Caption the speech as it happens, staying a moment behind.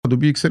του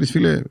πει: ξέρεις,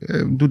 φίλε,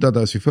 τούτα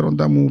τα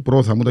συμφέροντα μου,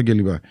 πρόθα μου τα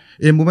κλπ.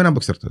 Μου μένα που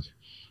εξαρτάται.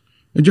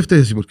 Δεν φταίει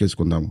εσύ που έρχεσαι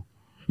κοντά μου.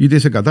 Είτε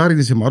είσαι Κατάρ, είτε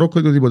είσαι Μαρόκο,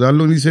 είτε οτιδήποτε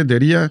άλλο, είτε είσαι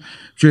εταιρεία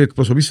και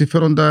εκπροσωπεί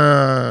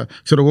συμφέροντα,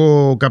 ξέρω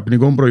εγώ,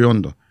 καπνικών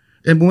προϊόντων.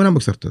 Μου μένα που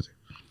εξαρτάται.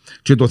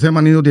 Και το θέμα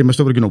είναι ότι μέσα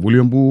στο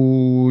Ευρωκοινοβούλιο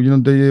που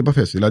γίνονται οι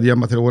επαφές. Δηλαδή,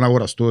 αν θέλω να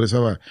αγοραστώ, ρε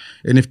Σάβα,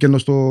 είναι ευκαιρνό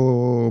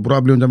στο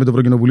προάβλιο με το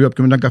Ευρωκοινοβούλιο, να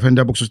πιω έναν καφέ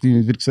από έξω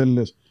στις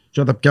Βρυξέλλες, και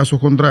να τα πιάσω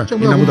χοντρά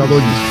ή να μου τα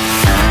δώσεις.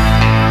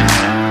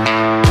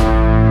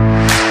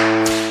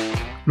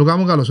 Λουκά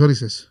μου, καλώς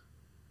όρισες.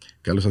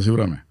 Καλώς σας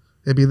ήρθαμε.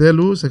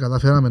 Επιτέλους, σε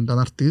καταφέραμε να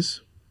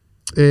έρθεις.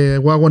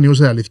 Εγώ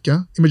αγωνιούσα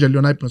αλήθεια. Είμαι και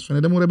λίγο άϊπνος,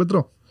 φαίνεται μου, ρε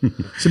Πετρό.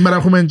 Σήμερα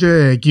έχουμε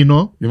και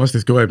κοινό. Είμαστε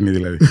πιο άϊπνοι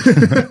δηλαδή.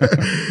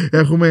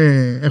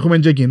 Έχουμε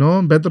και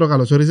κοινό. Πέτρο,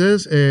 καλώς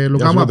όρισες.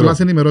 Λουκά μου, απλά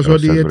σε ενημερώσω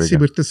ότι έτσι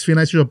που ήρθες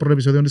σφίνα είσαι το πρώτο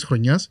επεισόδιο της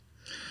χρονιάς.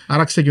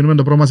 Άρα ξεκινούμε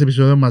το πρώτο μας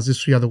επεισόδιο μαζί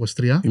σου για το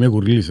 23. Είμαι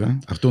γουρλής,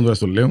 αυτόν τώρα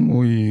στο λέω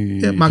μου.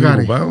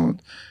 Μακάρι.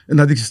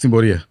 Να δείξεις την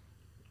πορεία.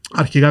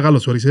 Αρχικά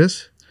καλώς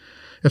όρισες.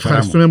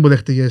 Ευχαριστούμε που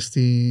δέχτηκες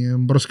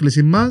την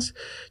πρόσκληση μας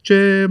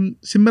και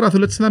σήμερα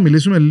θέλω έτσι να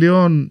μιλήσουμε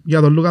λίγο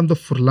για τον Λούκα τον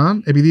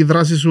Φουρλάν, επειδή η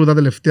δράση σου τα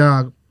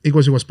τελευταία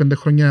 20-25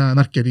 χρόνια είναι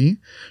αρκετή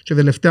και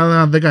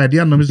τελευταία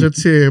δεκαετία νομίζω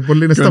έτσι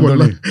πολύ είναι στα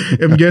πολλά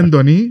πιο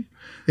έντονη.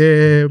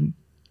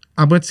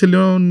 Από έτσι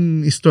λίγο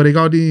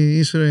ιστορικά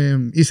ότι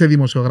είσαι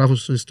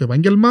δημοσιογράφος στο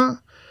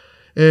επάγγελμα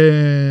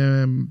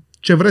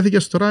και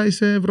βρέθηκες τώρα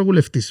είσαι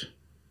ευρωβουλευτής.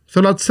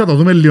 Θέλω να θα το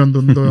δούμε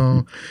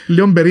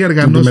λίγο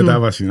περίεργα. Είναι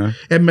μετάβαση,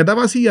 ναι.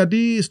 Μετάβαση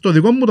γιατί στο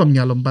δικό μου το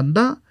μυαλό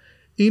πάντα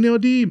είναι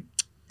ότι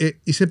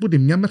είσαι που τη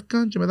μια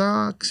μεριά και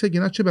μετά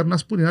ξεκινάς και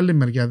περνάς που την άλλη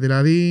μεριά.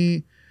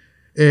 Δηλαδή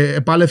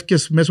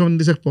επάλευκες μέσω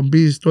της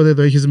εκπομπής, τότε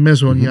το έχεις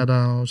μέσω για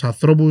τους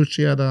ανθρώπους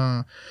και για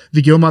τα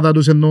δικαιώματα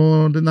τους,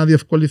 ενώ να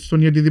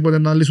διευκολυνθούν ή οτιδήποτε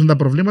να λύσουν τα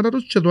προβλήματα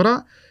τους, και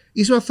τώρα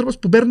είσαι ο άνθρωπος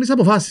που παίρνεις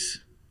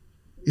αποφάσεις.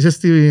 Είσαι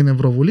στην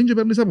Ευρωβουλή και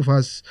παίρνεις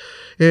αποφάσεις.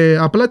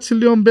 Απλά έτσι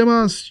λίγο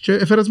πέμας και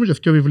έφερες μου και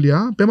δύο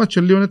βιβλία. Πέμας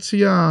και λίγο έτσι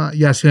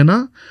για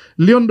σένα.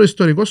 Λίγο το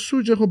ιστορικό σου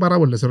και έχω πάρα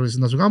πολλές ερωτήσεις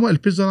να σου κάνω.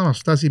 Ελπίζω να μας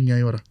φτάσει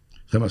μια ώρα.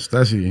 Θα μας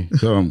φτάσει.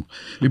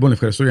 Λοιπόν,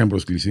 ευχαριστώ για την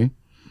πρόσκληση.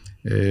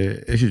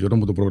 Έχει καιρό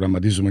που το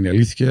προγραμματίζουμε, είναι η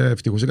αλήθεια.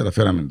 Ευτυχώς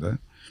καταφέραμε τα.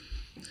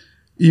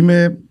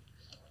 Είμαι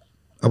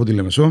από τη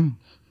Λεμεσό,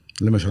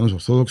 Λεμεσανός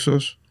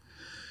Ορθόδοξος.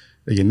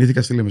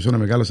 Γεννήθηκα στη Λεμεσό,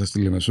 μεγάλωσα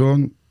στη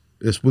Λεμεσό.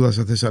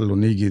 Σπούδασα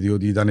Θεσσαλονίκη,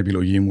 διότι ήταν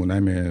επιλογή μου να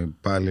είμαι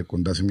πάλι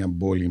κοντά σε μια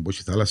πόλη που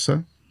έχει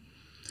θάλασσα.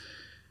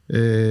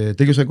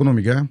 Τέλειωσα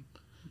οικονομικά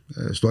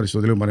στο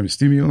Αριστοτέλειο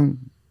Πανεπιστήμιο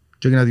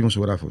και έγινα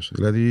δημοσιογράφος.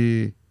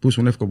 Δηλαδή, πού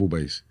ήσουν εύκολο που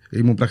πάει.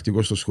 Ήμουν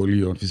πρακτικός στο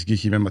σχολείο, φυσική,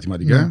 χημεία,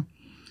 μαθηματικά.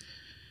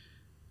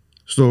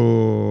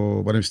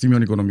 Στο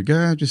Πανεπιστήμιο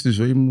Οικονομικά και στη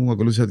ζωή μου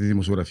ακολούθησα τη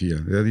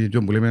δημοσιογραφία. Δηλαδή,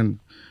 αυτό που λέμε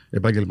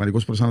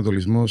επαγγελματικός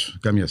προσανατολισμός,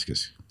 καμία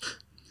σχέση.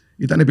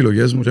 Ήταν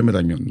επιλογές μου και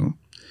μετανιώνω.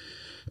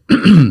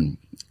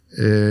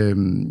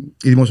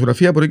 Η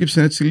δημοσιογραφία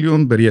προέκυψε έτσι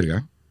λίγο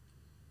περίεργα.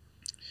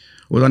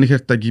 Όταν είχα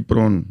έρθει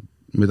Κύπρο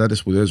μετά τις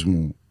σπουδές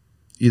μου,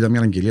 είδα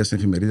μια αγγελία στην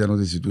εφημερίδα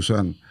ότι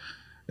ζητούσαν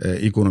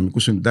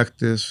οικονομικούς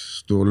συντάκτες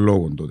στο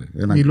Λόγο τότε.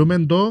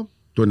 Μιλούμε το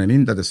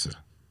 1994.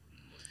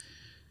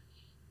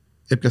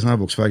 Έπιασα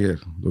ένα Volkswagen,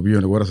 το οποίο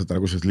αγόρασα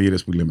 300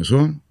 λίρες που λέμε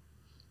μεσό,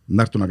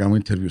 να έρθω να κάνω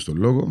interview στο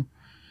Λόγο.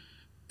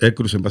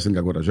 Έκρουσε μπα στην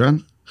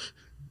Κακοραζάν.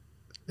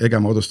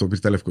 Έκανα όντως το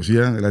πήρτα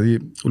Λευκοσία,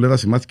 δηλαδή ούλεδα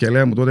σημάδια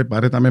λέει μου τότε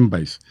παρέτα μεν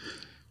πάεις.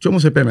 Και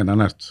όμως επέμενα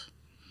να έρθω.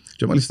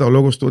 Και μάλιστα ο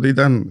Λόγος τότε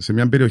ήταν σε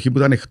μια περιοχή που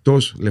ήταν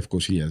εκτός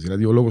Λευκοσίας.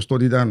 Δηλαδή ο Λόγος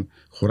τότε ήταν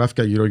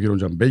χωράφια γύρω-γύρω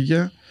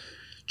τζαμπέγια.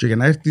 Και για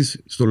να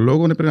έρθεις στον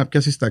Λόγο έπρεπε να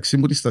πιάσεις ταξί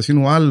μου τη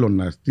στασίνου άλλων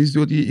να έρθεις,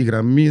 διότι η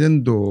γραμμή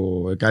δεν το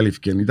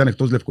εκάλυφκε, ήταν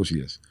εκτός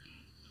Λευκοσίας.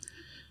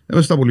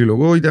 Μέσα στα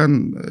πολυλογό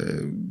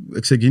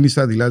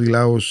ξεκίνησα δηλαδή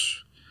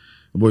ως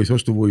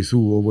βοηθός του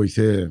βοηθού, ο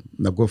βοηθέ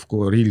να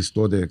κόφω reels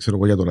τότε, ξέρω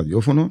εγώ, για το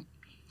ραδιόφωνο.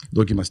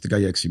 Δοκιμαστικά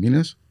για 6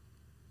 μήνες.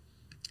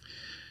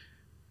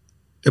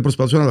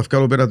 Προσπαθούσα να τα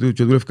βγάλω πέρα του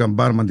και δούλευκα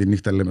μπάρμαν τη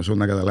νύχτα Λεμεσό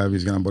να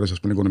καταλάβεις για να μπορέσω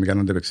οικονομικά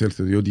να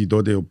αντεπεξέλθω, διότι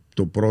τότε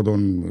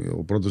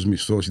ο πρώτος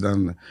μισθός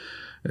ήταν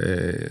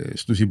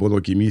στους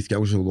υποδοκιμείς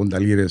 280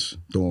 λίρες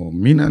το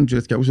μήνα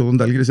και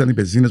 280 λίρες ήταν οι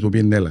πεζίνες που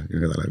πήγαινε έλα, για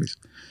να καταλάβεις.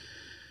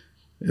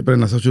 Πρέπει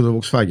να σας το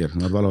Volkswagen,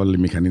 να το βάλω άλλη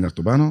μηχανή να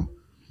έρθω πάνω.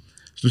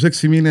 Στους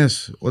 6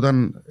 μήνες,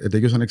 όταν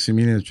τελειώσαν 6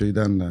 μήνες και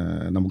ήταν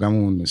να μου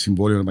κάνουν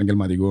συμβόλαιο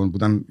επαγγελματικών,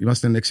 που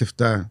είμαστε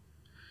 6-7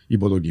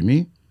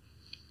 υποδοκιμοί,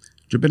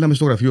 και παίρναμε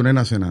στο γραφείο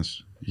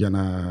ένας-ένας για να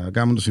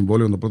κάνουμε το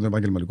συμβόλαιο, το πρώτο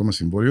επαγγελματικό μας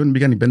συμβόλαιο.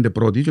 Μπήκαν οι 5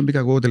 πρώτοι και μπήκα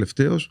εγώ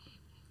τελευταίος.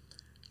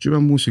 Και είπα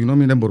μου,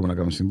 συγγνώμη, δεν μπορούμε να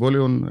κάνουμε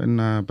συμβόλαιο,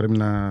 πρέπει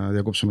να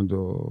διακόψουμε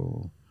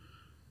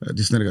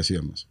τη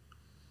συνεργασία μας.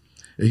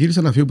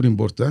 Γύρισα να φύγω πριν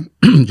πόρτα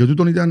και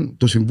τούτον ήταν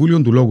το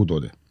συμβούλιο του Λόγου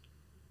τότε,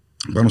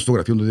 πάνω στο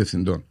γραφείο των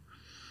διευθυντών.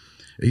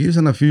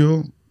 Γύρισα να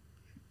φύγω,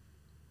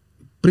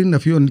 πριν να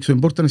φύγω, ανοίξω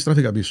την πόρτα,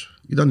 στράφηκα πίσω.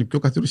 Ήταν η πιο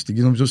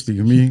καθοριστική νομίζω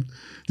στιγμή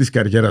της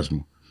καριέρας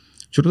μου.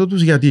 Και ρωτώ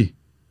τους γιατί.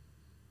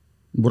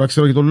 Μπορώ να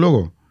ξέρω για τον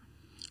λόγο.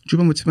 Και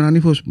είπαμε έτσι με έναν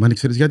ύφος, μα αν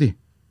ξέρεις γιατί.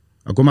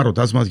 Ακόμα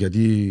ρωτάς μας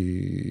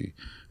γιατί.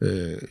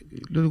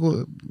 Λέω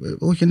εγώ,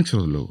 όχι, δεν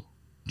ξέρω τον λόγο.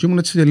 Και ήμουν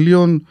έτσι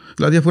λίγο,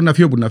 δηλαδή αφού να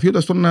φύγω που να φύγω,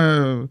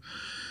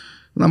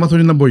 να μάθω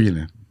να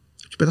μπορεί.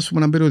 Και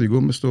πέτασαμε ένα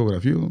περιοδικό μες στο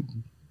γραφείο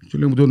και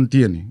λέω μου τον τι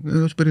είναι.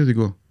 Ως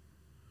περιοδικό.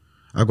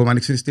 Ακόμα αν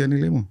ξέρεις τι είναι,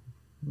 λέει μου.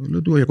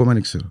 Λέω του, όχι, ακόμα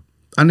δεν ξέρω.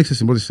 Άνοιξε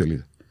στην πρώτη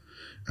σελίδα.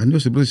 Ανοίγω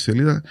στην πρώτη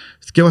σελίδα,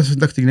 σκέφασα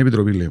συντακτική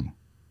επιτροπή, λέει μου.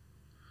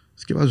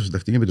 Σκεφάζω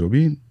συντακτική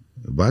επιτροπή,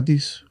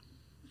 Βάτης,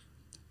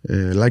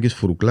 Λάκης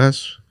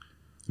Φουρουκλάς.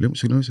 Λέω μου,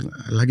 συγγνώμη,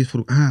 Λάκης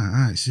Φουρουκλάς.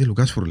 Εσύ είσαι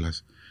Λουκάς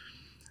Φουρουκλάς.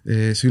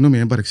 Συγγνώμη,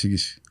 δεν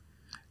παρεξήγηση.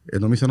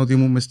 Νομίζαν ότι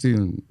ήμουν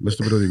μες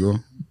στο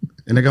περιοδικό.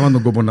 Δεν έκαναν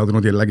τον κόπο να δουν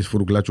ότι είναι Λάκης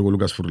Φουρουκλάς και ο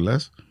Λουκάς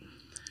Φουρουκλάς.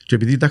 Και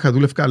επειδή τα είχα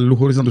δούλευκα αλλού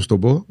χωρίς να τους το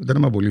πω, ήταν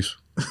να με απολύσω.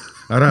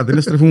 Άρα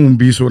δεν στρέφουν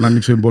πίσω να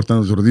ανοίξω την πόρτα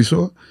να τους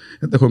ρωτήσω,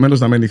 ενδεχομένως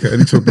να μην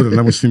ήξερα πότε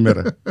να μου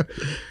σήμερα.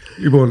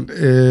 Λοιπόν,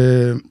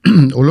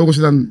 ο λόγος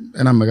ήταν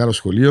ένα μεγάλο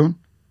σχολείο.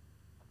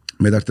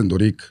 Μετά έρθει το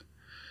ΡΙΚ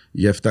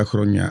για 7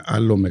 χρόνια,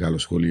 άλλο μεγάλο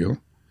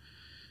σχολείο.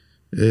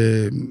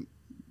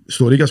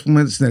 Στο ΡΙΚ, ας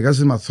πούμε,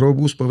 συνεργάζεσαι με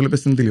ανθρώπους που έβλεπες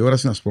στην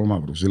τηλεόραση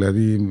ασπρόμαυρους.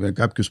 Δηλαδή, με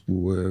κάποιους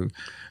που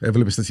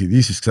έβλεπες τις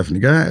ειδήσεις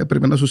ξαφνικά,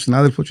 έπρεπε να είσαι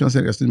συνάδελφος και να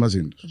συνεργαστείς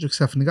μαζί τους. Και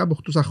ξαφνικά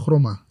αποκτούσα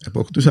χρώμα.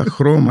 Αποκτούσα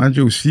χρώμα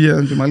και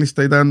ουσία, και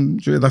μάλιστα ήταν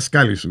και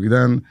δασκάλι σου.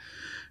 Ήταν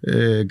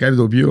κάτι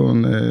το οποίο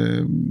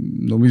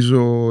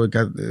νομίζω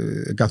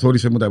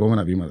καθόρισε μου τα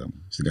επόμενα βήματα μου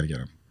στην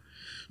καριέρα μου.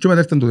 Και μετά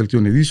ήρθαν το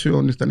δελτίο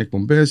ειδήσεων, ήρθαν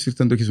εκπομπές,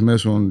 ήρθαν το έχεις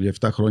μέσον για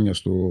 7 χρόνια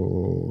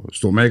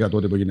στο Μέγα,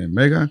 τότε που έγινε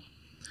Μέγα.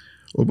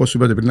 Όπως σου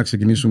είπατε πριν να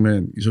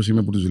ξεκινήσουμε, ίσως είμαι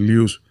από τους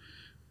λίγους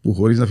που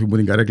χωρίς να φύγουν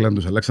την καρέκλα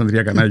τους αλλάξαν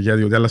 3 κανάλια,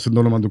 διότι άλλασε το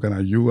όνομα του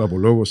καναλιού από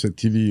λόγο σε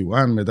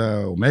TV1,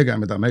 μετά ο Μέγα,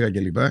 μετά Μέγα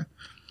κλπ.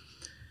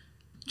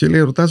 Και λέει,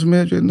 ρωτάς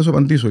με και να σου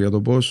απαντήσω για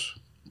το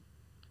πώς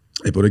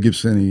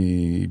προέκυψε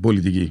η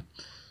πολιτική.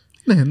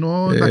 Ναι,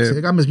 εντάξει,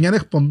 έκαμε μια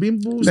εκπομπή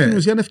που στην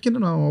ουσία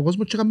έφτιανε ο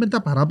κόσμος και έκαμε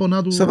τα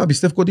παράπονα του. Σάβα,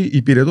 πιστεύω ότι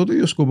υπηρετώ το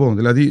ίδιο σκοπό.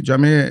 Δηλαδή, για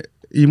μένα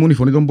ήμουν η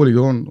φωνή των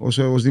πολιτών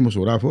ως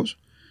δημοσιογράφος.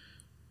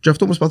 Και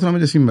αυτό προσπαθούμε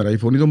και σήμερα. Η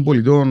φωνή των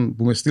πολιτών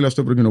που με στείλα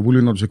στο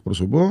Ευρωκοινοβούλιο να τους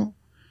εκπροσωπώ,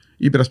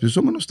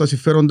 υπερασπιζόμενος τα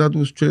συμφέροντά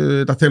τους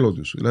και τα θέλω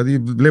τους. Δηλαδή,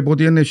 βλέπω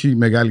ότι δεν έχει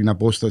μεγάλη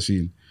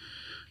απόσταση.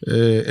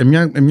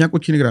 Μια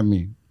κόκκινη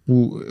γραμμή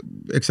που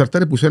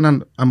εξαρτάται από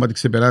σέναν, άμα την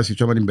ξεπεράσεις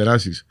και άμα την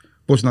περάσεις,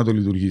 πώς να το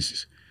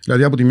λειτουργήσεις.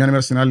 Δηλαδή, από τη μια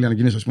μέρα στην άλλη, αν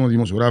γίνεις, ας πούμε,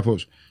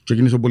 δημοσιογράφος και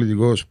γίνεις ο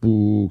πολιτικός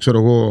που, ξέρω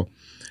εγώ,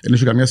 δεν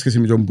έχει καμιά σχέση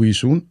με τον που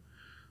ήσουν,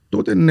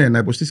 τότε ναι, να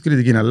υποστείς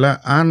κριτική. Αλλά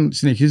αν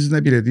συνεχίζεις να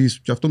υπηρετείς,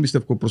 και αυτό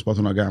πιστεύω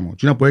προσπαθώ να κάνω,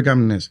 και να που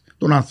έκαμνες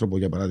τον άνθρωπο,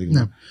 για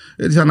παράδειγμα,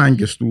 τις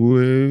ανάγκες του,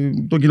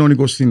 το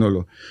κοινωνικό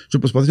σύνολο, και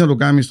προσπαθείς να το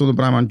κάνεις το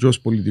πράγμα και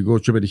ως πολιτικό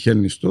και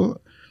πετυχαίνεις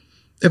το,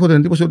 έχω την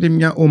εντύπωση ότι είναι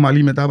μια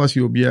ομαλή μετάβαση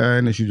η οποία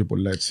είναι και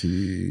πολλά έτσι.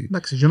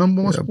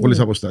 Πολλές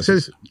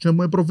αποστάσεις. Και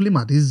μου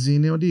προβληματίζει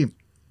είναι ότι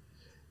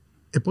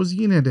πώς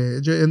γίνεται.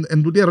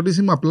 Εν τούτη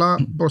ερώτηση μου απλά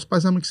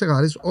προσπάθησα να μην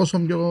ξεκαθαρίσεις όσο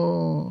πιο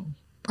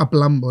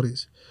απλά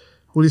μπορείς.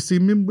 Που τη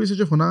στιγμή που είσαι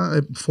και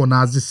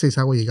φωνάζεις σε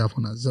εισαγωγικά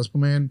φωνάζεις, ας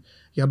πούμε,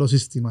 για το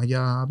σύστημα,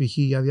 για π.χ.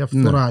 για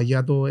διαφθορά,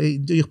 για το...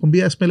 Η εκπομπή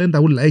έσπελε τα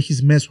ούλα,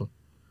 έχεις μέσο.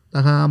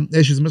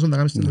 Έχεις μέσο να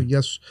κάνεις τη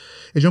δουλειά σου.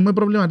 Έτσι όμως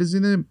προβληματίζει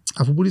είναι,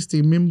 αφού που τη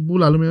στιγμή που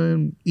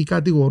λαλούμε ή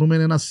κατηγορούμε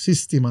ένα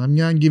σύστημα,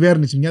 μια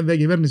κυβέρνηση, μια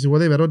διακυβέρνηση,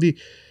 whatever, ότι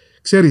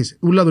ξέρεις,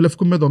 ούλα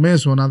δουλεύουν με το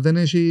μέσο, αν δεν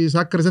έχεις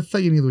άκρες δεν θα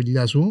γίνει η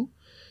δουλειά σου.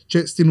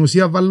 Και στην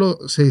ουσία βάλω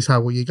σε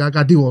εισαγωγικά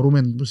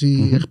κατηγορούμε τους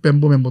ή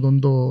εκπέμπουμε από τον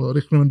το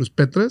ρίχνουμε τους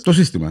πέτρες. Το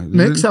σύστημα.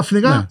 Ναι,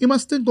 ξαφνικά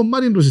είμαστε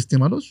κομμάτι του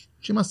συστήματος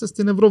και είμαστε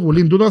στην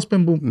Ευρωβουλή. Τούτο ας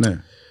πούμε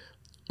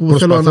που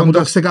θέλω να μου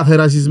το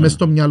ξεκαθαράσεις μες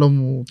στο μυαλό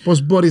μου.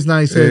 Πώς μπορείς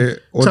να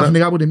είσαι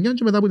ξαφνικά από την μια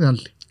και μετά από την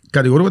άλλη.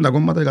 Κατηγορούμε τα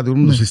κόμματα,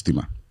 κατηγορούμε το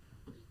σύστημα.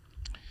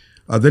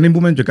 Αν δεν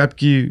είμαι και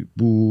κάποιοι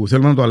που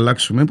θέλουμε να το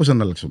αλλάξουμε, πώς θα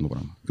το αλλάξουμε το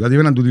πράγμα. Δηλαδή,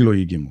 είναι τούτη η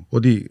λογική μου.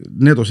 Ότι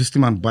ναι, το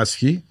σύστημα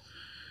πάσχει.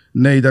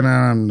 Ναι, ήταν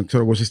ένα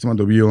σύστημα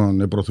το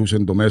οποίο προωθούσε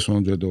το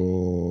μέσο και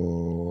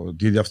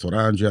τη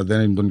διαφθορά. Και αν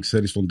δεν τον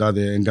ξέρεις τον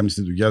τάδε, δεν κάνεις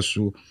τη δουλειά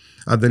σου.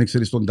 Αν δεν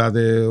ξέρεις τον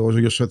τάδε, όσο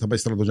γιος σου θα πάει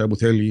στρατό που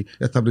θέλει,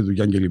 δεν θα βρει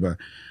δουλειά κλπ.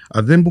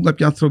 Αν δεν μπουν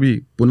κάποιοι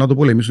άνθρωποι που να το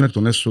πολεμήσουν εκ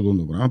των έσω το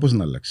πράγμα, πώς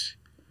να αλλάξει.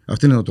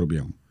 Αυτή είναι η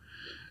νοοτροπία μου.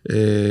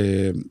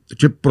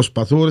 Και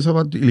προσπαθώ,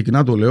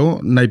 ειλικρινά το λέω,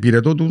 να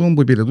υπηρετώ τούτο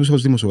που υπηρετούσα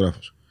ως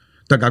δημοσιογράφος.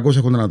 Τα κακώς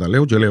έχω να τα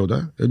λέω και λέω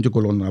τα. Δεν και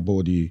κολλώνω να πω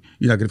ότι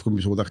είναι ακρίβκο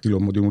πίσω από τα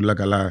δάχτυλο μου, ότι ήμουν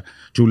καλά,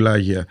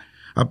 τσουλάγια.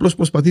 Απλώς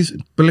προσπαθείς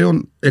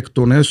πλέον εκ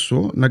των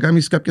έσω να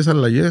κάνεις κάποιες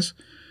αλλαγές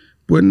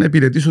που είναι να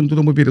υπηρετήσουν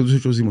τούτο που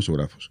υπηρετούσε ως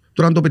δημοσιογράφος.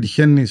 Τώρα, αν το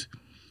πετυχαίνεις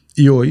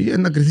ή όχι,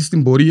 να κρυθείς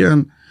στην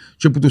πορεία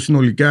και που το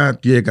συνολικά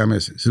τι έκαμε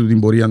σε την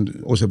πορεία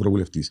ως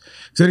ευρωβουλευτής.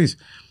 Ξέρεις,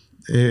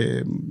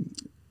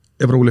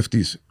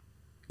 ευρωβουλευτής,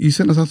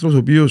 είσαι ένας άνθρωπος ο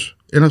οποίος,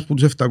 ένας από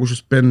τους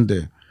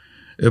 705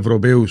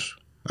 Ευρωπαίους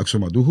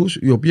αξιωματούχους,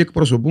 οι οποίοι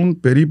εκπροσωπούν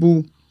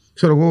περίπου,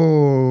 ξέρω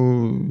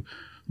εγώ,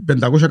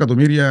 500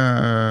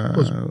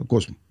 εκατομμύρια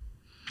κόσμο.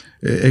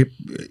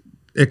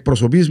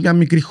 Εκπροσωπείς μια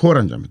μικρή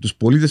χώρα, τους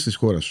πολίτες της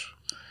χώρας σου.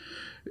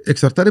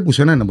 Εξαρτάται από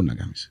σένα να μπορεί να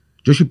κάνεις.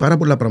 Και όχι πάρα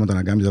πολλά πράγματα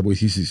να κάνεις, να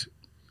βοηθήσεις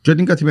και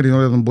την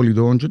καθημερινότητα των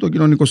πολιτών, και το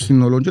κοινωνικό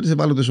σύνολο, και τις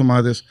ευάλωτες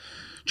ομάδες.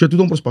 Και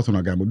τούτον προσπαθώ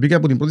να κάνω. Μπήκα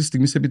από την πρώτη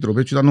στιγμή σε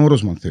επιτροπές, και ήταν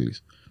όρος μου, αν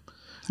θέλεις.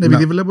 Ναι,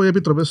 επειδή βλέπω οι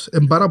επιτροπές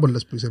είναι πάρα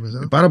πολλές που είσαι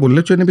μέσα. Πάρα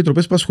πολλές, και είναι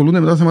επιτροπές που ασχολούνται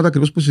με τα θέματα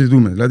ακριβώς που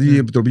συζητούμε. Δηλαδή η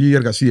Επιτροπή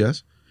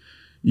Εργασίας,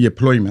 η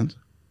employment,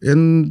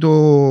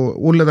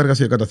 όλα τα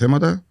εργασιακά τα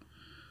θέματα,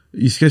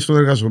 η σχέση των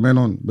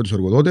εργαζομένων με τους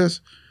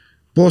εργοδότες,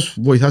 πώς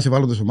βοηθάς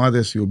ευάλωτες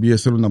ομάδες οι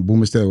οποίες θέλουν να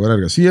μπουν στην αγορά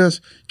εργασίας,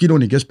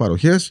 κοινωνικές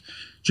παροχές.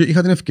 Και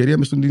είχα την ευκαιρία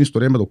μες στην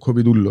ιστορία με το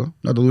COVID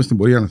να το δούμε στην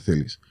πορεία, αν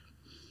θέλεις.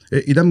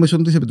 Ήταν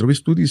μέσω της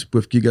επιτροπής τούτης που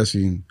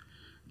ευκήκασαν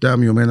τα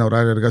μειωμένα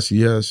ωράρια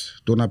εργασίας,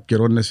 το να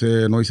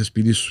επικαιρώνεσαι ενώ είσαι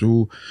σπίτι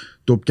σου,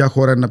 το ποια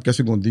χώρα είναι να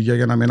πιάσει κοντίγια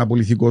για να μην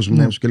απολυθεί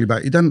κόσμος κλπ.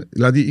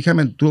 Δηλαδή,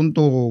 είχαμε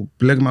το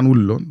πλέγμα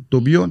ούλων, το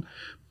οποίο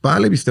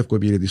πάλι πιστεύω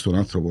υπηρετεί στον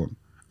άνθρωπο,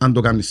 αν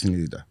το κάνει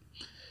συνειδητά.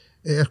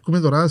 Έρχομαι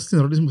τώρα στην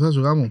ερώτηση που θα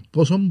σου κάνω.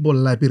 Πόσο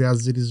πολλά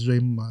επηρεάζει τη ζωή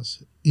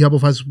μας οι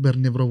αποφάσεις που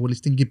παίρνει η Ευρωβουλή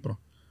στην Κύπρο?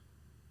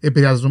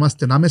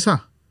 Επηρεαζόμαστε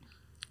άμεσα?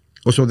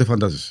 Όσο δεν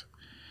φαντάζεσαι.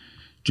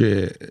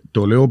 Και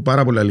το λέω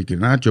πάρα πολύ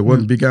ειλικρινά. Και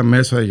εγώ μπήκα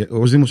μέσα.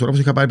 Ως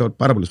δημοσιογράφος είχα πάει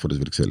πάρα πολλές φορές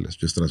Βρυξέλλες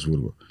και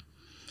Στρασβούργο.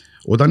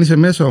 Όταν είσαι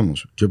μέσα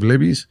όμως και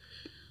βλέπεις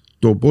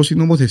το πώς οι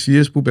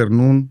νομοθεσίες που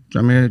περνούν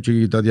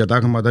και τα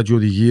διατάγματα και οι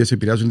οδηγίες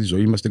επηρεάζουν τη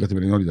ζωή μας, την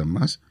καθημερινότητα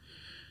μας,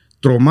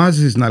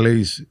 τρομάζεις να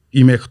λέεις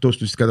είμαι εκτός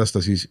της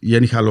κατάστασης ή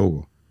δεν είχα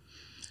λόγο.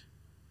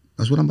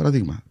 Να σου πω ένα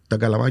παράδειγμα.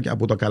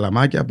 Από τα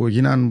καλαμάκια που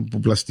έγιναν από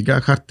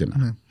πλαστικά χάρτινα.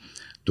 Ναι.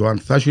 Το αν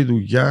θα έχει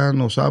δουλειά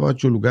ο Σάββα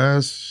και ο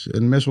Λουκάς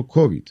εν μέσω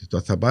COVID. Το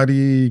αν θα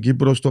πάρει η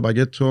Κύπρος το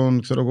πακέτο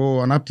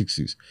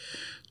ανάπτυξης.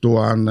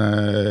 Το αν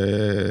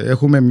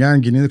έχουμε μια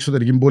κοινή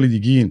εξωτερική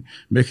πολιτική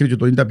μέχρι και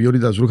το είναι τα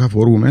ποιότητα ρούχα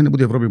φορούμε, είναι από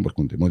την Ευρώπη που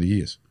έρχονται με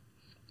οδηγίες.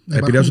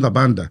 Επηρεάζουν τα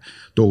πάντα.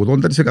 Το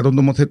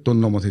 80% των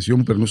νομοθεσιών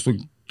που περνούν στο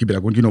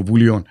Κυπριακό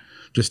Κοινοβούλιο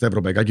και στα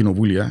Ευρωπαϊκά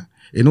Κοινοβούλια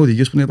είναι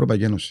οδηγίες που είναι η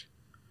Ευρωπαϊκή Ένωση.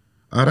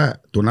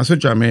 Άρα το να σε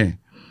τζαμέ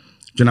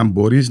και να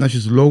μπορείς να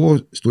έχεις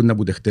λόγο στο να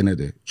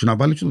αποτεχταίνεται και να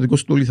βάλεις το δικό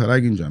σου το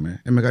λιθαράκι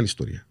τζαμέ, είναι μεγάλη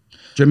ιστορία.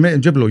 Και με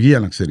ευλογία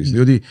να ξέρεις,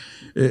 διότι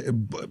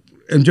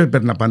δεν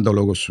παίρνει πάντα ο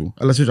λόγος σου,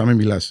 αλλά σε τζαμέ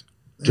μιλάς.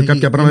 Και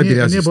κάποια πράγματα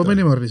επηρεάζεις. Είναι η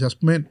επόμενη μορφή. Ας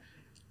πούμε,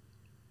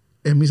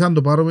 εμείς αν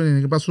το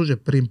πάρουμε και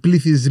πριν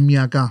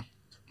πληθυσμιακά.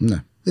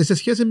 Ναι. Σε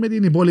σχέση με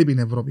την υπόλοιπη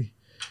Ευρώπη.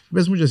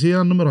 Πες μου και εσύ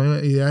ένα νούμερο,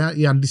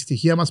 η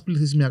αντιστοιχεία μας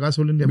πληθυσμιακά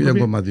σε όλη την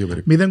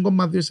Ευρώπη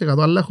 0,2%.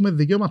 Αλλά έχουμε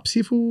δικαίωμα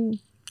ψήφου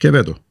και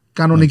βέτο.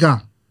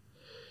 Κανονικά.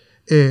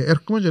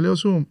 Έρχομαι και λέω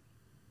σου,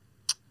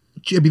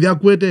 και επειδή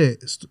ακούετε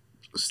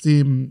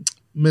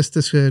μες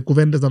στις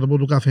κουβέντες, να το πω,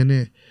 του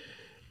καφενέ,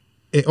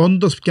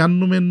 όντως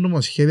πιάνουμε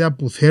νομοσχέδια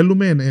που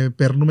θέλουμε,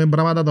 παίρνουμε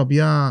πράγματα τα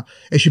οποία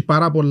έχει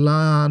πάρα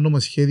πολλά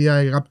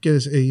νομοσχέδια,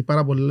 κάποιες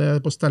πάρα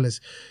πολλά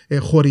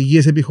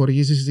χορηγίες,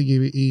 επιχορηγήσεις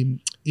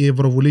η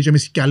Ευρωβουλή και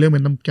εμείς κι λέμε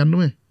να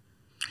πιάνουμε.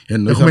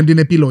 Έχουμε την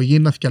επιλογή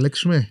να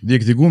φτιαλέξουμε.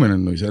 Διεκδικούμε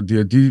εννοείς.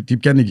 Τι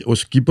πιάνει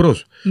ως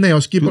Κύπρος. Ναι,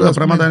 ως Κύπρος. Τα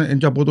πράγματα είναι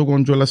και από το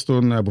κοντζόλα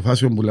των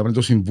αποφάσεων που λαμβάνει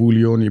το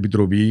Συμβούλιο, η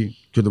Επιτροπή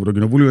και το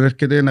Ευρωκοινοβούλιο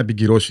έρχεται να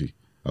επικυρώσει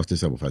αυτές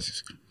τις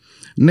αποφάσεις.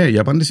 Ναι, η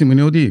απάντηση μου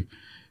είναι ότι.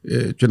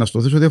 Και να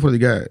στο θέσω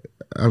διαφορετικά.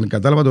 Αν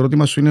κατάλαβα το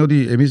ερώτημα σου, είναι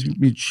ότι εμείς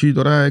μητσί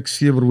τώρα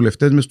 6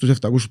 ευρωβουλευτές μες στους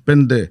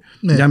 705,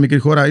 μια μικρή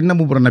χώρα, είναι να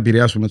μπορούμε να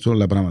επηρεάσουμε όλα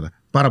τα πράγματα.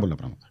 Πάρα πολλά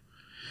πράγματα.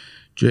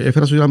 Και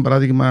έφερα σου ένα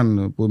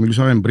παράδειγμα που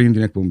μιλούσαμε πριν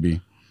την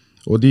εκπομπή.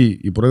 Ότι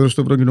η πρόεδρος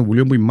του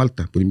Ευρωκοινοβουλίου που είναι η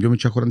Μάλτα, που είναι η πιο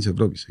μικρή χώρα της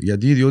Ευρώπης.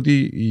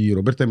 Διότι η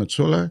Ρομπέρτα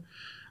Μετσόλα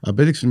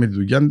απέδειξε με τη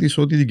δουλειά της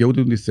ότι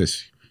δικαιούται τη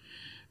θέση.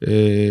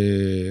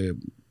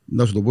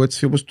 Να σου το πω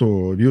έτσι, όπως το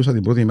βίωσα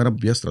την πρώτη ημέρα που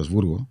πήγα στο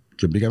Στρασβούργο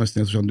και μπήκαμε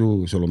στην αίθουσα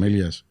του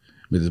Ολομέλειας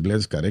με τις μπλε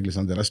καρέκλες,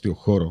 ένα τεράστιο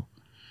χώρο.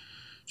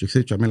 Και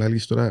ξέρεις, και αμέλα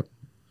λύση τώρα,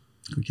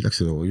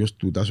 κοίταξε ο γιος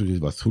του Τάσου της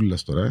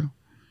Βαθούλας τώρα,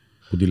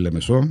 που τη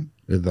Λεμεσό,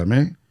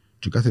 εδαμέ,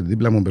 και κάθε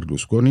δίπλα μου ο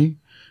Μπερλουσκόνη,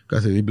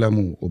 κάθε δίπλα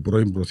μου ο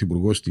πρώην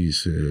πρωθυπουργός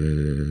της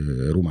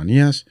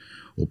Ρουμανίας,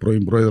 ο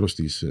πρώην πρόεδρος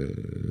της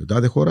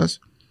τάδε χώρας.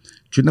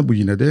 Και είναι που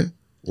γίνεται,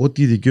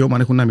 ό,τι δικαίωμα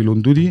έχουν να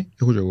μιλούν τούτοι,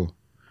 έχω και εγώ.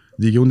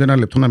 Δικαιούνται ένα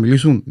λεπτό να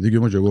μιλήσουν,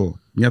 δικαιούμαι και εγώ.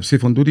 Μια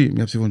ψήφων τούτοι,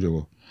 μια ψήφων και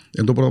εγώ.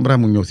 Εν το πρώτο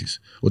πράγμα μου νιώθεις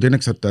ότι δεν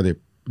εξαρτάται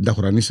τα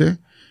χωράν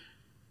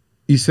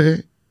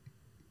είσαι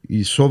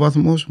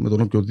ισόβαθμος με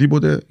τον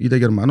οποιοδήποτε, είτε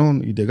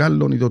Γερμανών, είτε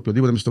Γάλλων, είτε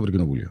οποιοδήποτε μες στο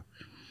Ευρωκοινοβούλιο.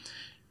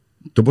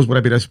 Το πώς μπορεί να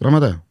επηρεάσει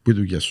πράγματα, που είναι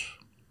η δουλειά σου.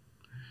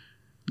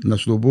 Να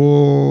σου το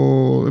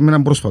πω με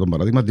έναν πρόσφατο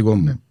παράδειγμα δικό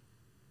μου. Ναι.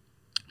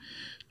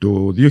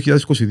 Το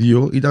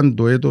 2022 ήταν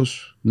το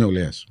έτος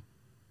νεολαίας.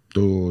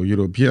 Το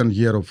European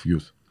Year of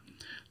Youth.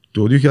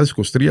 Το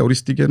 2023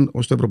 ορίστηκε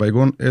ως το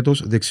Ευρωπαϊκό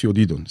Έτος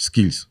Δεξιοτήτων,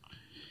 Skills.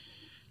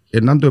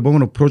 Έναν το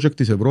επόμενο project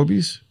της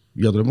Ευρώπης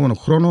για τον επόμενο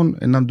χρόνο,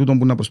 έναν τούτο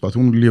που να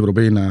προσπαθούν οι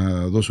Ευρωπαίοι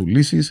να δώσουν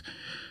λύσεις,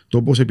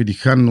 το πώς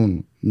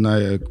επιτυχάνουν να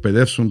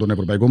εκπαιδεύσουν τον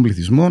ευρωπαϊκό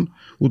πληθυσμό,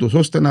 ούτως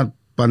ώστε να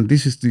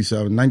απαντήσει στις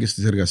ανάγκες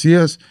της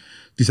εργασίας,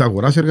 της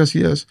αγοράς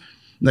εργασίας,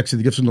 να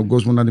εξειδικεύσουν τον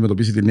κόσμο να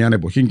αντιμετωπίσει τη νέα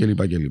εποχή κλπ.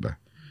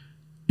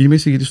 Είμαι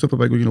εισηγητής στο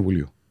Ευρωπαϊκό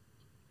Κοινοβουλίο.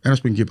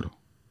 Ένας που είναι Κύπρο.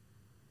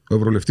 Ο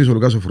ευρωβουλευτής ο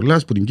Λουκάς ο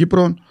Φουρλάς που είναι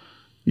Κύπρο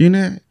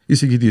είναι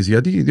εισηγητής.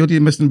 Διότι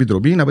μέσα στην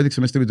Επιτροπή, να απέδειξε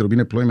μέσα στην Επιτροπή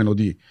είναι πλόιμεν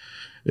ότι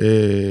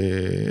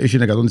έχει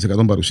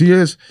 100%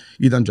 παρουσίες,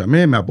 ήταν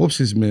τζαμέ, με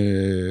απόψεις,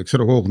 με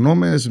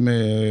γνώμες,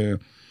 με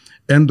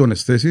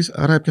έντονες θέσεις,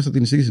 άρα έπιασα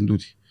την εισήγηση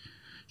τούτη.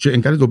 Και είναι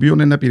κάτι το οποίο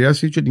είναι να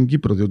επηρεάσει και την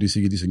Κύπρο, διότι η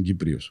εισηγητής είναι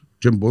Κύπριος.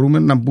 Και μπορούμε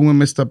να μπούμε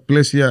μέσα στα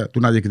πλαίσια του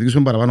να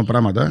διεκδικήσουμε παραπάνω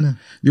πράγματα, ναι.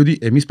 Διότι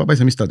εμείς παπάες,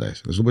 εμείς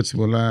τατάες. Θα σου πω έτσι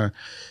πολλά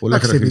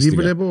χαρακτηριστικά. Επειδή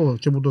βλέπω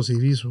και μου το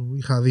CV σου,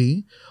 είχα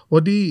δει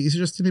ότι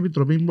είσαι στην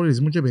Επιτροπή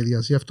Πολιτισμού και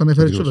Παιδείας. Αυτό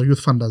ανέφερε και το Youth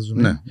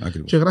φαντάζομαι. Ναι,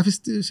 ακριβώς. Και γράφεις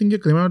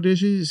συγκεκριμένα ότι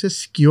είσαι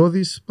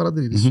σκιώδης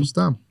παρατηρητής,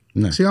 σωστά.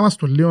 Ναι. Ξήγα μας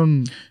το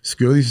λίγο.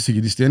 Σκιώδης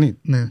εισηγητής τι είναι.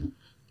 Ναι.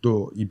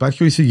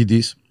 Υπάρχει ο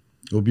εισηγητής,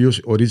 ο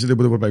οποίος ορίζεται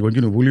από το Ευρωπαϊκό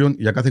Κοινοβούλιο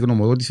για κάθε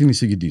γνωμοδότηση είναι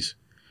εισηγητής.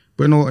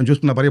 Που είναι ο εντός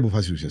που να πάρει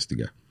αποφάσεις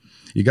ουσιαστικά.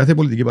 Η κάθε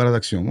πολιτική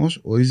παράταξη όμως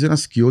ορίζει ένα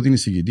σκιώδη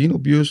εισηγητή, ο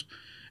οποίος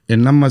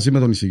ενά μαζί με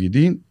τον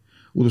εισηγητή,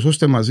 ούτως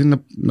ώστε μαζί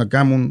να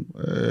κάνουν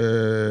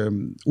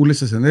όλες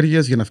τις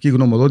ενέργειες για να βγει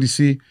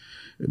γνωμοδότηση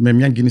με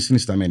μια κοινή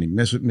συνισταμένη,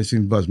 με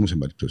συμβασμούς εν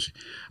περιπτώσει.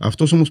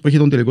 Αυτός όμως που έχει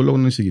τον τελικό λόγο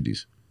είναι ο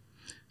εισηγητής.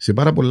 Σε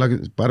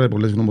πάρα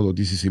πολλές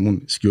γνωμοδοτήσεις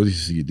ήμουν σκιώδης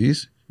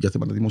εισηγητής για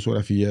θέματα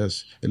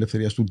δημοσιογραφίας,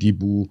 ελευθερίας του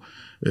τύπου,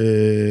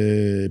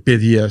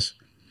 παιδείας.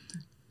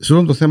 Σε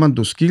όλο το θέμα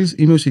των skills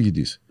είμαι ο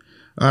εισηγητής.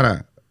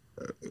 Άρα,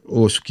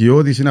 ο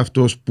σκιώδης είναι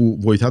αυτός που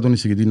βοηθά τον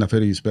εισηγητή να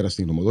φέρει εις πέρα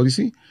στην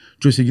γνωμοδότηση,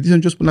 και ο εισηγητής είναι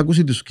αυτός που να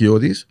ακούσει τους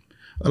σκιώδης,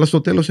 αλλά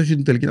στο τέλος έχει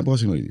την τελική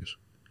απόφαση ο ίδιος.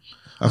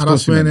 Άρα,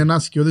 ας πούμε,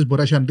 ένας σκιώδης μπορεί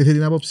να έχει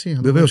αντίθετη άποψη.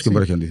 Βεβαίως και μπορεί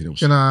να έχει αντίθετη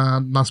άποψη.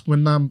 Και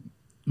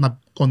να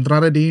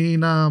κοντράρεται ή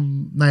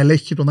να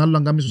ελέγχει τον άλλον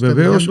αν κάνει σωστά.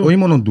 Βεβαίως, όχι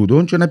μόνο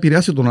τούτο, και να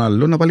επηρεάσει τον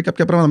άλλον, να βάλει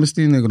κάποια πράγματα μέσα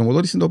στην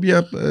γνωμοδότηση, τα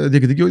οποία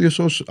διεκδικεί ο ίδιος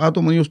ως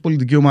άτομο ή ως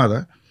πολιτική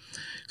ομάδα.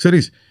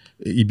 Ξέρεις,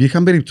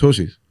 υπήρχαν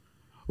περιπτώσεις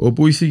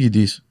όπου ο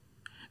εισηγητής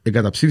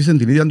εγκαταψήφισαν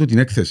την ίδια του την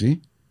έκθεση,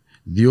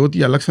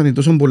 διότι αλλάξαν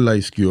τόσο πολλά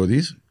οι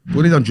σκιώδεις,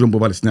 που δεν ήταν που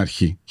βάλει στην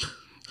αρχή.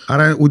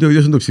 Άρα ούτε ο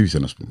ίδιος δεν το ψήφισε,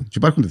 ας πούμε. Και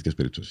υπάρχουν τέτοιες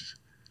περιπτώσεις.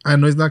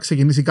 Εννοείς να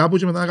ξεκινήσει κάπου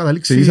και μετά να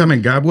καταλήξει. Ξεκινήσαμε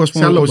κάπου, ας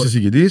πούμε, ως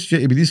εισηγητής, και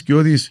επειδή οι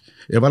σκιώδεις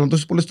έβαλαν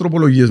τόσες πολλές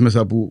τροπολογίες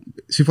μέσα που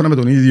σύμφωνα με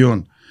τον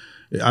ίδιο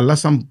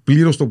αλλάσαν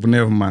πλήρως το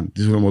πνεύμα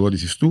της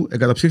γνωμοδότησης του,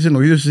 εγκαταψήφισε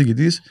ο ίδιος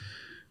εισηγητής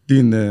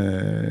την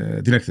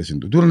έκθεση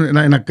του.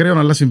 Τώρα είναι ακραίο,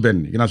 αλλά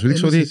συμβαίνει. Για να σου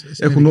δείξω ότι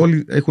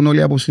έχουν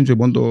όλοι άποψη και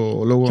λοιπόν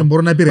το λόγο. Και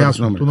μπορούν να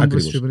επηρεάσουν.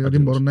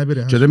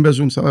 Και δεν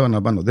παίζουν σαν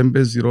παραπάνω. Δεν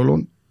παίζει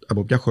ρόλο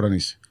από ποια χώρα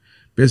είσαι.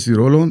 Παίζει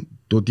ρόλο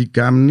το τι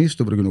κάνεις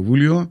στο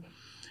Ευρωκοινοβούλιο,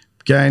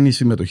 ποια είναι η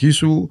συμμετοχή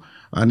σου,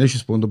 αν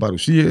έχεις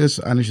ποντοπαρουσίες,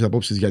 αν έχεις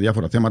απόψεις για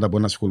διάφορα θέματα που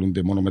να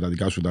ασχολούνται μόνο με τα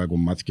δικά σου τα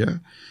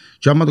κομμάτια.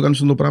 Και άμα το κάνεις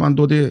αυτό το πράγμα,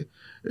 τότε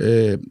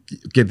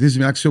κερδίζεις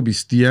μια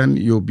αξιοπιστία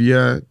η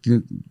οποία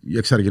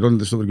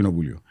εξαργυρώνεται στο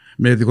Ευρωκοινοβούλιο.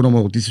 Με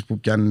γνωμοδοτήσεις που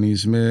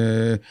πιάνεις,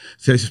 με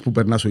θέσεις που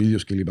περνάς ο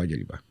ίδιος κλπ.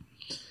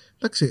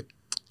 Εντάξει,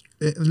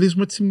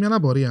 λύσουμε έτσι μια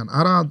απορία.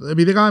 Άρα,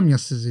 επειδή έκανα μια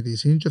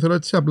συζήτηση, και θέλω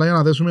έτσι απλά για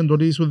να δέσουμε το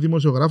ότι είσαι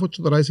δημοσιογράφος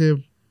και τώρα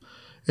είσαι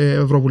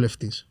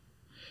ευρωβουλευτής.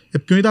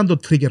 Ποιο ήταν το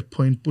trigger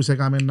point που σε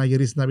έκαμε να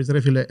γυρίσεις να πεις ρε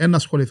φίλε, να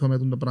ασχοληθώ με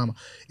το πράγμα.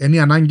 Είναι η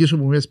ανάγκη σου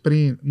που μου είπες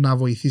πριν να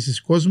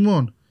βοηθήσεις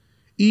κόσμον,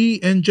 ή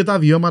είναι και τα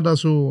βιώματα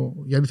σου,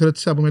 γιατί θέλω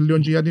έτσι να πούμε λίγο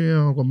και για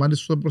το κομμάτι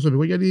σου στο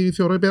προσωπικό, γιατί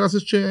θεωρώ ότι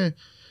πέρασες και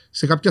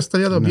σε κάποια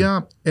στάδια τα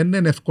οποία δεν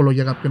είναι εύκολο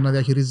για κάποιον να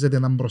διαχειρίζεται,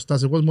 να μπροστά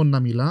σε κόσμο να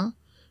μιλά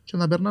και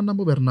να περνά να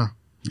που περνά.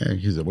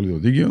 Έχεις απόλυτο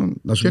δίκιο.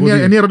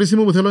 Είναι η ερώτηση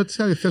μου που θέλω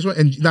έτσι να θέσω,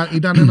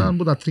 ήταν ένα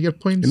από τα trigger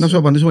points. Να σου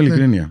απαντήσω με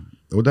ειλικρίνεια.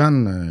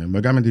 Όταν με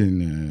έκαμε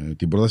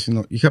την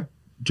πρόταση, είχα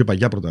και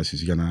παγιά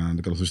προτάσεις για να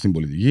καταθέσω στην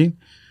πολιτική,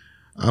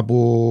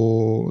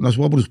 να σου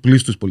πω από τους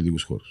πλήστους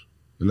πολιτικούς χώρους.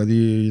 Δηλαδή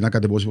να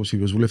κατεβώσει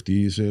υποψήφιος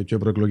βουλευτής και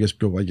προεκλογές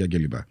πιο παγιά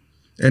κλπ.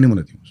 Δεν ήμουν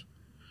έτοιμος.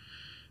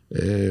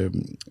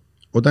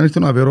 Όταν ήρθε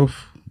ο Αβέροφ,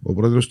 ο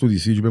πρόεδρος του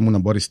DC, είπε μου να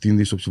μπω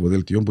Αριστίνδη στο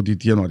ψηφοδέλτιο, που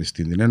τι εννοώ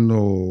Αριστίνδη. Είναι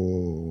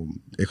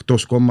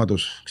εκτός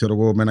κόμματος, ξέρω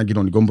εγώ, με ένα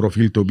κοινωνικό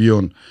προφίλ το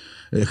οποίο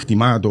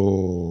χτιμά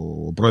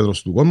ο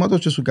πρόεδρος του κόμματος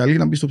και σου καλεί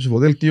να μπει στο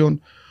ψηφοδέλτιο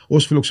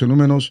ως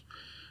φιλοξενούμενος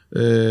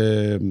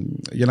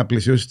για να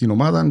πλαισιώσει την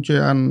ομάδα και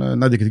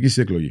να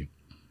διεκδικήσει εκλογή.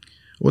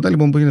 Όταν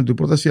λοιπόν έγινε την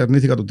πρόταση,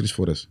 αρνήθηκα το 3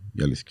 φορές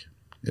η αλήθεια.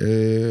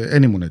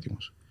 Δεν ήμουν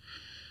έτοιμος.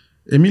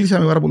 Μίλησα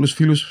με πάρα πολλούς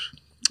φίλους,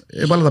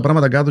 έβαλα τα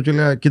πράγματα κάτω και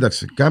έλεγα: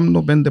 κοίταξε,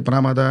 κάνω 5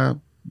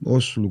 πράγματα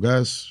ως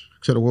Λουκάς.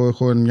 Ξέρω εγώ,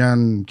 έχω μια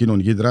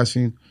κοινωνική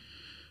δράση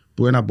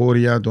που είναι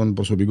απόρρια των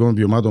προσωπικών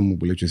βιωμάτων μου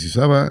που λέει και εσύ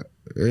Σάβα.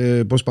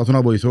 Προσπαθώ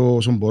να βοηθώ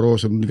όσο μπορώ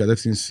σε την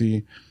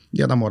κατεύθυνση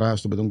για τα μωρά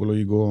στο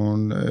πετογκολογικό.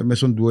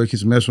 Μέσω του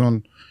έχεις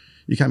μέσον.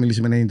 Είχα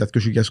μιλήσει με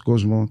 92.000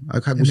 κόσμο.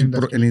 Είχα ακούσει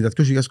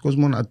 92.000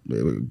 κόσμο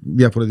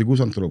διαφορετικούς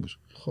ανθρώπους.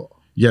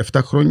 Για 7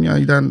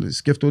 χρόνια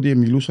σκέφτομαι ότι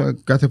μιλούσα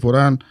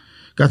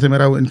κάθε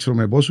μέρα, δεν ξέρω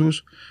με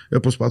πόσους,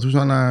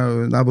 προσπαθούσα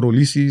να βρω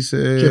λύσεις.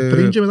 Και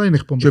πριν και μετά είναι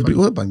εκπομπή.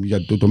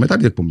 Το μετά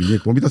την εκπομπή. Η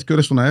εκπομπή ήταν 2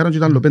 ώρες στον αέρα και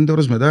ήταν 5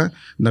 ώρες μετά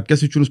να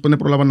πιάσεις εκείνους που δεν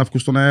πρόλαβαν να βγουν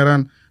στον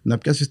αέρα, να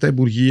πιάσεις τα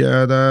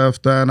υπουργεία,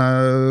 αυτά, να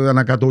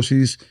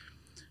ανακατώσεις.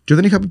 Και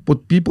δεν είχα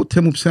πει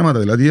ποτέ μου ψέματα.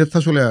 Δηλαδή θα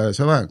σου λέω,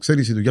 Σαββά,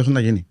 ξέρεις η δουλειά σου να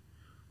γίνει.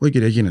 Όχι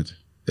κύριε, γίνεται.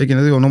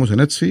 Έγινε ο νόμος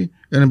είναι έτσι,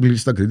 είναι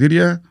πληρήσει τα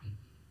κριτήρια,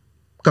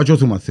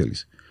 κατσόθουμε αν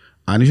θέλεις.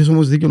 Αν είσαι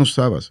όμως δίκαιος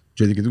Σάββας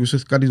και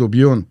διεκδικούσες κάτι το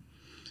οποίο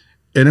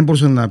δεν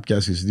μπορούσε να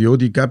πιάσεις,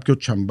 διότι κάποιο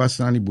τσαμπάς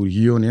σε έναν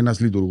υπουργείο ή ένας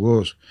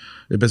λειτουργός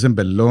έπαιζε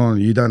μπελόν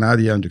ή ήταν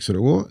άδεια, και ξέρω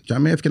εγώ, και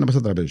αμέ έφυγε να πας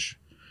στα τραπέζι.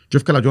 Και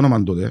έφυγα και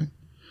όνομα τότε.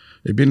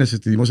 Πήγαινε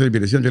στη δημόσια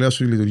υπηρεσία και λέω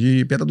σου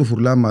λειτουργεί, πιάτα του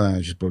φουρλά, μα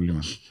έχεις πρόβλημα.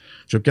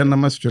 Και πιάνε να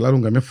μας και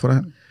λάρουν καμιά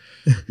φορά.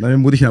 Να μην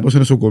μου τύχει να πάω σε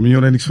νοσοκομείο,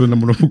 να ήξερα να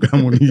μπορώ να μου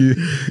κάνουν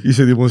ή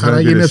σε δημόσια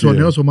Άρα υπηρεσία. γίνεσαι ο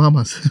νέος ο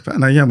μάμας.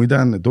 Παναγιά μου,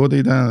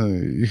 τότε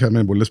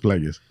είχαμε πολλές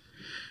πλάκες.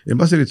 Εν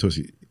πάση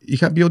περιπτώσει,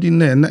 είχα πει ότι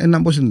ναι, να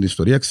μπω στην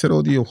ιστορία. Ξέρω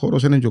ότι ο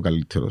χώρος είναι και ο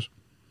καλύτερος.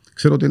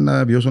 Ξέρω ότι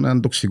να βιώσω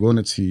έναν τοξικό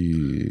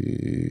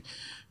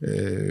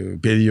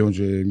πεδίο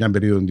και μια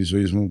περίοδο της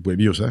ζωής μου που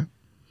εβίωσα.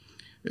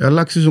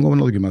 Αλλά αξίζει ακόμα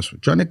να δοκιμάσω.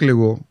 Και αν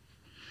εκλεγώ,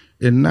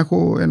 να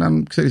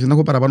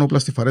έχω παραπάνω όπλα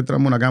στη φαρέτρα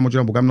μου να κάνω και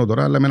να που κάνω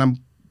τώρα, αλλά με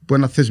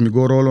ένα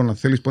θεσμικό ρόλο, να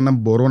θέλεις που να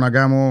μπορώ να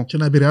κάνω Και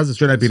να επηρεάζεις.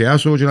 και να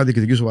επηρεάσω και να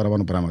διεκδικήσω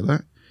παραπάνω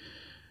πράγματα.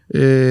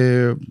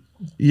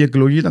 Η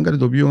εκλογή ήταν κάτι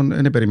το οποίο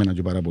δεν περίμενα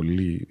και πάρα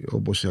πολύ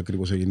όπως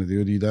ακριβώς έγινε,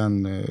 διότι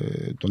ήταν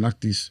τον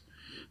άκτης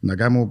να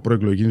κάνω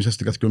προεκλογική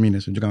ουσιαστικά 2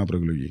 μήνες, δεν έκανα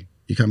προεκλογή.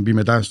 Είχα μπει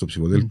μετά στο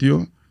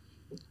ψηφοδέλτιο,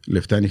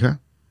 λεφτά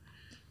είχα.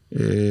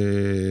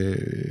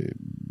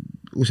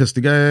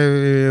 Ουσιαστικά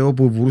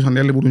όπου βρούσαν οι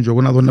άλλοι μπορούν και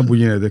εγώ να δω να που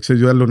γίνεται.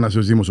 Ξέρεις, άλλο να είσαι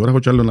ως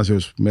δημοσιογράφος και άλλο να είσαι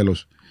ως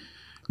μέλος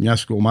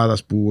μιας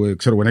ομάδας που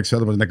ξέρω εγώ 6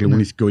 άτομα να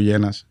εκλεγούν και ο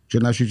ένας και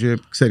να έχει και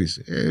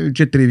ξέρεις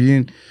και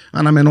τριβή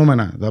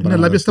αναμενόμενα τα πράγματα. Ναι,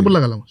 αλλά πιέσαι τα πολλά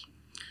καλά μας.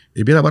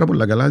 Πήγα πάρα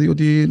πολλά καλά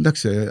διότι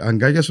εντάξει,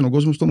 αγκάγιασε ο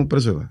κόσμος το μου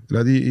πρέσβευα.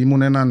 Δηλαδή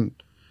ήμουν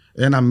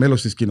ένα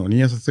μέλος της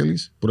κοινωνίας, αν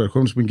θέλεις,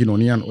 προερχόμενος από την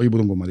κοινωνία, όχι από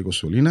τον κομματικό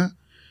σωλήνα,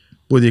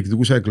 που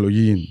διεκδικούσα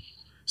εκλογή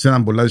σε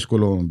έναν πολύ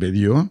δύσκολο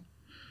πεδίο.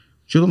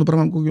 Και όταν το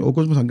πράγμα ο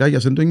κόσμος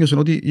αγκάγιασε, το ένιωσε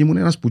ότι ήμουν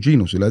ένας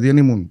πουτσίνος. Δηλαδή δεν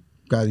ήμουν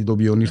κάτι το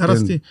οποίο ήρθε.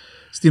 Άρα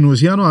στην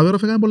ουσία ο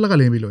Αβέροφ έκανε πολλά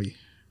καλή επιλογή.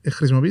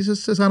 Χρησιμοποίησες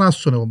σε σαν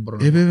άσον εγώ μπορώ.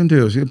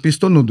 Βεβαίως,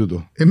 πιστώνουν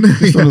τούτο.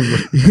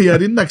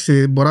 Γιατί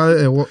εντάξει,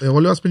 εγώ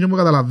λέω ας πούμε μου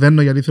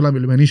καταλαβαίνω γιατί θέλω να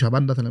μιλούμε νύσια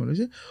πάντα θέλω να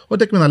μιλήσει,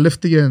 ότι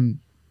εκμεταλλεύτηκε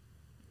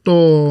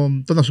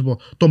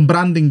τον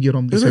branding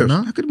γύρω μου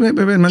σένα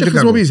και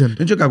χρησιμοποίησε.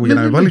 Δεν και κακό για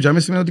να με βάλει και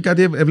αμέσως σημαίνει ότι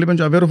κάτι έβλεπαν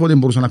και Αβέροφ ότι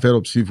μπορούσα να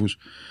φέρω ψήφους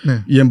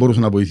ή δεν μπορούσα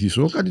να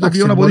βοηθήσω. Κάτι το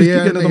οποίο να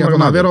αποδείχθηκε το για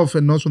τον Αβέροφ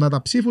ενώσουν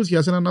τα ψήφους,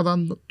 για σένα να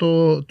ήταν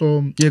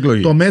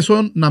το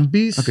μέσο να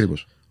μπεις.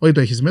 Ακριβώς. Όχι το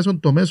έχεις μέσο,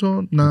 το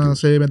μέσο να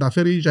σε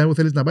μεταφέρει και αν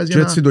θέλεις να πάει. Και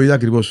έτσι το είδα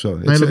ακριβώς.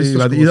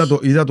 Δηλαδή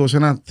είδα το σε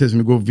ένα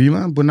θεσμικό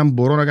βήμα που να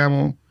μπορώ να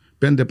κάνω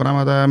 5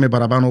 πράγματα με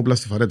παραπάνω όπλα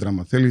στη φαρέτρα.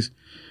 Μα θέλεις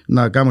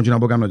να κάνω και να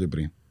πω κάνω και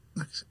πριν.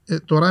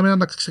 Τώρα είμαι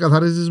να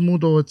ξεκαθαρίζεις μου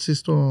το έτσι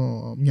στο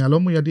μυαλό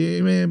μου γιατί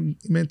είμαι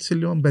έτσι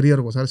λίγο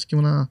περίεργος. Άρεσε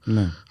μου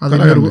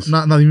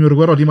να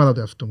δημιουργώ ερωτήματα το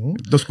εαυτό μου.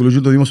 Το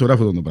σκουλούζι το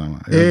δημοσιογράφο το πράγμα.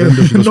 Δεν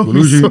το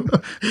σκουλούζι.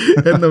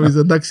 Νομίζω,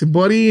 εντάξει,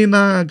 μπορεί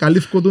να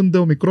καλύφκονται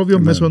το μικρόβιο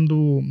μέσω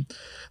του.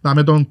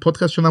 Με τον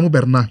podcast και να μου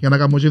περνά για να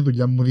κάνω και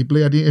δουλειά μου διπλή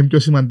γιατί είναι πιο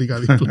σημαντικά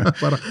διπλά.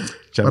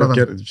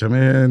 Και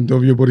με το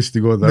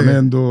βιοποριστικό,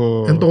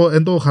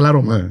 εν το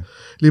χαλάρωμα.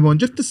 Λοιπόν,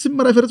 και αυτές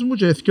σήμερα έφερες μου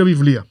και 2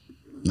 βιβλία.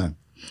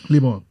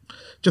 Λοιπόν,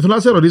 και θέλω να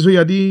σε ρωτήσω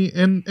γιατί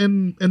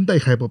δεν τα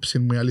είχα υπόψη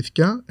μου η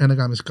αλήθεια, δεν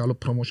έκανες καλό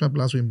promotion,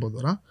 απλά σου είπα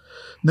τώρα.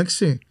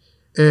 Εντάξει,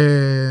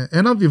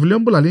 ένα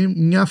βιβλίο που λέει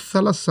μια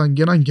θάλασσα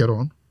και έναν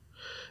καιρό,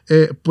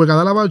 που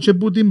κατάλαβα και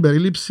από την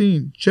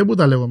περίληψη και από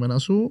τα λεγόμενα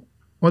σου,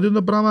 ότι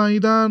το πράγμα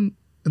ήταν,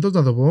 εντός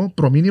να το πω,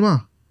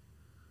 προμήνυμα.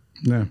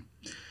 Ναι.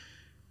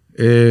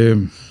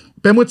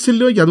 Πες μου έτσι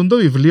λίγο για το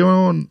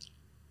βιβλίο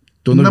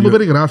να μου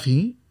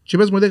περιγράφει και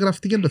πες μου ότι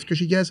γραφτήκε το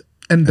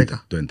 2011.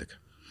 Το 2011.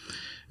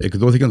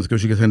 Εκδόθηκε το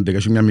 2011,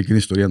 έχει μια μικρή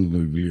ιστορία του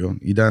βιβλίου.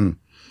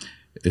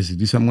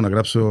 Ζητήσαμε να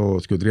γράψω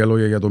 2-3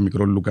 λόγια για τον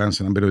μικρό Λουκάν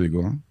σε ένα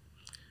περιοδικό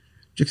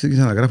και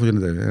ξεκίνησα να γράφω και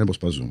δεν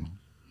αποσπάζω.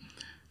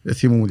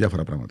 Θυμούμαι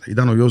διάφορα πράγματα.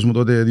 Ήταν ο γιος μου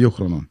τότε 2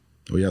 χρονών,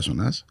 ο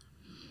Ιάσονας.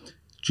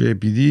 Και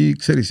επειδή,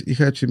 ξέρεις,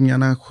 είχα έτσι μια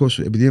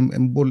ανάγχωση, επειδή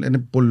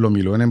είναι πολύ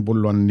ομιλό, είναι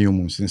πολύ ανίο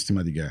μου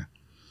συναισθηματικά,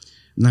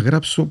 να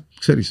γράψω,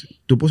 ξέρεις,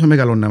 το πόσο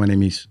μεγαλώναμε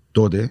εμείς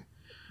τότε,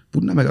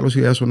 που να μεγαλώσει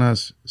ο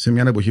Ιάσονας σε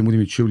μια εποχή μου τη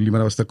μητσίου,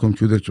 λίμερα στα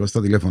κομπιούτερ και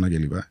στα τηλέφωνα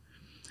κλπ.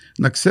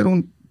 Να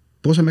ξέρουν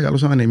πόσο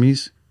μεγαλώσαμε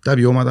εμείς, τα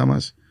βιώματα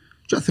μας,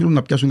 και αν θέλουν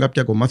να πιάσουν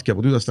κάποια κομμάτια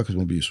από τούτα, θα τα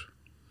χρησιμοποιήσω.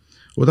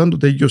 Όταν το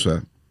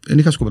τέλειωσα, δεν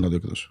είχα σκοπό να το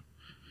εκδώσω.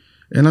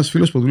 Ένας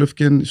φίλος που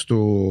δούλευε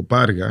στο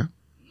Πάργα,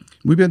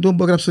 μου είπε: «Τον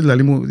που έγραψε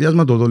δηλαδή μου,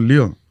 διάσμα το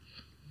δολείο».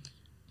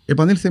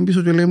 Επανήλθε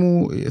πίσω και λέει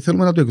μου: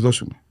 «Θέλουμε να το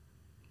εκδώσουμε».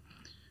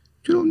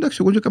 Και λέω: «Εντάξει,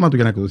 εγώ δεν έκανα το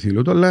για να εκδοθεί».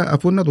 Λέω: «Αλλά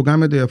αφού να το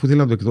κάνετε, αφού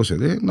θέλετε να το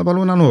εκδώσετε, να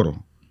βάλω έναν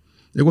όρο».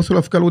 Εγώ θέλω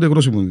να βγάλω ούτε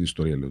γνώση μου την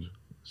ιστορία. Λέω.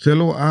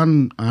 Θέλω,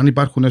 αν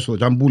υπάρχουν έσοδα,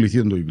 και αν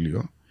πουληθεί το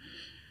βιβλίο,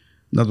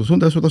 να δοθούν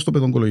τα έσοδα στο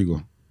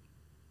παιδοογκολογικό.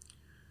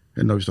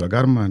 Να πει τώρα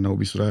κάρμα, να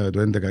πει τώρα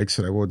το 11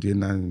 ήξερα εγώ τι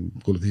είναι να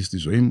ακολουθήσει τη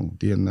ζωή μου,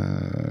 τι είναι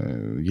να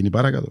γίνει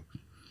παρακάτω.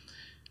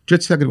 Και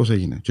έτσι ακριβώς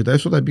έγινε. Και τα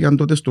έσοδα πήγαν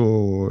τότε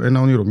στο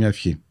ένα όνειρο, μια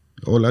ευχή.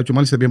 Όλα, και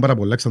μάλιστα πήγαν πάρα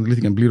πολλά,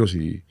 εξαντλήθηκε πλήρως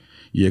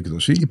η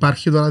έκδοση.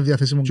 Υπάρχει τώρα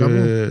διαθέσιμο κάπου?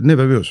 Ναι,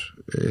 βεβαίως.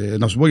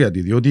 Να σου πω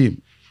γιατί.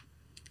 Διότι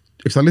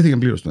εξαντλήθηκε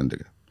πλήρως το 11.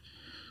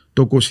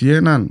 Το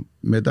 21,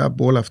 μετά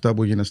από όλα αυτά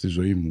που έγιναν στη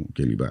ζωή μου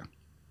κλπ.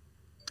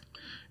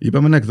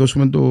 Είπαμε να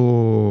εκδώσουμε το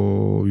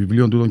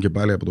βιβλίο τούτον και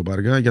πάλι από το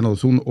Πάργα για να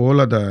δοθούν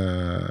όλα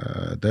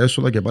τα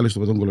έσοδα και πάλι στο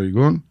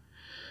παιδοογκολογικό,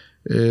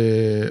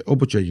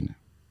 όπως και έγινε.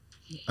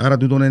 Άρα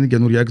τούτον είναι η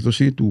καινούρια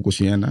έκδοση του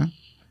 21.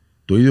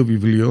 Το ίδιο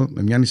βιβλίο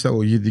με μια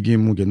εισαγωγή δική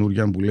μου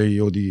καινούρια που λέει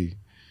ότι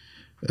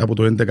από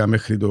το 11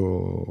 μέχρι το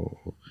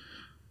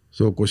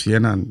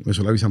 21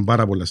 μεσολάβησαν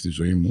πάρα πολλά στη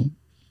ζωή μου.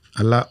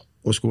 Αλλά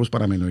ο σκοπός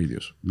παραμένει ο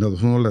ίδιος. Να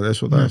δοθούν όλα τα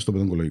έσοδα στο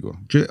παιδοογκολογικό.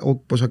 Και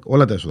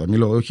όλα τα έσοδα,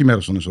 μιλώ όχι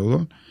μέρος των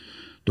εσόδων.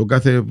 Το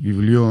κάθε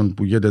βιβλίο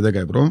που γίνεται 10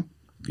 ευρώ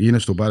είναι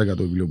στο Πάρκα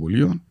το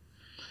βιβλιοπωλείο.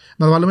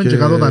 Να τα βάλουμε και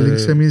κάτω τα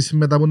links εμείς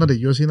μετά που να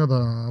τελειώσει, να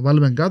τα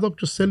βάλουμε κάτω.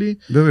 Όποιος θέλει,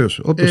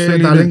 βεβαίως,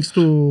 θέλει τα links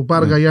του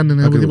Πάρκα ή αν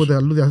είναι οπουδήποτε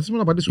αλλού διαθέσιμο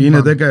να πατήσουμε. Είναι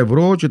 10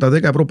 ευρώ και τα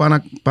 10 ευρώ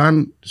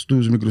πάνε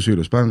στους μικρούς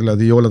ήρωες. Πάνε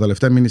δηλαδή όλα τα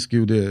λεφτά, μην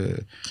ισχύονται.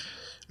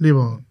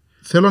 Λοιπόν,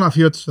 θέλω να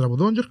φύγω έτσι από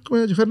τον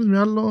και φέρνεις με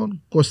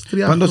άλλον 23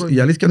 χρόνια. Πάντως η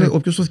αλήθεια είναι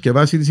όποιος το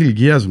θυκευάσει της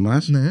ηλικίας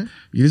μας,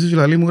 γυρίζει και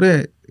λέει μου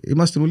ρε,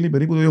 είμαστε όλοι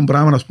περίπου το ίδιο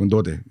πράγμα, ας πούμε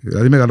τότε.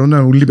 Δηλαδή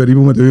μεγαλώναν όλοι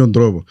περίπου με τον ίδιο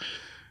τρόπο.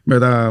 Με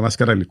τα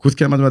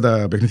μασκαραλικούθια μας, με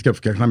τα παιχνίδια που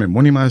φτιάχναμε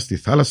μόνοι μας, στη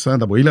θάλασσα,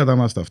 τα ποήλατα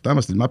μας, τα αυτά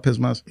μας, τις μάπες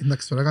μας.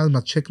 Εντάξει, τώρα κάνεις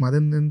μας τσεκ, μα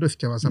δεν το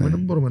θυκευάσαμε, δεν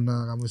μπορούμε να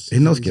κάνουμε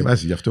συζήτηση. Να το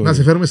θυκευάσεις γι' αυτό. Να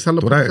σε φέρουμε σε άλλο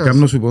podcast. Τώρα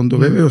κάνω σου πόντο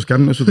βέβαιος,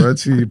 κάνω σου τώρα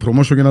έτσι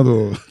προμόσιο και να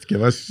το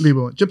θυκευάσεις.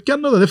 Λοιπόν, και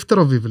πιάνω το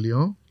δεύτερο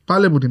βιβλίο,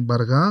 πάλι από την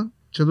Παργά,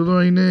 και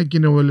τούτο είναι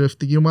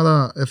κοινοβουλευτική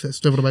ομάδα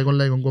στο Ευρωπαϊκό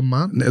Λαϊκό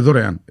Κόμμα. Ναι,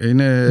 δωρεάν.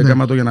 Είναι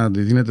γάμματο για να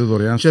τη δίνετε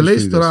δωρεάν στους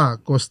φοιτητές. Και λέει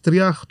φοιτητές.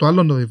 τώρα, το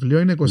άλλο το βιβλίο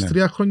είναι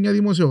 23 χρόνια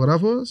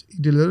δημοσιογράφος, η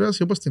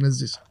τηλεόραση όπως την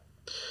έζησα.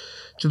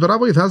 Και τώρα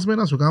βοηθάς με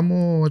να σου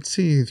κάνω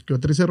έτσι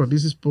 2-3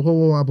 ερωτήσεις που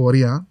έχω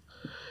απορία.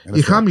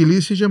 Είχα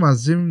μιλήσει και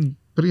μαζί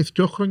πριν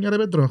 2 χρόνια ρε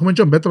Πέτρο. Έχουμε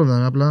και τον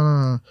Πέτρο,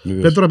 απλά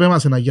Πέτρο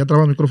πέμασε ένα γεια,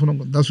 τραβά μικρόφωνο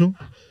κοντά σου.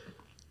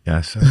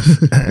 Γεια σας.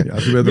 Γεια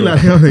σου Πέτρο.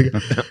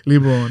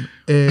 Λοιπόν,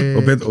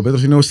 ο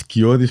Πέτρος είναι ο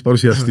σκιώδης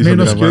παρουσιαστής.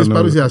 Είναι ο σκιώδης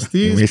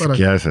παρουσιαστής. Είμαι η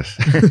σκιά σας.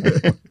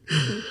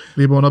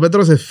 Λοιπόν, ο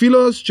Πέτρος είναι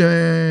φίλος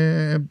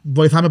και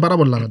βοηθάμε πάρα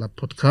πολλά με τα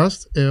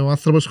podcast. Ο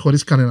άνθρωπος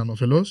χωρίς κανέναν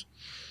όφελος.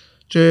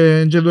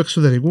 Και του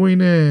εξωτερικού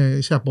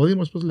είσαι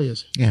απόδημος, πώς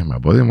λέγεσαι. Είμαι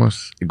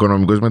απόδημος,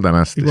 οικονομικός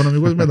μετανάστης.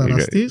 Οικονομικός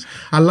μεταναστής,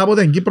 αλλά από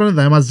την Κύπρο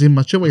είναι μαζί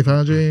μας και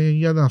βοηθά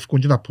για να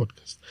βγουν και τα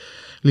podcast.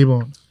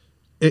 Λοιπόν,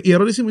 η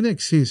ερώτηση μου είναι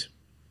εξής.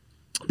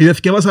 Επειδή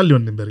θυκεύασα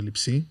λίγο την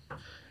περίληψη,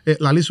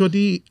 λαλείς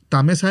ότι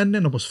τα μέσα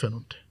είναι όπως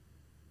φαίνονται.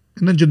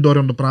 Είναι και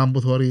τώρα το πράγμα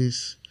που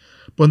θεωρείς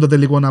που είναι το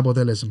τελικό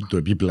αποτέλεσμα. Το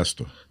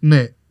επίπλαστο.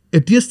 Ναι.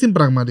 Τι είναι στην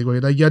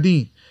πραγματικότητα,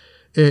 γιατί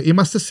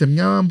είμαστε σε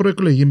μια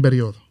προεκλογική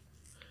περίοδο.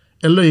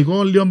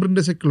 Λογικό, λίγο πριν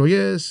τις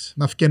εκλογές,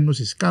 να φκαίνουν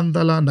σε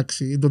σκάνδαλα.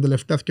 Εντάξει, τα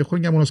τελευταία 2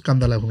 χρόνια μόνο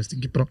σκάνδαλα έχουμε στην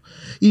Κύπρο.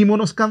 Ή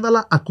μόνο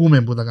σκάνδαλα ακούμε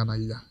από τα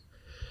κανάλια.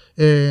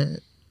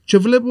 Και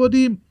βλέπω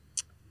ότι,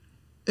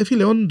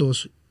 φίλε,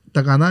 όντως,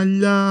 τα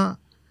κανάλια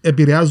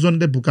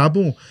επηρεάζονται που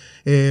κάπου,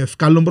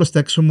 βγάλουν προς τα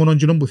έξω μόνο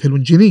εκείνων που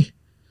θέλουν κοινοί.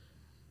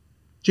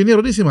 Και είναι η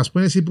ερώτηση μας, που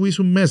είναι εσύ που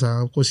ήσουν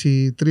μέσα,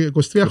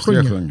 23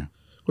 χρόνια.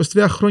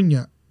 23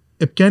 χρόνια.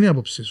 Ποια είναι η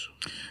άποψή σου?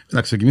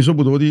 Να ξεκινήσω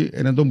από το ότι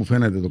είναι το που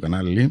φαίνεται το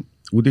κανάλι,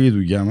 ούτε η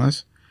δουλειά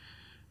μας.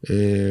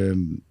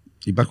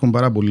 Υπάρχουν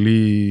πάρα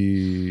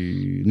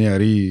πολλοί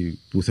νεαροί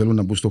που θέλουν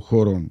να μπουν στον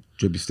χώρο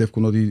και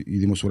πιστεύουν ότι η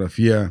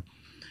δημοσιογραφία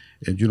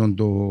εκείνον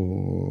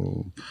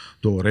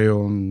το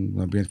ωραίο,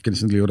 να πει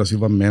στην τηλεόραση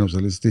βαμμένος,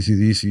 να λες τις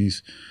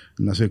ειδήσεις,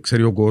 να σε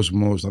ξέρει ο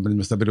κόσμος, να μπαίνεις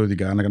μες στα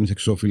περιοδικά, να κάνεις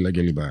εξώφυλλα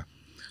κλπ.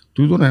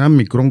 Τούτο είναι ένα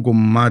μικρό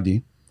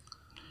κομμάτι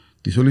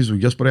της όλης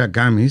δουλειάς που πρέπει να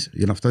κάνεις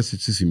για να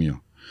φτάσεις σε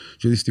σημείο.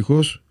 Και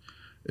δυστυχώς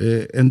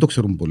δεν το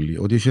ξέρουν πολλοί.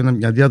 Ότι έχει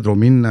μια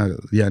διαδρομή να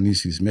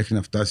διανύσεις μέχρι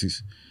να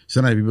φτάσεις σε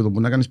ένα επίπεδο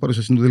που να κάνεις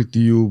παρουσίαση του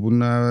δελτίου, που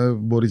να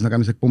μπορείς να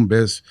κάνεις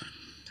εκπομπές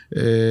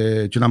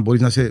και να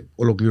μπορείς να είσαι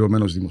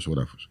ολοκληρωμένος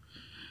δημοσιογράφος.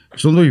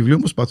 Στο βιβλίο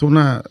προσπαθώ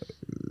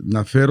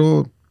να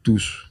φέρω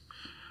τους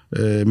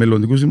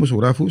μελλοντικούς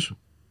δημοσιογράφους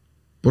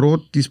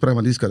προ της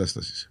πραγματικής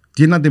κατάστασης.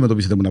 Τι να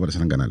αντιμετωπίσετε που να πάρεις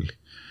έναν κανάλι.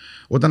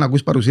 Όταν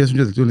ακούς παρουσίαση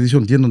των δελτίων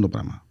ειδήσεων, τι είναι το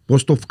πράγμα.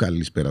 Πώς το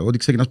βγάλεις πέρα. Ότι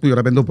ξεκινάς που η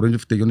ώρα 5 το πρωί και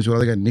τελειώνεις η ώρα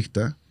 10 τη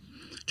νύχτα,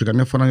 και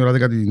καμιά φορά η ώρα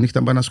 10 τη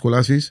νύχτα πάει να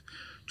σχολάσεις,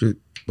 και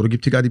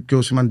προκύπτει κάτι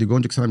πιο σημαντικό,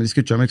 και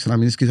ξαναμιλήσεις και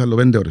ξαναμιλήσεις και σε άλλο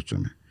 5 ώρες.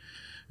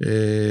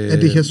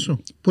 Έτυχες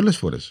σου? Πολλές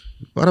φορές.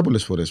 Πάρα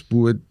πολλές φορές.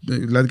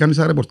 Δηλαδή, κάνεις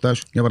ένα ρεπορτάζ,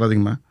 για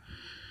παράδειγμα,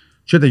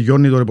 και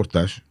τελειώνει το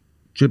ρεπορτάζ,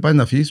 και πάει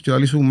να αφήσεις, και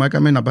λέει σου,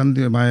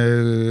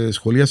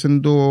 σχολίασε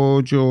το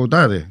και ο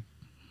τάδε.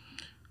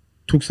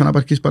 Του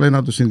ξαναπαρκείς πάλι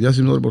να το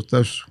συνδυάσεις με το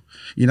ρεπορτάζ σου.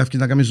 Ή να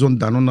να κάνεις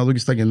ζωντανό, να δω και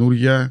στα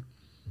καινούργια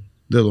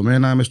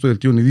δεδομένα μες στο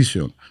δελτίο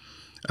ειδήσεων.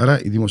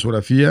 Άρα η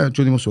δημοσιογραφία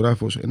και ο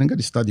δημοσιογράφος είναι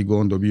κάτι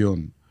στατικό, το οποίο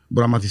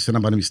μπορεί να μάθεις σε ένα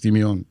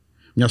πανεπιστήμιο,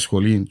 μια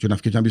σχολή, και να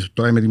βγεις να πεις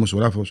τώρα είμαι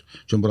δημοσιογράφος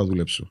και δεν μπορώ να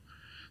δουλέψω.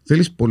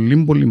 Θέλεις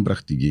πολύ πολύ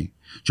πρακτική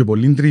και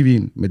πολύ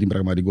τριβή με την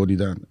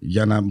πραγματικότητα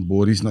για να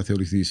μπορείς να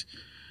θεωρηθείς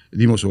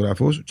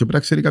δημοσιογράφος, και πρέπει να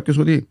ξέρει κάποιος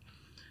ότι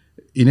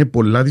είναι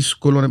πολλά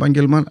δύσκολο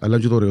επάγγελμα, αλλά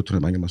και το ωραιότερο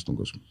επάγγελμα στον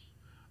κόσμο.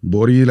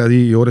 Μπορεί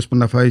δηλαδή οι ώρες που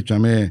να φάει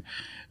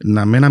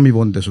να μην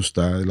αμοιβώνται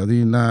σωστά,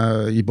 δηλαδή να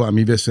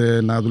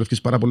υποαμοιβέσαι, να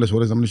δουλεύεις πάρα πολλές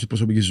ώρες, να μην έχεις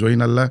προσωπική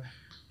ζωή, αλλά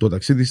το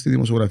ταξίδι στη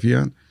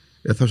δημοσιογραφία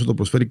δεν θα σου το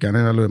προσφέρει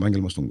κανένα άλλο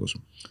επάγγελμα στον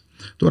κόσμο.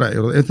 Τώρα,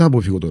 δεν θα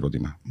αποφύγω το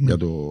ερώτημα για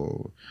το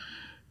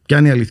ποια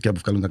είναι η αλήθεια που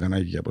βγάλουν τα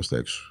κανάλια προς τα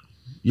έξω.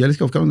 Η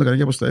αλήθεια που βγάλουν τα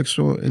κανάλια προς τα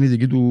έξω είναι η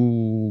δική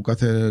του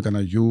κάθε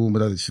καναλιού με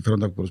τα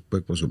συμφέροντα που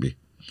εκπροσωπεί.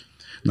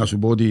 Να σου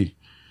πω ότι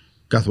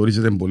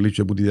καθορίζεται πολύ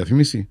και από τη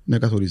διαφήμιση, ναι,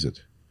 καθορίζεται.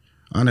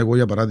 Αν εγώ,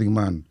 για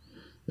παράδειγμα,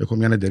 έχω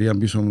μια εταιρεία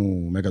πίσω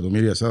μου με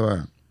εκατομμύρια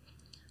Σάβα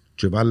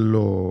και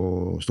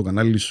βάλω στο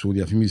κανάλι σου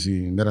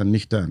διαφήμιση μέρα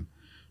νύχτα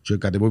και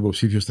κατεβώ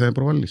υποψήφιος, θα με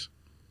προβάλλεις.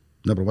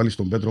 Να προβάλλεις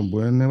τον Πέτρο που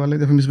έβαλε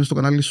διαφημίσεις στο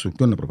κανάλι σου.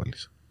 Ποιον να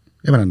προβάλλεις?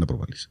 Έμενα να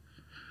προβάλλεις.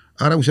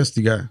 Άρα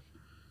ουσιαστικά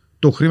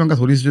το χρήμα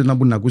καθορίζει να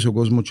μπορεί να ακούσει ο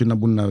κόσμος και να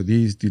μπορεί να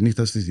δει τη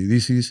νύχτα στις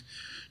ειδήσεις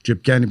και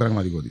ποια είναι η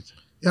πραγματικότητα.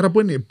 Άρα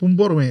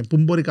πού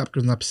μπορεί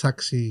κάποιος να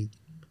ψάξει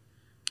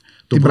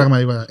την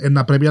πραγματικότητα?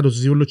 Να πρέπει να τους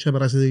ζήλω και να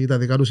περάσει τα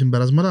δικά του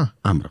συμπεράσματα.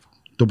 Άμπραβο.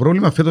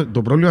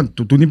 Το πρόβλημα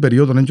του την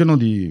περίοδο δεν είναι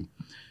ότι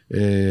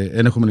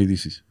δεν έχουμε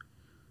ειδήσεις.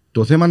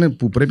 Το θέμα είναι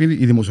που πρέπει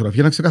η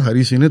δημοσιογραφία να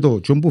ξεκαθαρίσει είναι το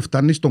τσιόν που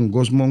φτάνει στον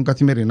κόσμο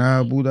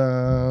καθημερινά, που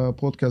τα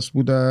podcast,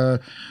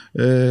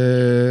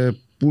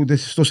 που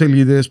τις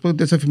ιστοσελίδες, που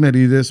τις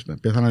εφημερίδες,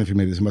 πέθαναν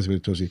εφημερίδες σε βάση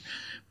περιπτώσει,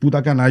 που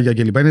τα κανάλια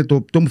κλπ. Είναι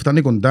το που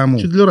φτάνει κοντά μου.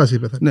 Και τηλεόραση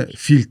πέθανε. Ναι,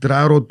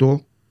 φιλτράρω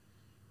το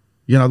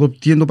για να δω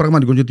τι είναι το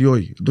πραγματικό και τι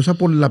όχι. Τόσα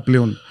πολλά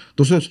πλέον,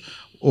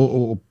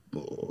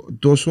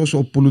 τόσο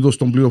ο πλούτος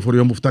των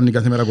πληροφοριών που φτάνει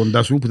κάθε μέρα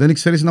κοντά σου, που δεν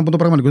ξέρεις να από το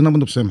πραγματικό ή να από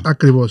το ψέμα.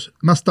 Ακριβώς.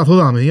 Να σταθώ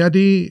δάμε,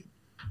 γιατί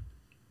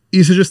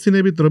είσαι και στην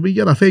Επιτροπή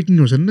για τα fake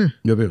news, ναι.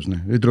 Βεβαίως,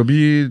 ναι.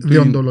 Επιτροπή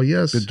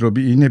Διοντολογίας.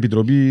 Είναι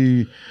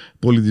Επιτροπή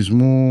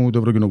Πολιτισμού του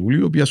Ευρωκοινοβουλίου,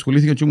 η οποία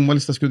ασχολήθηκε και μου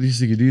μάλιστα και ο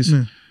εισηγητής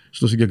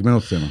στο συγκεκριμένο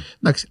θέμα.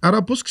 Εντάξει,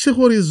 άρα πώς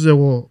ξεχωρίζω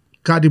εγώ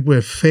κάτι που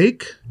είναι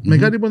fake με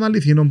κάτι που είναι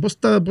αληθινό?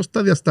 Πώς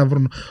τα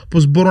διασταυρώνω?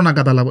 Πώς μπορώ να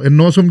καταλάβω?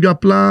 Ενώ όσο πιο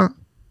απλά,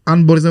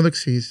 αν μπορείς να το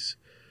εξηγήσεις.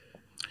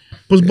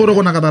 Πώς μπορώ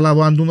εγώ να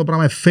καταλάβω αν το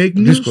πράγμα είναι fake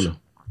news?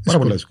 Δύσκολο. Πάρα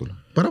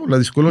πολλά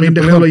δύσκολο. Με την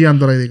τεχνολογία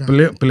τώρα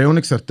ειδικά. Πλέον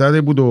εξαρτάται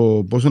από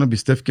το πόσο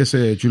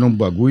εμπιστεύκεσαι εκείνον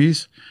που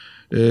ακούεις.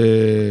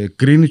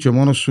 Κρίνει και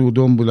μόνος σου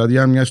τον, δηλαδή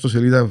αν μια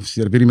ιστοσελίδα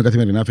σερβίρει με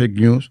καθημερινά fake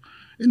news,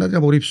 να την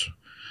απορρίψω.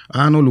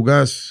 Αν ο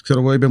Λουκάς, ξέρω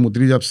εγώ, είπε μου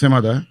τρία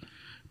ψέματα,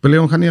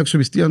 πλέον χάνει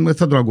αξιοπιστία, δεν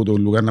θα τον ακούω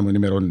τον Λουκά να με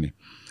ενημερώνει.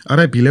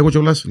 Άρα επιλέγω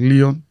κιόλας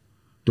λίγο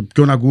το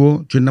ποιον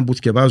ακούω, και να που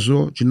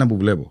θκευάζω, και να που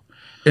βλέπω.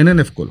 Δεν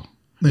είναι εύκολο.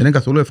 Δεν είναι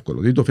καθόλου εύκολο.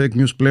 Δηλαδή το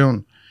fake news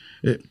πλέον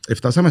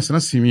φτάσαμε σε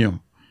ένα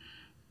σημείο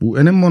που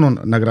δεν είναι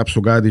μόνο να γράψω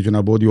κάτι και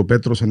να πω ότι ο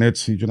Πέτρος είναι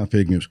έτσι και ένα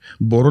fake news.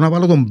 Μπορώ να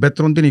βάλω τον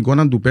Πέτρο, την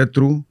εικόνα του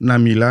Πέτρου, να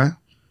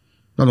μιλά,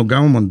 να τον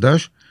κάνω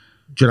μοντάζ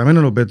και να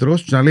μένει ο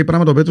Πέτρος και να λέει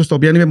πράγματα ο Πέτρος τα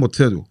οποία είναι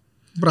ποτέ του.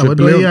 Μπράβο,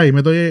 το AI,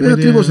 με το AI.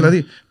 Ακριβώς,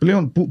 δηλαδή,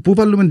 πλέον, πού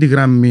βάλουμε τη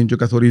γραμμή και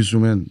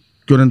καθορίζουμε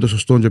ποιο είναι το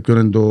σωστό και ποιο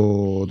είναι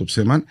το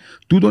ψέμα.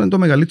 Τούτο είναι το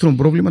μεγαλύτερο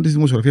πρόβλημα της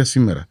δημοσιογραφίας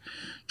σήμερα.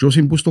 Και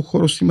όσοι μπουν στον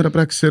χώρο σήμερα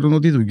πρέπει να ξέρουν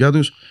ότι η δουλειά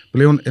τους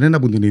πλέον δεν είναι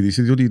από την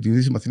είδηση, διότι την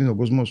είδηση μαθαίνει ο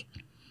κόσμος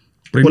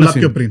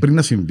πριν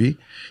να συμβεί,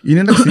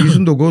 είναι να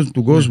εξηγήσουν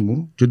του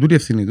κόσμου και τούτη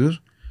ευθύνη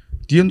τους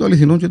τι είναι το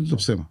αληθινό και το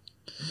ψέμα.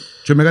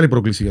 Και μεγάλη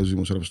πρόκληση για τους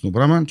δημοσιογράφους το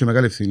πράγμα και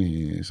μεγάλη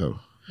ευθύνη,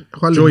 Σάββα.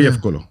 Και όχι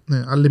εύκολο.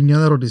 Ναι, άλλη μια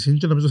ερώτηση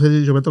και νομίζω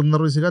ότι ο Πέτρος να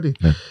ρωτήσει κάτι.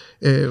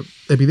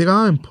 Επειδή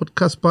έκαναμε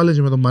podcast πάλι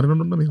και με τον Μαρίνο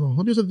τον Νομικό, ο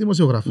οποίος είναι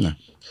δημοσιογράφος.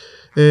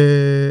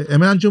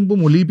 Εμένα και που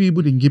μου λείπει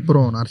από την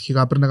Κύπρο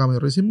αρχικά πριν να κάνω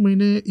ερώτηση μου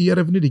είναι η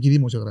ερευνητική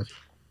δημοσιογραφία.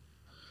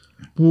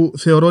 Που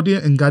θεωρώ ότι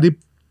είναι κάτι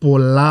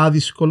πολλά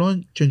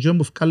δύσκολο και έτσι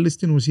που βγάλει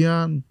στην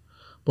ουσία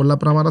πολλά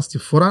πράγματα στη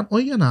φορά,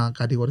 όχι για να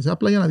κατηγορήσει,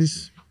 απλά για να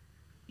δεις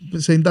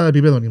σε τι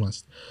επίπεδο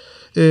είμαστε.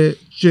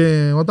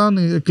 Και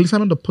όταν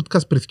κλείσαμε το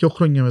podcast πριν 2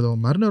 χρόνια με τον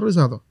Μάρινο,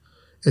 ρωτήσα το.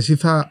 Εσύ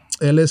θα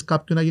έλεγες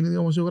κάποιον να γίνει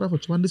δημοσιογράφος?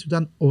 Και απάντησε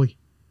ήταν όχι.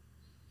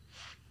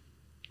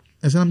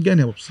 Εσένα ποια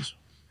είναι η άποψη σου?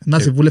 Να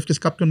συμβουλεύκες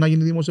κάποιον να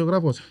γίνει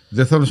δημοσιογράφος?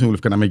 Δεν θα τον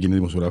συμβουλεύκα να μην γίνει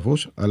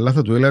δημοσιογράφος, αλλά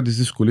θα του έλεγα τις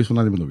δυσκολίες που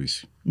να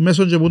αντιμετωπίσει.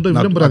 Μέσω και πού το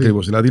βιβλίο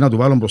ακριβώς. Δηλαδή να του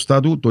βάλω μπροστά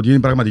του το τι είναι η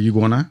πραγματική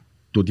εικόνα,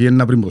 το τι είναι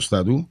να βρει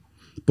μπροστά του,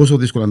 πόσο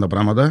δύσκολα είναι τα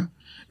πράγματα.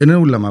 Είναι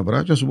ούλα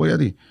μαύρα, και να σου πω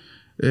γιατί.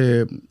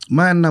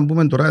 Μα να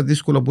πούμε τώρα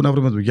δύσκολο που να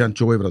βρούμε δουλειά,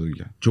 και εγώ έβρα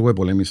δουλειά. Και εγώ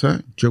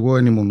πολέμησα, και εγώ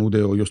δεν ήμουν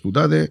ούτε ο γιος του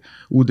τάδε,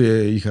 ούτε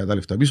είχα τα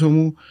λεφτά πίσω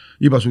μου.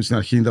 Είπα σου στην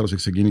αρχή, τέλος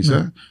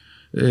ξεκίνησα.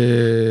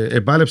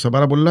 Επάλεψα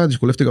πάρα πολλά,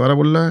 δυσκολεύτηκα πάρα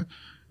πολλά.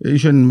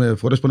 Είχαν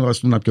φορές που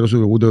έβασαν να πληρώσω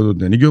ούτε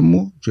το ενίκιο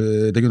μου, και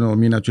τέτοιο ο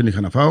μήνα και δεν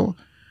είχα να φάω.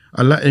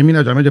 Αλλά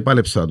έμεινα και αμέσως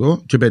πάλεψα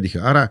το και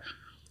πέτυχα. Άρα,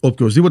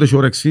 οποιοδήποτε έχει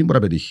όρεξη μπορεί να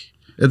πετύχει.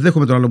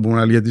 Δέχομαι τον άλλο που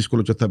είναι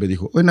δύσκολο και θα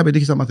πετύχω. Όχι να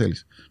πετύχεις άμα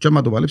θέλεις. Και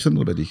άμα το παλέψεις, δεν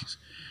το πετύχεις.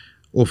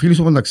 Οφείλεις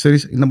όμως να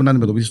ξέρεις είναι να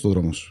αντιμετωπίσεις τον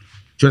δρόμο σου.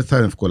 Και δεν θα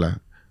είναι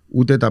εύκολα.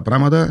 Ούτε τα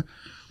πράγματα,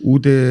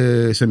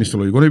 ούτε σε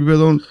μισθολογικό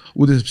επίπεδο,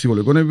 ούτε σε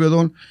ψυχολογικό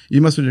επίπεδο.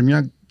 Είμαστε και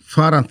μια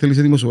φάρα, αν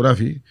θέλεις,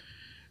 δημοσιογράφοι,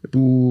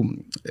 που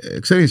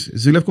ξέρεις,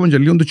 ζηλεύουμε και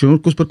λίγο τους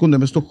κοινωνικούς που έρχονται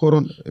μέσα στον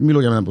χώρο. Μιλώ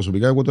για μένα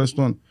προσωπικά. Εγώ τώρα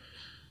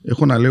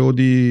έχω να λέω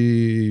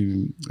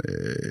ότι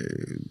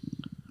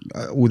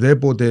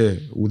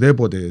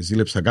ουδέποτε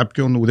ζήλεψα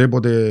κάποιον,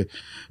 ουδέποτε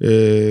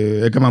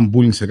έκανα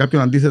bullying σε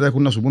κάποιον. Αντίθετα,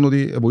 έχουν να σου πούν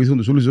ότι βοήθησαν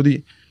τους όλους,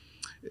 διότι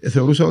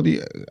θεωρούσα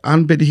ότι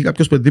αν πετύχει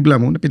κάποιος δίπλα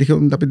μου,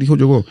 να πετύχω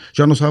κι εγώ.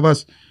 Και αν ο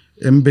Σάββας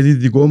παιδί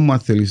δικό μου, αν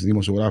θέλεις,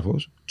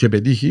 δημοσιογράφος, και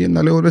πετύχει,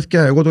 να λέω ρε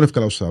εγώ τον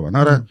ευκαλάω Σάββα.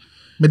 Άρα,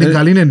 με την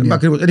καλή έννοια.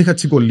 Ακριβώς, δεν είχα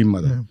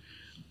τσικολύμματα.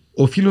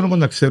 Οφείλουν όμως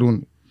να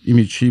ξέρουν οι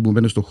μητσοί που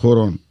μπαίνουν στον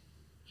χώρο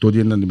το τι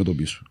είναι να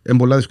αντιμετωπίσουν. Είναι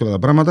πολλά δύσκολα τα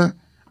πράγματα,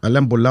 αλλά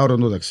είναι πολλά ώρα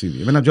το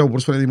ταξίδι. Εμένα, που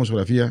πρόσφατα η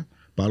δημοσιογραφία,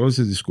 παρόλες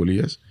τις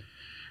δυσκολίες,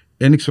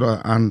 δεν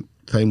ήξερα αν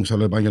θα ήμουν σε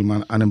άλλο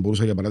επάγγελμα, αν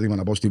μπορούσα για παράδειγμα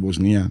να πάω στη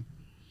Βοσνία,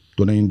 το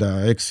το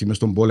 96 μες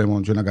στον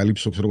πόλεμο και να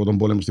καλύψω τον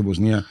πόλεμο στη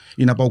Βοσνία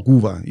ή να πάω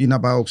Κούβα ή να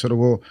πάω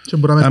και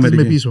μπορεί να με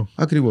πίσω.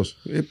 Ακριβώς.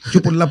 Και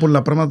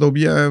πολλά πράγματα τα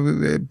οποία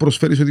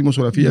προσφέρει σε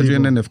δημοσιογραφία και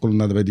είναι εύκολο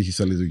να τα πετύχεις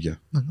σε άλλη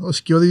δουλειά. Ο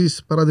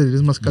σκιώδης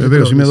παρατηρητής μας καλή.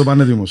 Βεβαίως, είμαι εδώ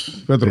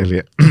πανέτοιμος. Πέτρο.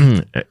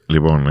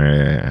 Λοιπόν,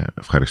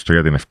 ευχαριστώ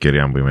για την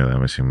ευκαιρία που είμαι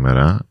εδώ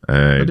σήμερα.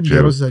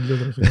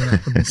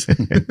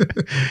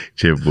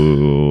 Και που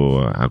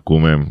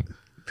ακούμε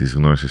τις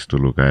γνώσεις του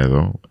Λουκά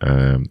εδώ.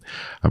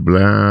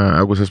 Απλά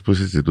άκουσα που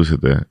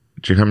συζητούσατε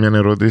και είχα μια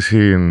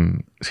ερώτηση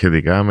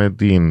σχετικά με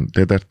την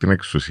τέταρτη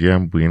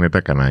εξουσία που είναι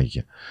τα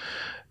κανάλια.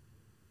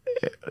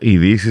 Οι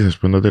ειδήσεις, ας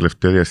πούμε, τα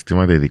τελευταία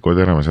διαστήματα,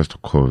 ειδικότερα μέσα στο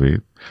COVID,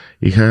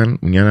 είχαν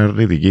μια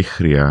αρνητική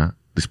χρειά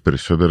τις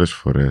περισσότερες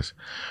φορές,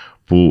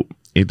 που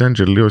ήταν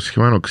και λίγο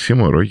σχήμα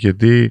οξύμορο,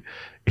 γιατί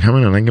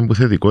είχαμε ανάγκη από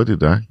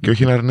θετικότητα και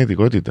όχι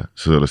αρνητικότητα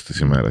στο τέλος της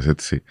ημέρας,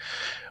 έτσι.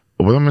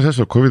 Οπότε μέσα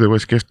στο COVID εγώ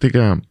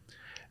σκέφτηκα,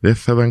 δεν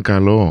θα ήταν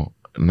καλό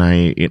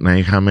να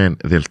είχαμε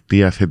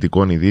δελτία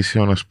θετικών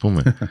ειδήσεων, ας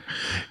πούμε.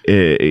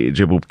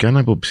 Και που πιάνω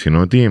απόψη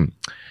ότι,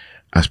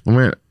 ας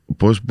πούμε,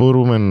 πώς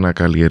μπορούμε να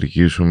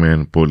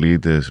καλλιεργήσουμε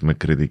πολίτες με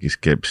κριτική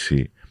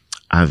σκέψη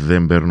αν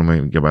δεν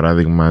παίρνουμε, για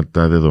παράδειγμα,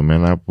 τα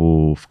δεδομένα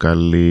που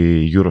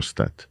βγάλει η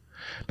Eurostat.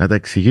 Να τα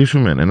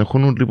εξηγήσουμε. Δεν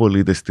έχουν όλοι οι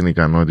πολίτες την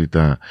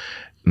ικανότητα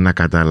να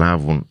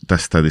καταλάβουν τα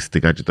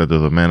στατιστικά και τα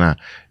δεδομένα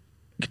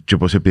και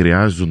πώς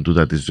επηρεάζουν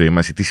τούτα τη ζωή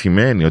μας ή τι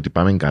σημαίνει ότι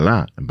πάμε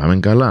καλά. Πάμε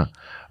καλά,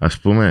 ας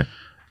πούμε.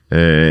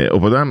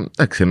 Οπότε,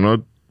 εντάξει,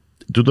 ενώ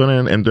τούτο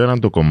είναι το ένα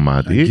το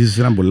κομμάτι. Αγγίζεις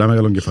ένα πολύ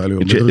μεγάλο κεφάλαιο.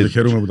 Και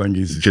χαίρομαι που το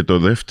αγγίζεις. Και το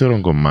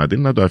δεύτερο κομμάτι,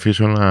 να το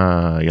αφήσω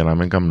για να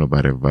μην κάνω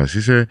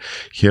παρεμβάσεις.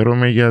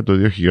 Χαίρομαι για το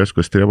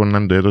 2023 που να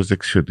είναι το έτος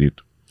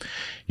δεξιοτήτου.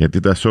 Γιατί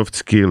τα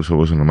soft skills,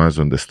 όπως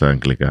ονομάζονται στα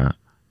αγγλικά,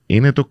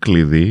 είναι το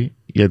κλειδί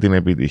για την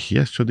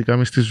επιτυχία σε ό,τι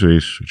κάνεις στη ζωή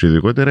σου. Και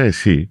ειδικότερα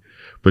εσύ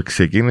που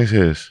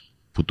ξεκίνησες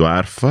που το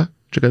Α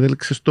και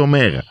κατέληξες στο Ω.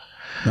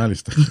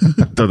 Μάλιστα.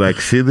 Το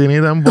ταξίδι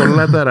ήταν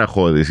πολλά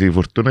ταραχώδης, οι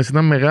φορτούνες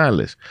ήταν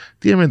μεγάλες.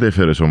 Τι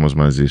μετέφερες όμως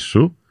μαζί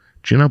σου?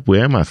 Τσίνα που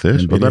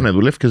έμαθες όταν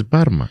δούλευκες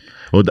μπάρμα.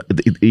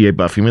 Η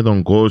επαφή με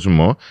τον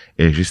κόσμο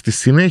έχει στη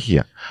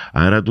συνέχεια.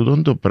 Άρα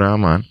τούτο το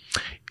πράγμα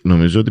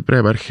νομίζω ότι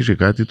πρέπει να υπάρχει και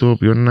κάτι το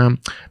οποίο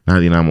να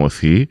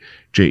δυναμωθεί,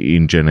 και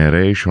η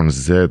Generation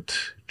Z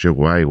και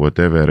Y,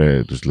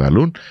 whatever τους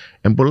λαλούν,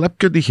 είναι πολλά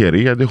πιο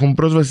τυχεροί γιατί έχουν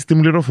πρόσβαση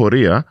στην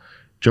πληροφορία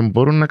και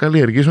μπορούν να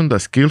καλλιεργήσουν τα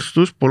skills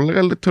τους πολύ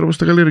καλύτερα όπως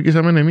τα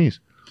καλλιεργήσαμε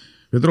εμείς.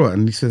 Πέτρο,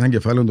 ανοίξτε ένα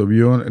κεφάλαιο το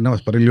οποίο να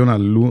μας πάρει λίγο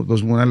αλλού,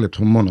 δώσ' μου ένα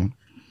λεπτό μόνο.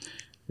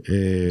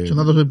 Και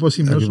να το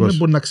σημειώσουμε,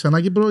 μπορεί να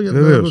ξανά Κύπρο για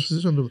να το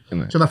συζητήσουμε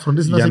και να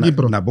φροντίσει να είσαι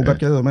Κύπρο. Να πω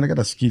κάποια δεδομένα για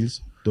τα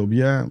skills, τα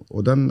οποία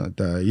όταν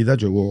τα είδα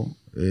και εγώ,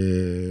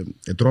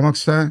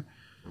 τρόμαξα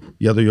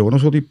για το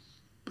γεγονός ότι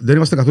δεν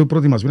είμαστε καθόλου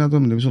προετοιμασμένοι να το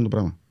αντιμετωπίσουμε το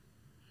πράγμα.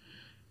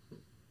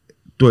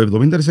 Το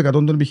 70%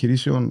 των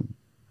επιχειρήσεων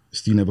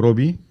στην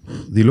Ευρώπη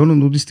δηλώνουν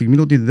αυτή τη στιγμή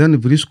ότι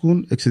δεν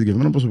βρίσκουν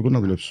εξειδικευμένο προσωπικό να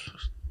δουλέψουν.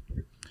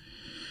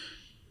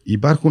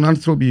 Υπάρχουν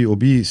άνθρωποι οι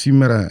οποίοι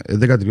σήμερα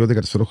 13-14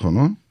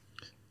 χρονών,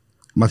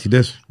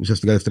 μαθητές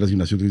ουσιαστικά δεύτερας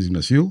γυμνασίου, τρίτης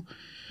γυμνασίου,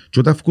 και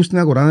όταν βγουν στην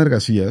αγορά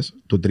εργασίας,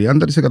 το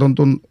 30%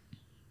 των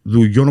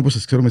δουλειών όπως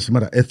τις ξέρουμε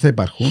σήμερα θα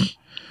υπάρχουν,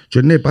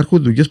 και να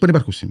υπάρχουν δουλειές που δεν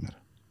υπάρχουν σήμερα.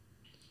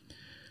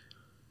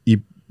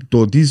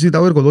 Το τι ζητά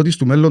ο εργοδότης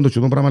του μέλλοντος, και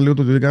το πράγμα λέω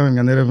ότι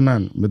έκαναμε μια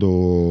έρευνα με το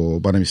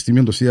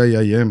Πανεπιστήμιο, το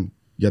CIIM,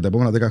 για τα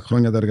επόμενα 10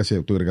 χρόνια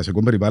το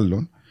εργασιακό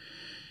περιβάλλον,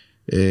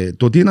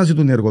 το τι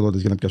αναζητούν οι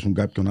εργοδότες για να πιάσουν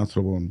κάποιον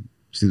άνθρωπο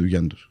στη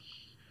δουλειά τους.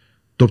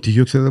 Το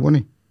πτυχίο, ξέρετε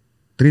πονεί.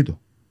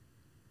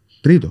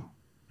 Τρίτο.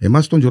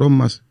 Εμάς τον καιρό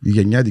μας, η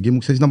γενιά δική μου,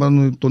 ξέρεις να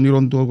πάμε τον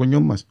ήρων των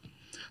γονιών μας.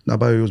 Να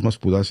πάει ο γιος μας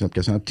σπουδάσει, να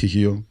πιάσει ένα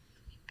πτυχίο.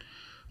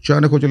 Και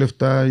αν έχω και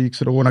λεφτά, ή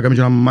ξέρω εγώ, να κάνει και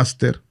ένα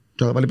μάστερ,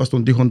 και να πάλι πας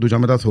στον τοίχον του, και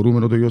μετά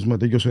θεωρούμε ότι ο γιος μας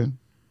τέλειωσε.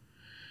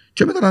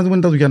 Και μετά να δούμε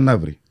τα δουλειά να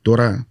βρει.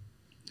 Τώρα,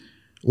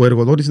 ο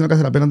εργοδότης να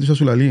κάθεται απέναντι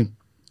σου λαλεί,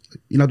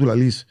 ή να του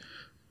λαλείς,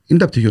 είναι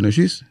τα πτυχιόν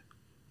εσείς,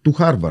 του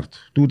Χάρβαρτ,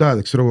 του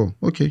τάδε, ξέρω εγώ.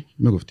 Οκ,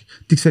 με κοφτεί.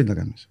 Τι ξέρεις να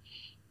κάνεις?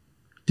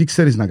 Τι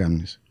ξέρεις να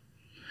κάνεις?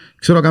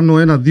 Ξέρω να κάνω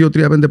 1, 2,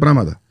 3, 5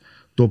 πράγματα.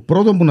 Το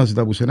πρώτο που να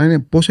ζητά από σένα είναι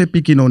πώς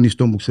επικοινωνείς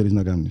το που ξέρεις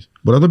να κάνεις.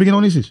 Μπορεί να το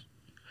επικοινωνήσεις.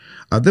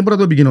 Αν δεν μπορεί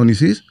να το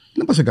επικοινωνήσεις,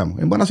 δεν πας σε κάμω.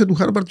 Εμπάνα σε του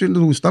Χάρβαρτ,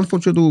 του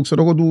Στάνφορντ και του,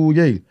 ξέρω εγώ, του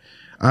Yale.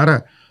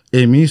 Άρα,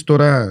 εμείς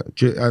τώρα,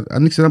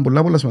 ανοίξτε ένα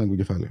πολλά σημαντικό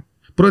κεφάλαιο.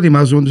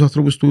 Προετοιμάζουμε τους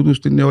ανθρώπους τούτους,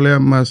 την νεολαία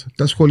μας,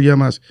 τα σχολεία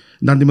μας,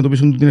 να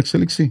αντιμετωπίσουν την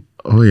εξέλιξη.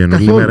 Όχι, ενώ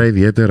σήμερα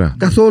ιδιαίτερα.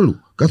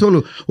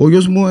 Καθόλου. Ο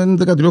γιος μου είναι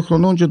 13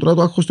 χρονών και τώρα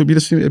το άγχος του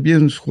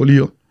πήγε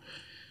σχολείο.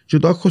 Και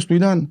το άγχος του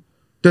ήταν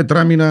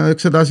τετράμινα,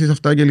 εξετάσεις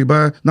αυτά κλπ.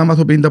 Να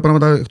μάθω 50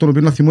 πράγματα, εκ των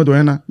οποίων να θυμώ το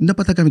ένα. Δεν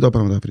πάτε να κάνει τα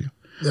πράγματα αύριο.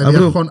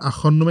 Δηλαδή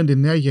αχώνουμε τη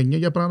νέα γενιά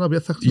για πράγματα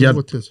που θα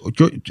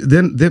χρησιμοποιηθούν.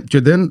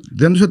 Και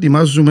δεν τους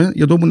ετοιμάζουμε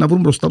για το που να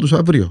βρουν μπροστά τους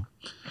αύριο.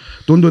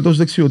 Τον το έτος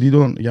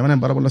δεξιοτήτων για μένα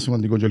είναι πάρα πολύ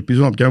σημαντικό και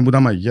ελπίζω να πιάμε που τα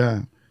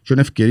μαγιά και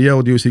είναι ευκαιρία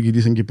ότι ο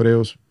εισηγητής είναι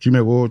Κυπραίος και είμαι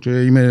εγώ και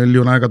είμαι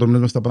λίγο να κατορμές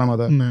μες στα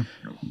πράγματα, ναι.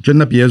 Και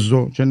να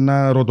πιέζω και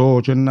να ρωτώ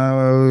και να,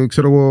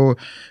 ξέρω εγώ,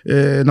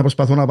 να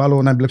προσπαθώ να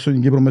βάλω, να εμπλέξω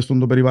την Κύπρο μες στον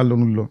το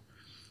περιβάλλον ούλο.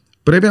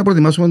 Πρέπει να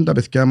προετοιμάσουμε τα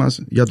παιδιά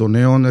μας για το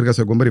νέο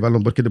εργασιακό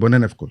περιβάλλον που έρχεται που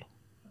είναι εύκολο.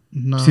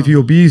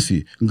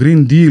 ψηφιοποίηση,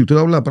 Green Deal,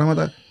 τώρα όλα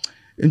πράγματα.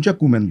 Δεν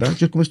ακούμε τα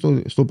και έρχομαι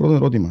στο πρώτο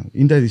ερώτημα.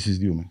 Είναι τα ειδήσεις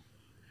διούμε.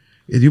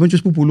 Διούμε και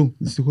σπου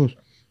δυστυχώς.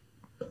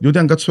 Διότι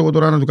αν κάτσω εγώ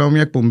τώρα να του κάνω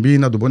μια εκπομπή,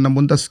 να του πω να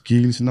μπουν τα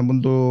skills, να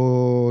μπουν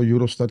το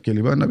Eurostat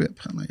κλπ. Να πει,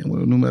 Παναγία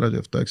μου, νούμερα και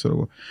αυτά, ξέρω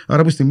εγώ.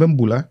 Άρα που στην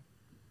πέμπουλα,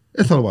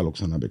 δεν θα το βάλω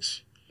ξανά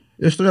παίξει.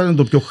 Έστω είναι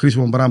το πιο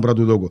χρήσιμο πράγμα που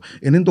του δώκω.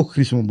 Είναι το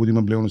χρήσιμο που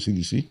είμαι πλέον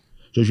στη DC,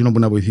 και όχι που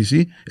να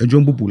βοηθήσει,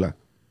 είναι που πουλά.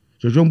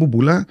 Και όχι που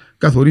πουλά,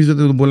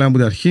 καθορίζεται τον πόλεμο από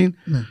την αρχή,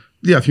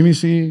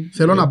 διαφήμιση,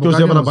 ποιος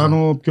για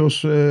παραπάνω,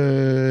 ποιος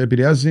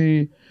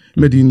επηρεάζει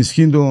με την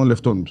ισχύ των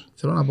λεφτών του.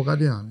 Θέλω να πω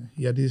κάτι,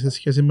 γιατί σε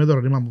σχέση με το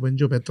ερώτημα που παίρνει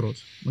και ο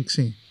Πέτρος,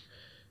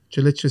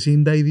 και λέει και εσύ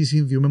είναι τα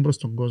ειδήσεις βιούμε προς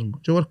τον κόσμο.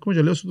 Και εγώ έρχομαι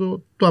και λέω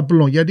σου το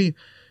απλό, γιατί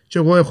και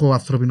εγώ έχω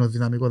ανθρωπινό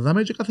δυναμικό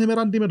δάμε και κάθε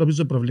μέρα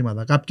αντιμετωπίζω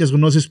προβλήματα. Κάποιες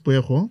γνώσεις που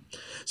έχω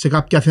σε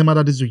κάποια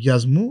θέματα της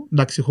δουλειάς μου,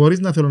 εντάξει, χωρίς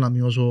να θέλω να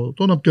μειώσω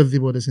τον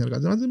οποιοδήποτε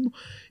συνεργάζεται μαζί μου,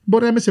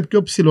 μπορεί να είμαι σε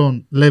πιο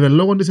ψηλό level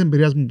λόγω της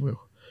εμπειρίας μου που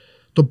έχω.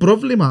 Το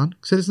πρόβλημα,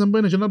 ξέρεις να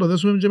μπορεί να το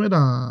δέσουμε και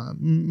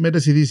με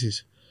τις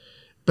ειδήσεις.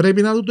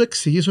 Πρέπει να το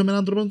εξηγήσω με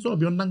έναν τρόπο τον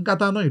οποίο να είναι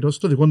κατανοητό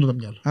στο δικό του το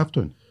μυαλό.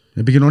 Αυτό είναι.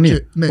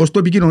 Επικοινωνία. Πώς το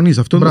επικοινωνείς,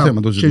 αυτό είναι το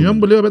θέμα. Και νιώμη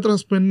που λέει ο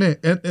Πέτρος, ναι,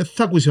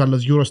 θα ακούσει ο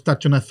άλλος Eurostat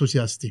και να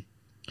ενθουσιαστεί.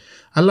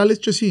 Αλλά λες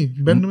και εσύ,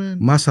 μπαίνουμε...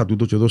 Μάσα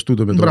τούτο και δώσ'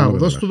 τούτο. Μπράβο,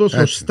 δώσ' τούτο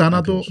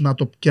σωστά να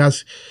το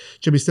πιάσει.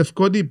 Και πιστεύω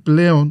ότι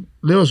πλέον,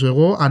 λέω σου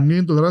εγώ,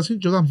 ανοίγει το δράση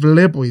και όταν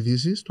βλέπω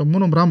ειδήσεις, το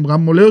μόνο πράγμα που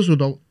κάνω, λέω σου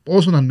το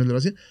όσο ανοίγει το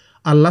δράση,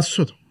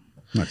 αλλάσω το.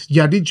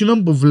 Γιατί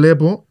εκείνο που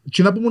βλέπω,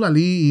 εκείνα που μου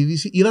λέει η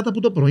είδηση, είδα τα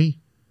από το πρωί.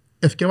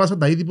 Ευκαιρβάσα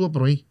τα είδη από το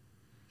πρωί.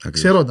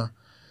 Ξέρω τα.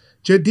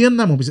 Και τι είναι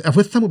να μου πεις,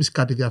 αφού θα μου πεις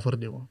κάτι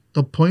διαφορετικό.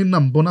 Το point να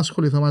μπω να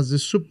ασχοληθώ μαζί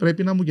σου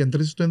πρέπει να μου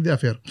κεντρήσεις το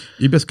ενδιαφέρον.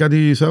 Είπες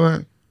κάτι,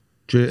 Σάβα,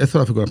 και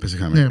έθελα να φύγω να πες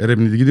είχαμε.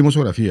 Ερευνητική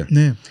δημοσιογραφία.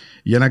 Ναι.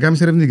 Για να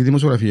κάνεις ερευνητική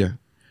δημοσιογραφία,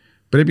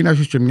 πρέπει να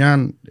έχεις και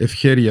μια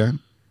ευχέρεια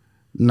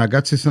να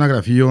κάτσεις σε ένα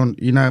γραφείο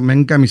ή να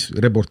μην κάνεις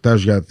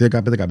ρεπορτάζ για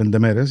 10-15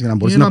 μέρες για να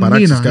μπορείς να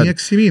παράξεις κάτι.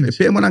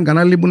 Πέμε έναν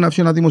κανάλι που να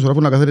αφήσει ένα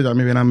δημοσιογράφο να καθαίρεται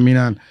για ένα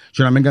μήνα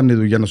και να μην κάνει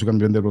δουλειά να σου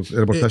κάνει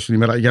ρεπορτάζ την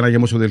ημέρα για να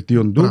γεμώσει το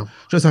δελτίο του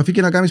και θα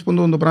φύγει να κάνεις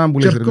το πράγμα που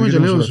λες ερευνητική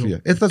δημοσιογραφία.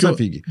 Έτσι θα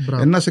φύγει.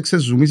 Να σε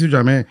ξεζουμίσεις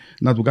για μέ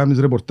να του κάνεις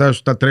ρεπορτάζ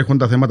τα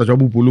τρέχοντα θέματα και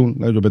όπου πουλούν,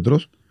 λέει ο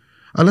Πέτρος.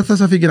 Αλλά θα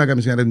σε αφήνει να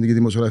κάνεις μια ερευνητική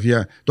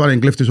δημοσιογραφία. Το αν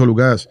εγκλέφτης ο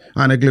Λουκάς,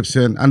 αν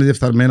έκλεψε, αν είναι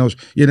διεφθαρμένος ή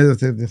είναι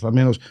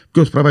διεφθαρμένος,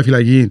 ποιος πρέπει να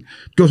φυλακεί,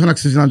 ποιος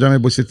αξίζει να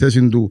τζάμε στη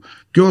θέση του,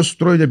 ποιος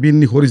τρώει και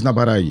πίνει χωρίς να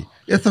παράγει.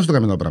 Θα σου το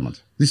κάνουμε τα πράγματα.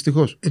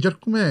 Δυστυχώς. Και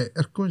έρχομαι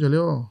και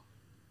λέω,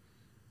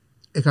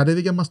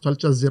 εκατέβηκε μας το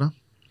Al Jazeera,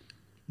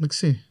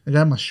 εντάξει,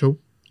 έκαμε μας show,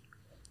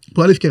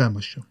 που αλήθεια έκαμε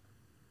μας show.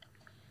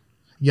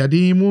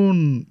 Γιατί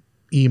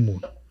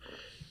ήμουν.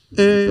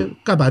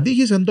 Κατά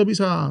τύχης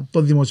εντόπισα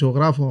τον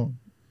δημοσιογράφο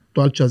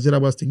το Al Jazeera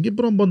που στην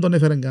Κύπρο, μπορεί τον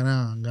έφερε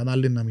κανένα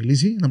κανάλι να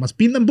μιλήσει, να μας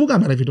πει να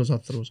μπούκαμε ρε φίλος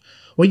άνθρωπος.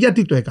 Όχι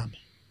γιατί το έκαμε,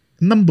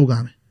 να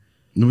μπούκαμε.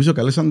 Νομίζω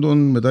καλέσαν τον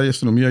μετά η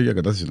αστυνομία για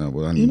κατάσταση να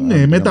πω.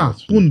 Ναι, μετά,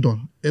 πούν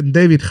τον.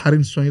 David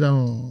Harrison ήταν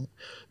ο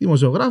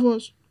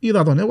δημοσιογράφος,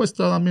 είδα τον εγώ,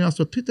 έστρα μήνα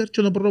στο Twitter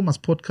και το πρώτο μας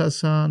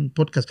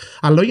podcast.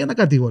 Αλλά για να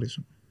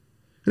κατηγορήσω.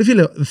 Ρε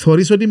φίλε,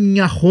 θεωρείς ότι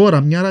μια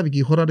χώρα, μια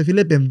αραβική χώρα, ρε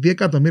φίλε, επενδύει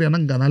εκατομμύρια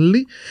έναν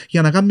κανάλι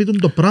για να κάνει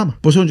το πράγμα.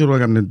 Πόσο καιρό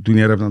έκανε την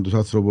έρευνα τους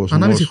άνθρωπους?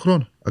 1,5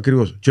 χρόνο.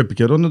 Ακριβώς. Και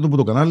επικαιρώνεται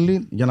το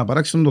κανάλι για να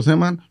παράξει το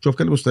θέμα και το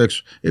βγάλει προς τα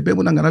έξω.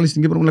 Επέμουν έναν κανάλι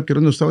στην Κύπρο που να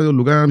επικαιρώνεται το Σταύρο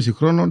Λουκά 1,5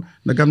 χρόνο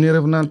να κάνει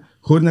έρευνα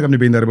χωρίς να κάνει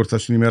 50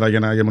 ρεπορτάζ την ημέρα για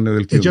να γεμονεί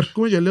δελτίο. Και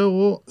έρχομαι και λέω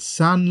εγώ,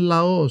 σαν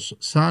λαός,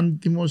 σαν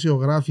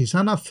δημοσιογράφοι,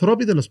 σαν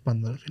ανθρώποι τέλος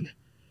πάντων, φίλε.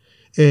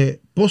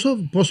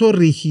 Πόσο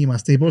ρήχοι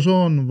είμαστε ή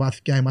πόσο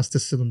βαθιά είμαστε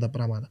σε αυτά τα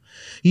πράγματα.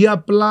 Ή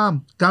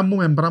απλά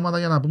κάνουμε πράγματα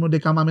για να πούμε ότι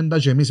κάναμε τα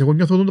και εμείς. Εγώ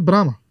νιώθω αυτό το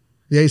πράγμα.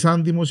 Δηλαδή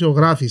σαν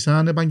δημοσιογράφοι,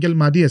 σαν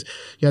επαγγελματίες.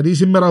 Γιατί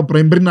σήμερα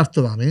πρωί πριν να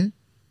έρθω δάμε,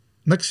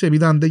 εντάξει,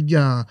 επειδή ήταν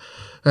τέτοια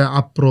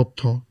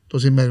απρόπτω το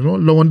σημερινό,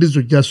 λόγω της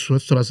δουλειάς σου,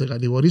 θέλω να σε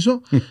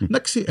κατηγορήσω.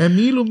 Εντάξει,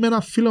 μιλούμε με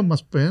ένα φίλο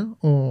μας,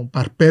 ο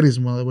Παρπέρης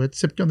μου,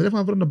 σε ποιον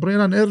τηλέφωνο βρω πρωί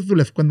έναν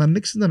δουλεύκο, να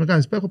ανοίξεις να με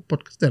κάνεις, έχω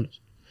podcast,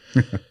 τέλος.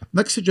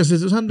 Εντάξει, και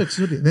συζητούσαν το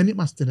εξής ότι δεν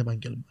είμαστε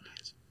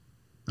επαγγελματίες.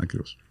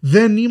 Ακριβώς.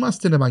 Δεν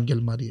είμαστε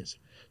επαγγελματίες.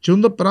 Και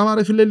αυτό το πράγμα,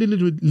 ρε φίλε,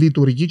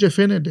 λειτουργεί και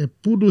φαίνεται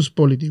που τους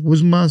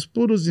πολιτικούς μας,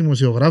 που τους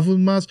δημοσιογράφους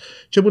μας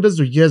και που τις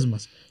δουλειές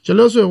μας. Και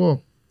λέω σου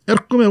εγώ,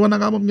 έρχομαι εγώ να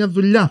κάνω μια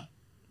δουλειά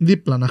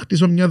δίπλα, να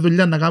χτίσω μια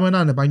δουλειά, να κάνω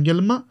ένα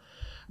επάγγελμα,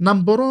 να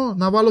μπορώ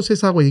να βάλω σε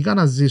εισαγωγικά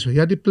να ζήσω.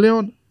 Γιατί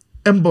πλέον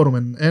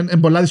είναι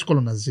πολλά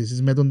δύσκολο να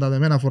ζήσεις με τον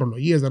ταδεμένα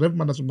φορολογίες,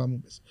 ρεύματα σου πάμε.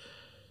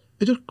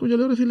 Έτσι και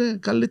λέω ρε φίλε,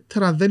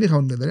 καλύτερα δεν είχα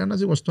όντε εταιρεία να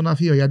σηκωστώ να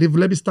φύγω, γιατί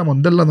βλέπεις τα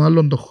μοντέλα των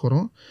άλλων των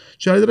χωρών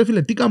και λέει ρε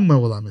φίλε, τι κάνουμε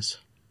εγώ εδώ μέσα.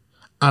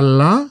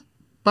 Αλλά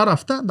παρά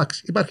αυτά,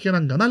 εντάξει, υπάρχει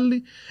ένα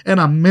κανάλι,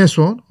 ένα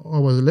μέσο,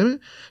 όπως λέμε,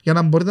 για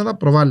να μπορείτε να τα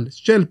προβάλλεις.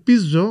 Και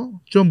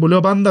ελπίζω, και που λέω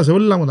πάντα σε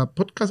όλα μου τα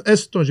podcast,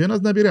 έστω και ένας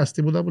να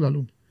επηρεαστεί που τα που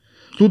λαλούμε.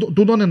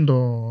 Τούτο είναι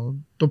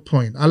το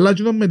point. Αλλά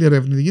και με την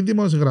ερευνητική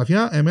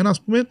δημοσιογραφία, εμένα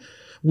ας πούμε,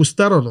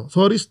 γουστάρω το.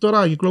 Θωρείς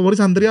τώρα, κυκλοφορείς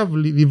 3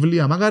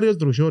 βιβλία, Μακάριος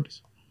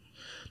Δρουσιώτης.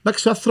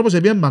 Εντάξει, ο άνθρωπος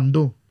επίεν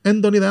παντού.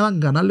 Εν τον είδα έναν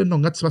κανάλι,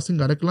 τον κάτσε πας στην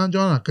καρέκλα και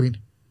να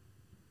ανακρίνει.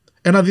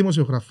 Ένα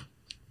δημοσιογράφο.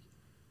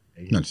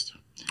 Μάλιστα.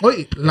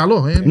 Όχι,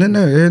 λαλό. Ναι.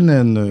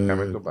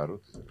 Έκαμε το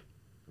παρούτ.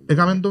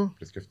 Έκαμε το.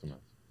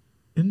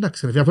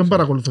 Εντάξει, ρε, αφού δεν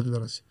παρακολουθώ την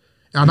τηλεόραση.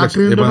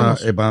 Ανάκρινε το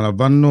νόμος.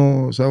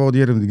 Επαναλαμβάνω, Σάββα, ότι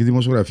η ερευνητική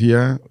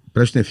δημοσιογραφία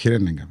πρέπει να ευκαιρία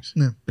να κάνεις.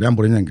 Ναι. Πρέπει να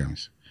μπορεί να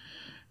κάνεις.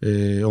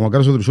 Ο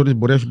Μακάρος ο Τρουσότης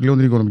μπορεί να έχει πλέον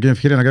την οικονομική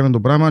ευκαιρία να κάνει το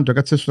πράγμα και να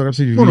κάτσει να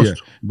γράψει βιβλία. Μπορεί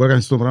να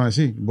κάνεις το πράγμα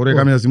εσύ. Μπορεί να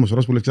κάνει ένας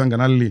δημοσιογράφος που λέει ένα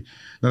κανάλι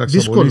να τα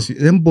ξαπολύσει.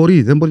 Δεν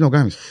μπορεί να το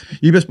κάνεις.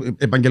 Είπες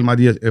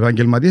επαγγελματίες.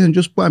 Επαγγελματίες είναι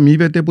ποιος που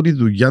αμείβεται από τη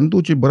δουλειά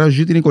του και μπορεί να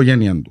ζει την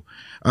οικογένεια του.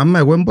 Άμα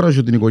εγώ δεν μπορώ να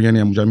ζω την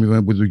οικογένεια μου και αμείβομαι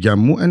από τη δουλειά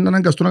μου, είναι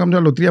αναγκαστώ να κάνω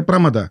άλλο 3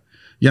 πράγματα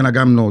για να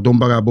κάνω τον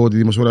παγαπώ τη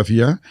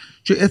δημοσιογραφία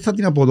και δεν θα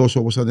την αποδώσω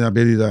όπως θα την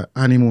απέδιδα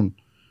αν ήμουν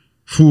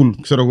full,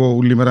 ξέρω εγώ,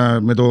 όλη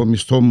μέρα με το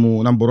μισθό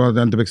μου, να μπορώ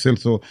να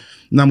αντεπεξέλθω,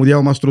 να μου διάω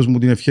ο μάστρος μου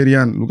την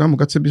ευκαιρία. Λουκά μου,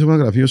 κάτσε πίσω από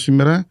ένα γραφείο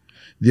σήμερα,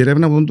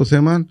 διερεύνα από το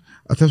θέμα.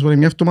 Αν θα σου πω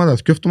μια εβδομάδα,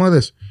 2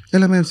 εβδομάδες,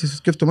 έλα με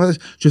στις 2 εβδομάδες,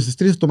 και στις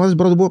 3 εβδομάδες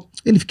μπορώ να του πω,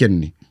 δεν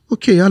ευκαιρνεί.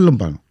 Οκ, άλλον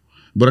πάνω.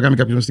 Μπορεί να κάνει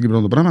κάποιος στην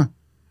Κύπρο το πράγμα.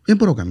 Δεν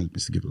μπορώ να κάνω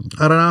στην Κύπρο.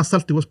 Άρα είναι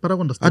ανασταλτικός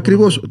παράγοντας.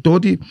 Ακριβώς. Το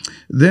ότι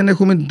δεν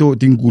έχουμε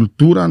την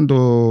κουλτούρα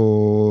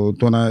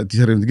της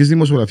ερευνητικής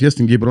δημοσιογραφίας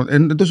στην Κύπρο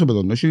είναι τόσο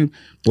παιδόν. Έχει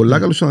πολλά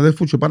καλούς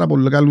συναδέλφους και πάρα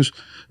πολλά καλούς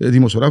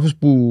δημοσιογράφους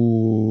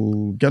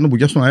που πιάνουν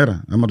πουκιά στον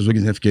αέρα, άμα τους δώσει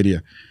την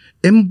ευκαιρία.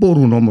 Δεν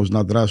μπορούν όμως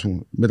να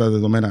δράσουν με τα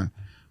δεδομένα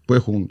που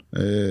έχουν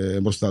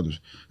μπροστά τους.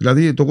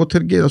 Δηλαδή το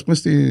Watergate, ας πούμε,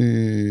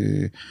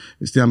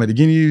 στην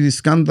Αμερική είναι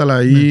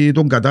σκάνδαλα ή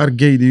τον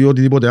Qatargate ή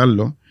οτιδήποτε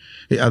άλλο.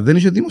 Αν δεν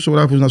είχε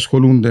δημοσιογράφους να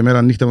ασχολούνται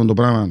μέρα νύχτα με το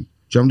πράγμα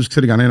και αν τους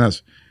ξέρει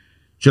κανένας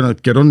και να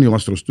καιρώνει ο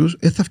μάστρος τους,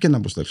 θα φτιάχνει να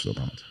προστατεύσει το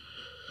πράγμα.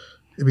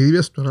 Επειδή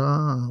είπες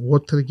τώρα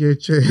Watergate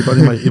και... Είπα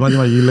τη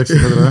μαγική λέξη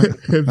τώρα.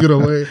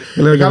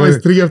 Έκαμε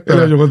στρίγερ τώρα.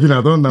 Έλα και εγώ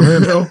δυνατόν να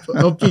μένει.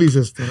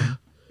 Οπλίσες τώρα.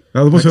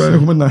 Να δω πόσο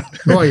έχουμε να...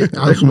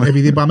 Όχι,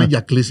 επειδή πάμε για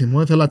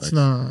κλείσιμο, ήθελα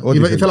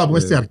να πούμε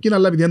στην αρχή,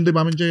 αλλά επειδή δεν το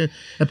είπαμε και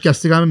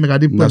πιαστήκαμε με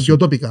κάτι πιο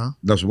τοπικά.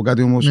 Να σου πω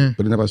κάτι όμως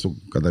πριν να πάω στο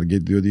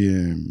Qatargate, διότι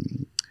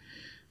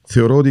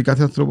θεωρώ ότι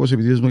κάθε άνθρωπος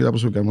επιδίδει τα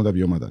προσωπικά μου τα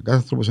βιώματα. Κάθε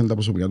άνθρωπος είναι τα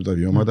προσωπικά του τα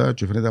βιώματα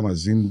και φαίνεται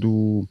μαζί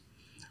του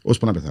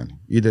ώσπου να πεθάνει.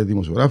 Είτε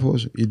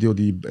δημοσιογράφος, είτε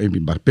ότι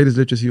μπαρπέρις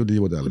λέξες ή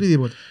οτιδήποτε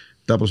άλλο.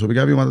 Τα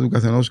προσωπικά βιώματα του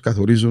καθενός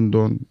καθορίζουν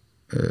τον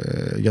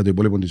για το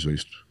υπόλοιπο της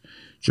ζωής του.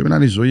 Και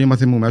εμένα η ζωή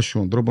έμαθε μου με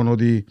άσχημον τρόπο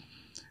ότι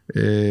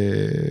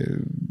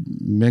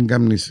μην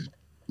κάνεις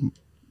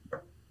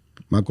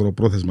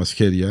μακροπρόθεσμα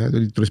σχέδια,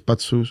 διότι τρώεις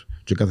πάτσους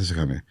και κάθεσαι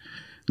χαμέ.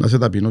 Να είσαι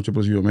ταπεινός και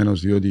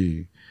προσγειωμένος,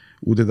 διότι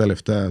ούτε τα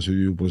λεφτά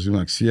σου προσδίδουν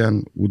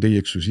αξία, ούτε η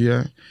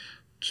εξουσία.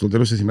 Στο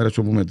τέλος της ημέρας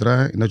που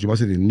μετρά, να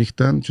κοιμάσαι τη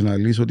νύχτα και να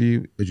λύσεις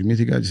ότι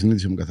κοιμήθηκα και η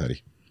συνείδηση μου καθαρή.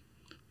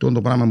 Το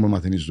πράγμα μου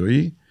μαθαίνει η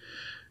ζωή.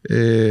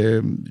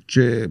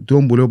 Και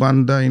το που λέω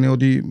πάντα είναι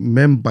ότι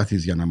μην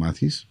πάθεις για να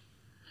μάθεις.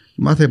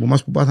 Μάθε από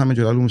εμάς που πάθαμε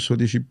και λαλούμε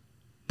ότι έχει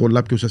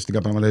πολλά πιο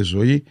ουσιαστικά πράγματα στη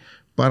ζωή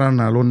παρά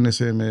να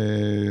αλώνεσαι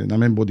να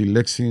μην πω τη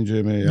λέξη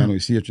και με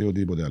ανοησία και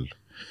οτιδήποτε άλλο.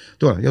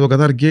 Τώρα, για το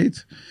Qatargate,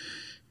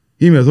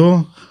 είμαι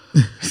εδώ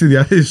στη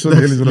διάθεση σου.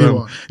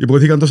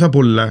 Υποθήκαν τόσα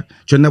πολλά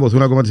και να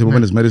αποθούν ακόμα τις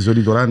επόμενες μέρες,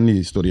 διότι τώρα είναι η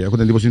ιστορία. Έχω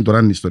την εντύπωση ότι τώρα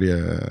είναι η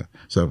ιστορία.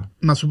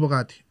 Να σου πω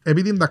κάτι.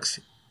 Επειδή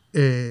εντάξει,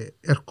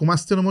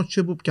 ερχόμαστε όμως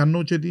και που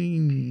πιάνω και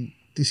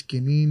τη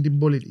σκηνή, την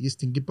πολιτική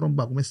στην Κύπρο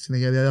που ακούμε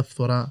συνέχεια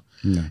διαφθορά.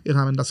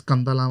 Είχαμε τα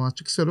σκάνδαλα μας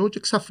και ξέρω και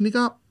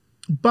ξαφνικά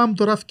πάμε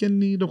τώρα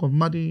φκένει το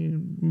κομμάτι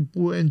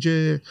που είναι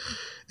και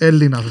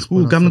Έλληνας.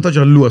 Κάνουν τα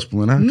τζαλού, ας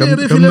πούμε. Κάνουν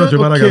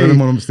τα τζαλού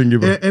μόνο στην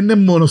Κύπρο. Είναι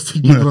μόνο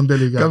στην Κύπρο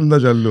τελικά. Κάνουν τα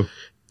τζαλού.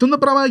 Το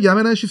πράγμα για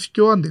μένα έχει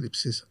πιο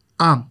αντίληψεις.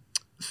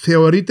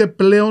 Θεωρείται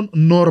πλέον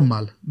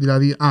normal.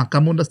 Δηλαδή,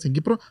 κάνοντας στην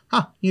Κύπρο,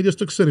 είναι ίδιο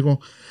στο εξωτερικό.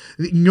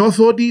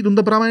 Νιώθω ότι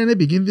το πράγμα είναι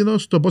επικίνδυνο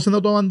στο πώς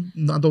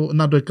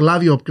να το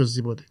εκλάβει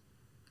οποιοσδήποτε.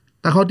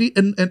 Τα έχω ότι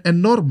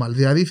είναι normal.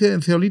 Δηλαδή,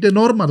 θεωρείται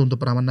normal το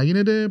πράγμα να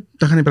γίνεται.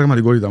 Τα είχαν η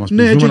πραγματικότητα μας.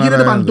 Ναι, και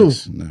γίνεται παντού.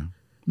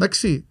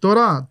 Εντάξει,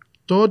 τώρα,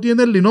 το ότι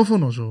είναι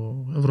ελληνόφωνος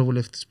ο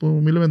Ευρωβουλευτής που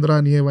μιλούμε τώρα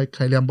είναι η Εύα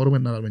Καηλή, αν μπορούμε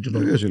να λέμε.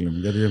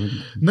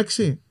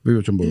 Εντάξει,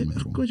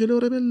 έρχομαι και λέω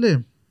ρε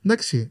πέλε,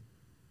 εντάξει,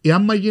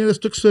 άμα γίνεται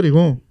στο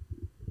εξωτερικό,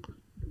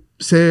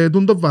 σε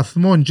τον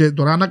βαθμό και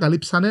τώρα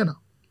ανακαλύψαν ένα.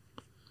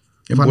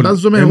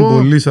 Φαντάζομαι εγώ...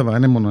 Εμπολή Σαββά,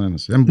 είναι μόνο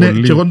ένας. Ναι,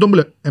 και εγώ τον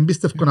λέω,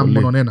 εμπίστευκο να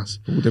μόνο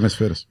ένας. Ούτε με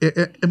σφαίρες.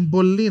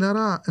 Εμπολή,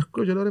 άρα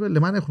έρχομαι και λέω ρε πέλε,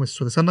 μα έχουμε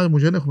εσωτερία, σαν να μου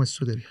δεν έχουμε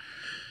εσωτερία.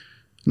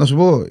 Να σου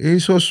πω,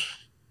 ίσως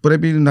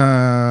πρέπει να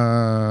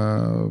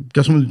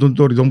πιάσουμε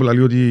το ρητό που λέει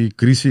ότι η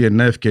κρίση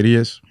γεννά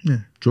ευκαιρίες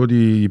και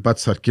ότι οι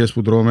πατσαρκές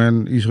που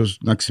τρώμε ίσως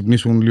να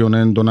ξυπνήσουν λίγο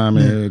έντονα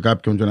με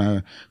κάποιον και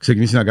να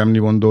ξεκινήσει να κάνει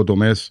λοιπόν το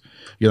τομές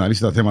για να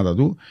λύσει τα θέματα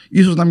του.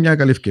 Ίσως να είναι μια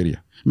καλή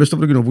ευκαιρία. Μέσα στο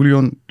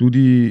Ευρωκοινοβούλιο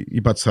τούτη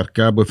η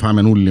πατσαρκά που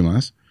εφάμε όλοι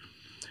μας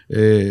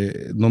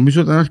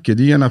νομίζω ότι ήταν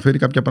αρκετή για να φέρει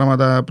κάποια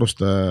πράγματα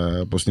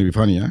προς την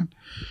επιφάνεια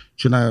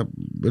και να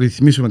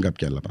ρυθμίσουμε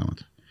κάποια άλλα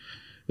πράγματα.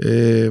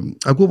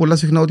 Ακούω πολλά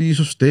συχνά ότι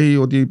ίσως φταίει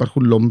ότι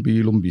υπάρχουν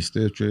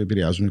λομπίστες και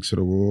επηρεάζουν,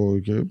 ξέρω εγώ.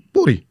 Και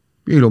μπορεί.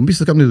 Οι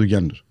λομπίστες κάνουν τη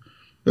δουλειά τους.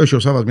 Έχει ο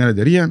Σάββας μια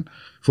εταιρεία,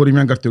 φορεί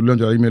μια καρτελούλα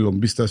και είμαι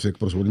λομπίστας,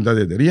 εκπροσωπητή την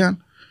εταιρεία.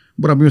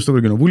 Μπορεί να πει στο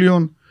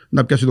Ευρωκοινοβούλιο,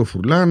 να πιάσει το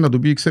φουρλάν, να του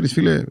πει: ξέρεις,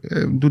 φίλε,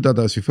 τούτα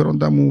τα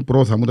συμφέροντα μου,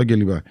 πρόθα μου τα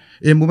κλπ.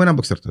 Από μένα που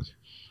εξαρτάται.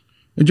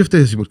 Δεν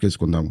φταίει εσύ που έρχεσαι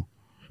κοντά μου.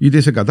 Είτε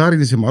είσαι Κατάρ,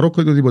 είτε είσαι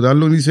Μαρόκο, είτε οτιδήποτε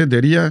άλλο, είτε είσαι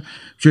εταιρεία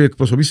και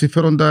εκπροσωπεί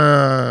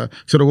συμφέροντα,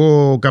 ξέρω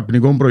εγώ,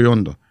 καπνικών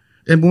προϊόντων.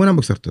 Από μένα που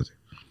εξαρτάται.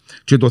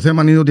 Και το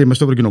θέμα είναι ότι μέσα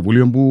στο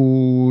Ευρωκοινοβούλιο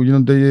που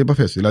γίνονται οι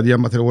επαφές. Δηλαδή,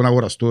 αν θέλω να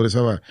αγοραστώ, ρε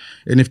Σάβα,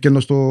 είναι ευκαιρνό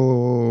στο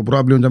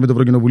προάβλιο με το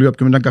Ευρωκοινοβούλιο,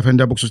 από έναν καφέ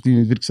από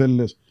στις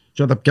Βρυξέλλες,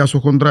 και να τα πιάσω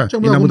χοντρά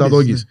ή να μου τα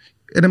δώκεις.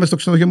 Είναι μέσα στο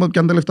ξενοδοχείο μου,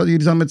 πιάνε τα λεφτά και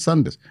γυρίζαμε με τις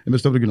άντες. Μέσα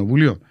στο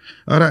Ευρωκοινοβούλιο.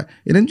 Άρα,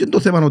 δεν είναι το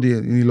θέμα ότι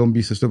είναι οι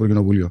λομπίστες στο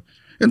Ευρωκοινοβούλιο.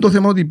 Είναι το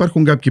θέμα ότι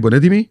υπάρχουν κάποιοι που είναι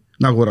έτοιμοι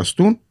να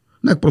αγοραστούν,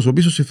 να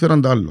εκπροσωπήσουν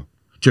συμφέροντα άλλο.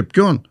 Και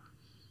ποιον?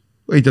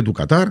 Είτε του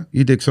Κατάρ,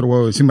 είτε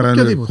ξέρω, σήμερα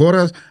είναι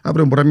χώρα,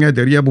 αύριο μπορεί μια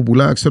εταιρεία που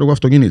πουλά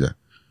αυτοκίνητα.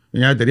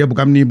 Μια εταιρεία που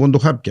κάνει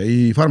ποντοχάπια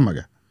ή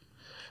φάρμακα.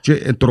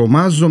 Και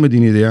τρομάζω με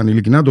την ιδέα,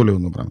 ειλικρινά το λέω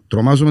το πράγμα.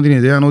 Τρομάζω με την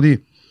ιδέα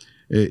ότι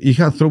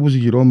είχα ανθρώπους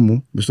γύρω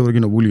μου μες στο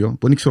Ευρωκοινοβούλιο,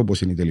 που δεν ξέρω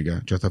πώς είναι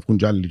τελικά, και θα βγουν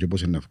κι άλλοι και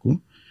πώς είναι να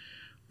βγουν,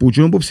 που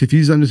εκείνο που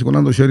ψηφίζαν και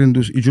σηκώναν το sharing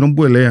τους, ή εκείνο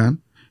που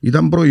ελέαν,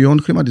 ήταν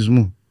προϊόν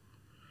χρηματισμού.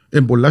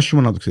 Πολλά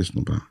σιωμά να το ξέρεις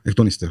το πράγμα, εκ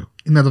των υστέρων.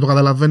 Να το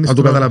καταλαβαίνεις. Να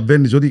το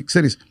καταλαβαίνεις, ότι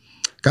ξέρεις.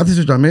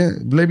 Κάθεσαι και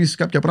με βλέπεις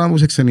κάποια πράγματα που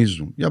σε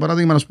ξενίζουν. Για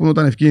παράδειγμα, να πούμε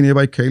όταν ευκαιρία η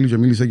Εύα Καΐλη και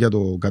μίλησε για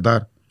το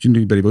Κατάρ,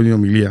 στην περιπτώτη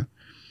ομιλία.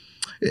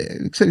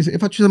 Ξέρεις,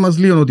 εφάτσισε μας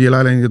λίγο ότι η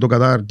Ελλάδα είναι το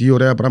Κατάρ, τι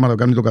ωραία πράγματα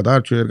κάνει το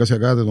Κατάρ, και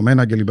εργασιακά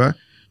δεδομένα κλπ.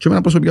 Και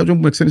εμένα προσωπικά που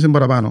με ξένησε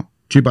παραπάνω,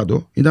 και είπα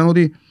το, ήταν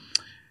ότι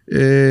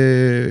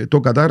το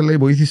Κατάρ λέει,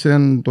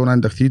 βοήθησε το να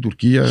ενταχθεί η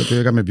Τουρκία, και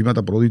έκαμε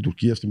βήματα πρώτη η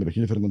Τουρκία στην περιοχή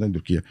και φέρνει μετά την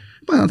Τουρκία.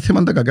 Ένα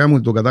θέμα τα κακά μου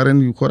ότι το Κατάρ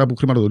είναι η χώρα που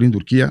χρηματοδοτεί την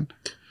Τουρκία.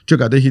 Και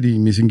κατέχει τη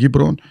μισή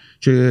Κύπρο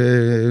και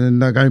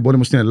να κάνει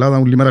πόλεμο στην Ελλάδα.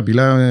 Όλη μέρα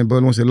πειλά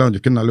πόλεμο στην Ελλάδα.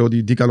 Και να λέω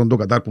ότι τι καλό το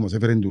Κατάρ που μας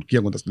έφερε την Τουρκία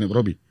κοντά στην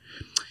Ευρώπη.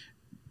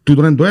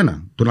 Τούτο είναι το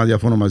ένα. Το να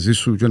διαφώνω μαζί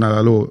σου και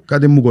να λέω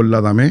κάτι μου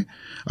κολλάδαμε,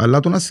 αλλά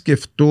το να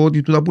σκεφτώ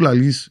ότι τούτα που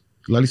λαλείς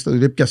στα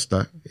δεν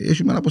πιαστά.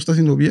 Έχει μια αποστάση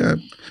την οποία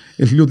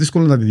είναι λίγο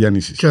δύσκολο να τη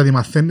διανύσεις. Και να τη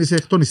μαθαίνεις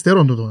εκ των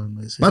υστέρων του.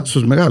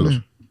 Πάτσος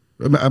μεγάλος.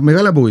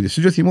 Μεγάλη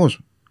απογοήτευση. Και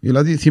θυμός.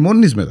 Δηλαδή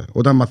θυμώνεις μετά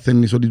όταν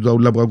μαθαίνεις ότι τα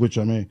ούλα που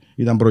άκουσα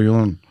ήταν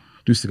προϊόν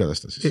του της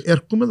κατάστασης.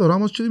 Έρχομαι τώρα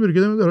όμως και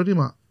δημιουργείται με το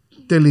ερώτημα.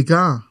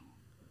 Τελικά,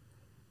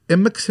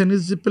 με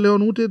ξενίζει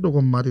πλέον ούτε το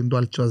κομμάτι του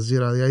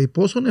Αλτζαζίρα. Δηλαδή,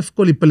 πόσο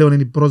εύκολη πλέον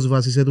είναι η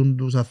πρόσβαση σε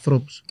τους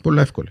ανθρώπους.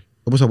 Πολλά εύκολη.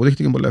 Όπως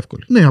αποδείχτηκε, πολλά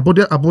εύκολη. Ναι,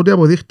 από ό,τι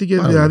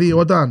αποδείχτηκε, δηλαδή,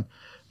 όταν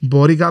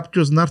μπορεί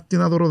κάποιος να έρθει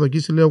να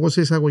δωροδοκίσει, λέω εγώ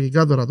σε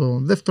εισαγωγικά τώρα,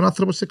 τον δεύτερο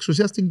άνθρωπο σε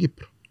εξουσία στην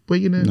Κύπρο, που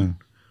έγινε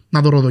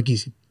να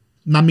δωροδοκίσει.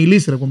 Να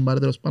μιλήσει ρε κομπάρε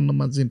τέλος πάντων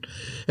μαζί.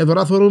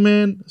 Τώρα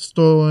θεωρούμε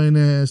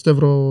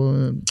στο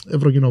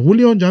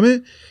Ευρωκοινοβούλιο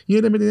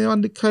γίνεται με την Εύα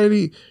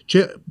Καΐλη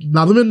και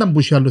να δούμε να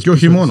μπούσει άλλους. Και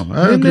όχι μόνο.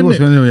 Ακριβώς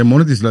είναι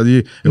μόνη της,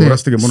 δηλαδή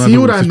αγοράστηκε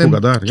μόνο να το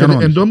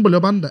Κατάρ. Εν τόν που λέω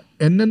πάντα,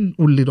 είναι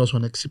ούλοι τόσο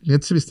έξυπνοι,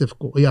 έτσι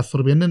πιστεύω. Οι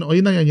άνθρωποι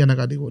όχι για να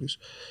κατηγορήσω.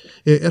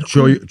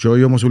 Και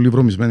όχι όμως ούλοι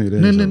βρωμισμένοι.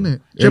 Ναι.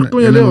 Και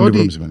έρχομαι και λέω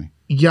ότι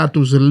για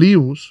τους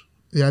λίγους,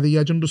 δηλαδή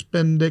για τους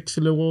 5, 6,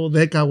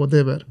 10,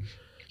 whatever,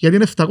 γιατί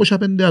είναι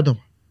 705 άτομα.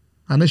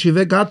 Αν έχει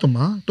 10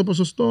 άτομα, το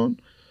ποσοστό,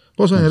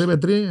 πόσο είναι ρε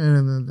Πετρί,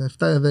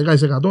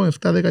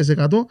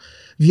 7-10%,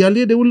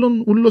 διαλύεται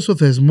ούλος ο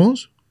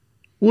θεσμός,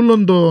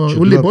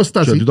 ούλη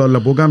υπόσταση. Και τούτα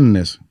όλα που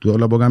κάμνες,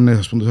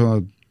 ας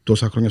πούμε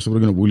τόσα χρόνια στο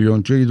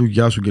Ευρωκοινοβούλιο και η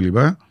δουλειά σου κλπ.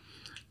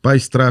 Πάει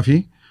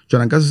στράφη και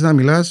αναγκάζεσαι να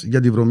μιλάς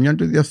για τη βρωμιά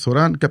και τη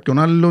διαφθορά κάποιων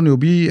άλλων οι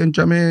οποίοι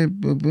έντιαμε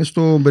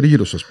στον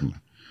περίγυρο σου, ας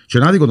πούμε. Και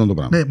είναι άδικο το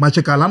πράγμα. Ναι, μα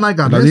και καλά να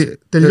έκανες,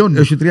 τελειώνει.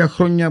 Έχει 3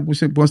 χρόνια που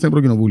είμαστε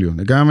Ευρωκοινοβούλιο.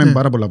 Έκαναμε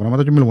πάρα πολλά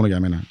πράγματα και μιλώ μόνο για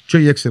μένα. Και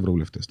οι 6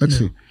 ευρωβουλευτές.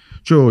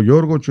 Και ο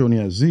Γιώργο, και ο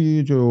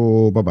Νιαζή, και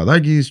ο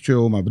Παπαδάκης, και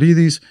ο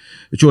Μαυρίδης,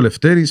 και ο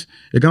Λευτέρης.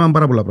 Έκαναν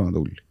πάρα πολλά πράγματα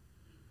όλοι.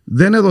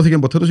 Δεν έδωθηκε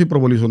ποτέ τόσο η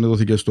προβολή που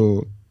έδωθηκε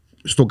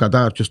στο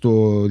Κατάρ και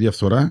στο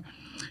διαφθορά.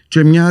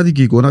 Και μια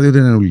άδικη εικόνα, διότι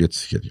δεν είναι όλοι έτσι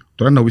σχέδιο.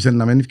 Τώρα να πεις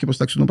να μένει και πως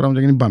τάξει το πράγμα και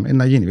να γίνει πάμε.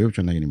 Να γίνει, βέβαια,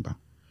 να γίνει πάμε.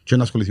 Και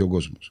να ασχοληθεί ο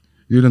κόσμος.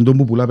 Διότι είναι τον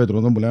που πουλά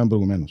πετρό, τον που λέγαμε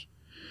προηγουμένως.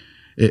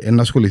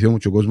 Να ασχοληθεί όμως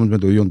και ο κόσμος με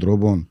τον ίδιο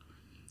τρόπο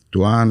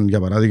του αν, για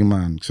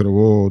παράδειγμα, ξέρω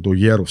εγώ, το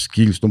year of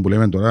skills, τον που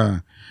λέμε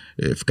τώρα,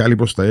 βγάλει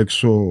προς τα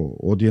έξω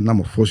ότι να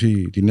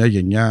μορφώσει τη νέα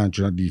γενιά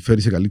και να τη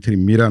φέρει σε καλύτερη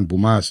μοίρα που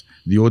μας,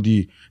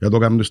 διότι για το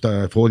κάνουμε στα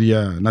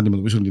εφόδια να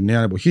αντιμετωπίσουν τη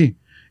νέα εποχή,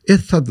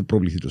 θα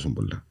προβληθεί τόσο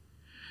πολλά.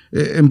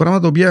 Είναι πράγματα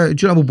τα οποία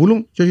έτσι να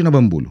πουλούν και έτσι να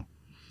παμπούλουν.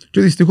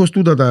 Και δυστυχώς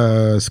τούτα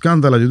τα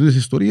σκάνδαλα και τούτες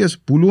ιστορίες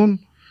πουλούν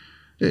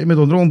με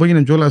τον τρόπο που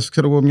έγινε κιόλας,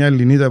 ξέρω εγώ, μια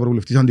Ελληνίδα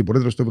ευρωβουλευτής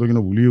αντιπρόεδρος του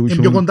Ευρωκοινοβουλίου. Είναι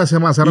πιο κοντά σε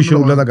εμάς. Είχε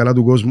όλα τα καλά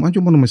του κόσμου, αν και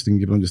μόνο μες στην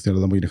Κύπρο και στην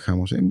Ελλάδα που έγινε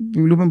χάμος.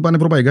 Μιλούμε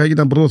πανευρωπαϊκά και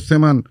ήταν πρώτο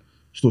θέμα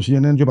στο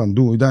CNN και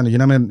παντού.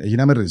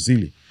 Γίναμε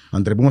ρεζίλοι.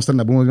 Αν τρεπούμασταν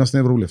να πούμε ότι είμαστε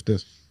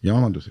ευρωβουλευτές. Για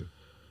μάμα του Θεού.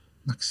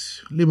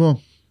 Λοιπόν,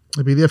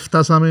 επειδή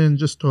φτάσαμε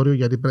και στο όριο,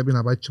 γιατί πρέπει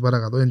να πάει και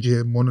παρακατώ, δεν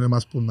και μόνο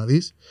εμάς που να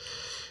δεις.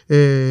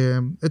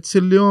 Έτσι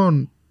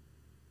λίγο,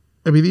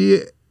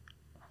 επειδή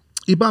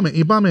είπαμε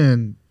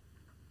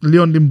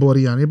λίγο την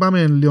πορεία,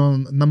 είπαμε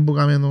λίγο να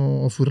μπούκαμε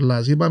ο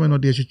Φουρλάς, είπαμε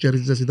ότι έχει και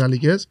ρίζες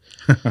ιταλικές.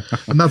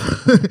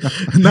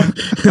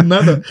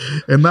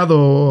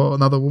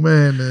 Να το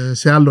πούμε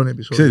σε άλλον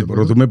επεισόδιο. Ξέρεις,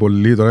 ρωτούμε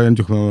πολύ, τώρα δεν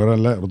έχουμε ώρα,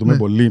 αλλά ρωτούμε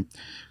πολύ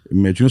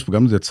με εκείνους που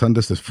κάνουν τις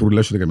τσάντες στις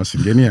φουρλές και καμιά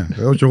συγγένεια.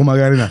 Εγώ και εγώ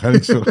μακάρι να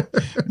χάρηξω,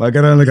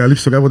 μακάρι να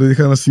ανακαλύψω κάποτε ότι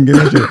είχα ένα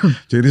συγγένεια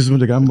και ρίζεις μου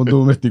και κάνουμε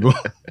το μευτικό.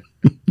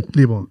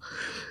 Λοιπόν,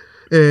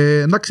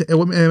 εντάξει,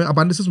 εγώ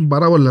απάντησα σε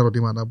πάρα πολλά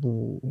ερωτήματα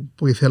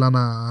που ήθελα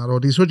να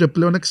ρωτήσω και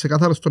πλέον είναι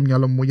ξεκάθαρο στο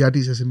μυαλό μου γιατί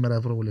είσαι σήμερα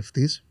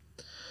ευρωβουλευτής.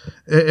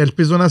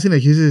 Ελπίζω να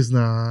συνεχίσεις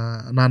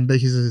να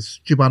αντέχεις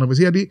και πάνω από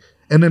εσύ, γιατί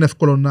δεν είναι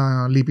εύκολο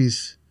να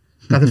λείπεις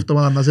κάθε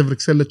εβδομάδα να σε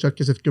Βρυξέλλες και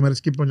άρχεσαι 2 μέρες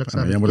Κύπρο και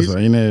ξαναρχίσεις.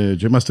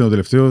 Και είμαστε ο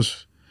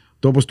τελευταίος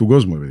τόπος του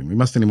κόσμου.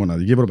 Είμαστε η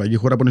μοναδική ευρωπαϊκή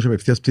χώρα που έχει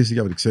απευθείας πτήση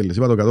για Βρυξέλλες.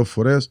 Είπα το 100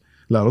 φορές,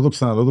 λαλώ το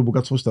ξαναλώ το που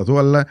κάτσω σταθώ,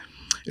 αλλά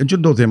δεν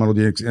είναι το θέμα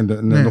ότι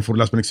το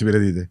φουρλάς που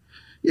εξυπηρετείται.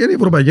 Είναι η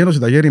Ευρωπαϊκή Ένωση,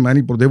 τα γέρημα, είναι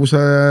η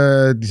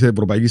πρωτεύουσα της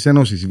Ευρωπαϊκής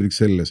Ένωσης, οι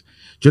Βρυξέλλες.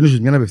 Και έχεις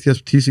μια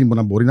απευθείας πτήση που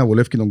να μπορεί να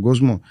βολεύει τον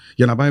κόσμο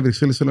για να πάμε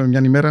Βρυξέλλες θέλουμε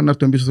μια ημέρα, να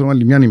έρθουμε πίσω θέλουμε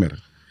άλλη μια ημέρα.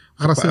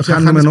 Άρα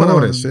χάνουμε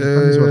ώρες,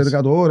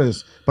 100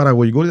 ώρες,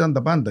 παραγωγικότητα,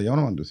 τα πάντα, για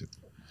όνομα του.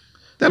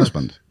 Τέλος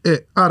πάντων.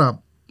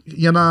 Άρα,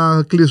 για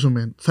να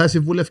κλείσουμε, θα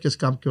συμβούλευκες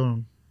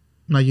κάποιον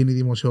να γίνει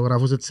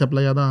δημοσιογράφος, έτσι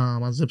απλά για να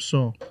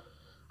μαζέψω,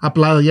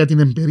 απλά για την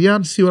εμπειρία,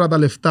 σίγουρα τα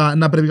λεφτά,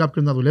 να πρέπει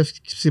κάποιον να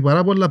δουλεύσει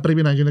πάρα πολλά,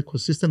 πρέπει να γίνει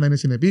consistent, να είναι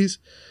συνεπής.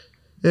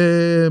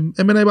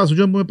 Εμένα είπα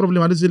σου, μου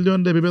προβληματίζει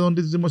λίγο το επίπεδο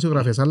της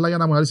δημοσιογραφίας, αλλά για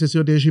να μου αρέσει εσύ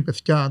ότι έχει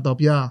παιδιά τα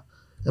οποία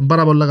είναι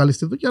πάρα πολλά καλή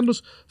στη δουλειά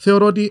τους,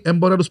 θεωρώ ότι δεν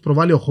μπορεί να τους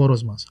προβάλλει ο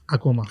χώρος μας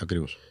ακόμα.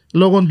 Ακριβώς.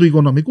 Λόγω του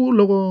οικονομικού,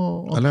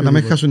 λόγω. Αλλά να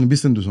μην χάσουν την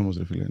πίστη τους όμως,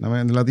 ρε φίλε.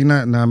 Δηλαδή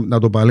να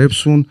το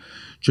παλέψουν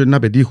και να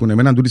πετύχουν.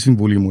 Εμένα τούτη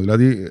συμβουλή μου.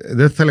 Δηλαδή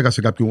δεν θα έλεγα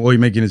σε κάποιον, όχι,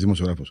 είμαι γίνεις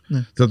δημοσιογράφος.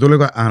 Ναι. Θα το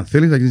έλεγα, αν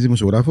θέλεις να γίνεις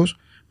δημοσιογράφος,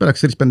 πρέπει να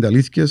ξέρεις 5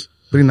 αλήθειες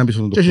πριν να μπεις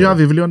στον τόπο. Και ένα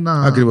βιβλίο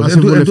να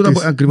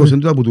συμβουλευτείς. Ακριβώς, εν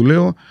τούτα που του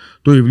λέω,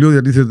 το βιβλίο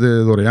διατίθεται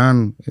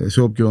δωρεάν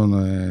σε όποιον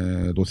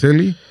το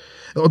θέλει.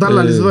 Όταν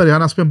λαλείς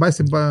δωρεάν, ας πούμε, πάει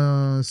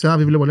σε ένα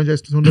βιβλίο που λέει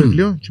στο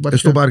βιβλίο.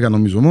 Στο Πάρκα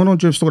νομίζω μόνο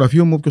και στο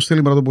γραφείο μου, όποιος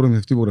θέλει να το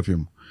προμηθευτεί το γραφείο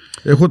μου.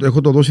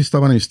 Έχω το δώσει στα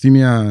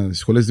πανεπιστήμια, στις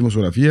σχολές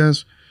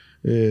δημοσιογραφίας,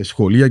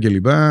 σχολεία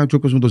κλπ. Και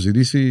όποιος μου το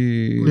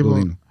ζητήσει, το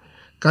δίνω.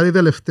 Κάτι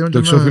τελευταίο. Το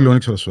εξώφυλλο δεν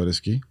ξέρω αν σου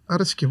αρέσκει.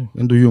 Αρέσκει μου.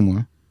 Είναι του γιού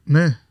μου.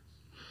 Ναι.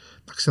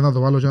 Εντάξει, να το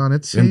βάλω και έναν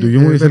έτσι.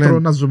 Πέτρο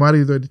να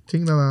ζουμάρει το editing,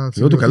 να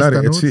λέω του καλά,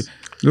 έτσι.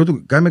 Λέω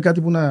του, κάνε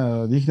κάτι που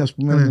να δείχνει, ας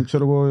πούμε,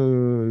 ξέρω εγώ,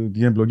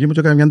 την εμπλοκή μου και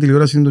έκανε μια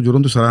τηλεόραση των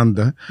καιρών του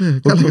 40.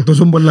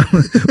 Τόσο πολλά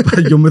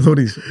παγιό με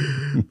θωρείς.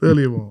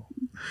 Λοιπόν.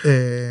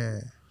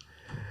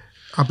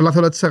 Απλά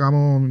θέλω έτσι να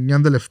κάνω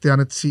μια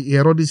τελευταία η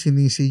ερώτηση είναι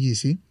η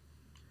εισήγηση.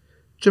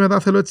 Και μετά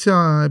θέλω έτσι,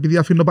 επειδή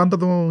αφήνω πάντα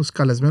τους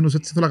καλεσμένους,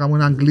 έτσι θέλω να κάνω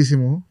ένα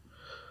κλείσιμο.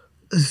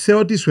 Σε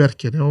ό,τι σου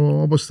έρχεται,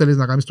 όπως θέλεις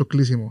να κάνεις το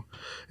κλείσιμο.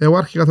 Εγώ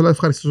αρχικά θέλω να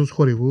ευχαριστήσω τους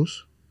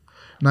χορηγούς,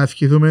 να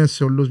ευχηθούμε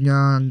σε όλους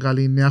μια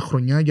καλή νέα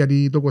χρονιά,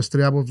 γιατί το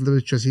 23 που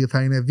βλέπεις και εσύ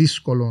θα είναι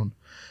δύσκολο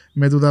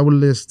με τούτα που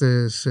λες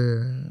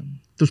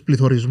τους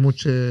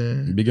πληθωρισμούς.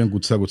 Μπήκαν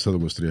κουτσά το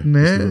 23.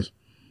 Ναι,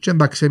 και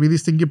εντάξει, επειδή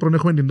στην Κύπρο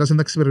έχουμε την τάση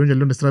να ξεπερνούν και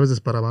λίγο τις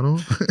τράπεζες παραπάνω,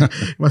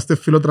 είμαστε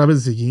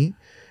φιλοτραπεζικοί.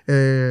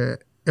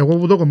 Εγώ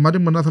που το κομμάτι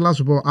μου να θέλω να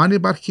σου πω, αν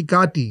υπάρχει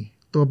κάτι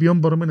το οποίο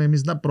μπορούμε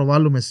εμείς να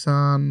προβάλλουμε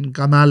σαν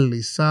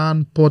κανάλι,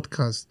 σαν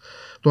podcast,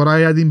 τώρα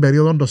για την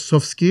περίοδο των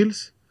soft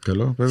skills,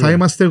 καλό, θα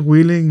είμαστε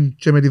willing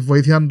και με τη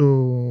βοήθεια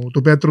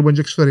του Πέτρου που είναι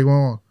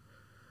εξωτερικό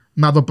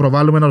να το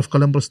προβάλλουμε, να το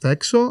βγάλουμε προς τα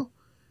έξω,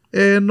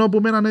 ενώ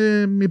που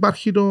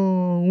υπάρχει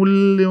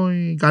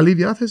η καλή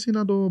διάθεση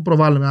να το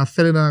προβάλλουμε. Αν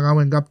θέλει να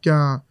κάνουμε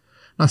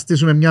να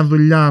στήσουμε μια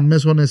δουλειά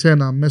μέσω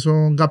εσένα,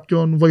 μέσω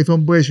κάποιων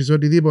βοηθών που έχεις,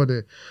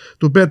 οτιδήποτε,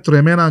 του Πέτρου,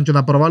 εμένα, και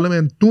να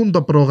προβάλλουμε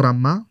το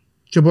πρόγραμμα,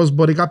 και πώς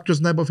μπορεί κάποιος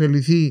να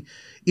υποφεληθεί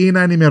ή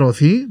να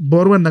ενημερωθεί,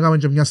 μπορούμε να κάνουμε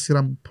και μια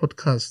σειρά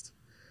podcast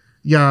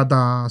για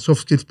τα soft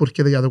skills που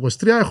έρχεται για το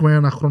 23. Έχουμε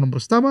ένα χρόνο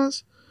μπροστά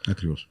μας.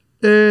 Ακριβώς.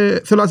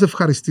 Θέλω να σε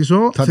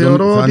ευχαριστήσω. Θα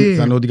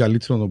είναι ό,τι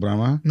καλύτερο το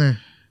πράγμα. Ναι.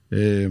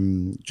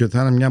 Και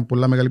θα είναι μια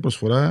πολλά μεγάλη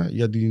προσφορά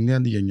για τη νέα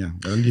γενιά.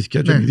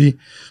 Αλήθεια, και επειδή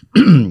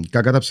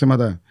κακά τα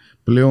ψέματα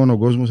πλέον ο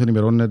κόσμος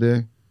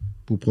ενημερώνεται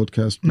που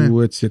podcast,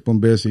 που έτσι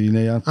εκπομπές, οι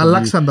νέοι άνθρωποι.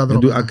 Αλλάξαν τα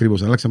δρόμια.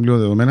 Ακριβώς, αλλάξαν πλέον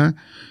δεδομένα.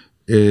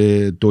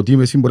 Το τι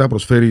εσύ μπορεί να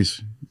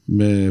προσφέρεις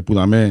που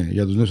δαμέ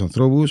για τους νέους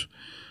ανθρώπους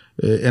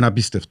είναι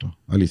απίστευτο,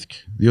 αλήθεια.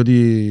 Διότι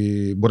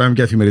μπορεί να είναι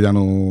και εφημερίδα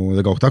ο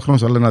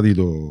 18χρονος, αλλά να δει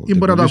το ή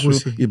μπορεί να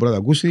το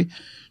ακούσει.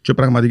 Και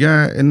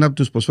πραγματικά είναι να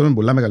τους προσφέρουν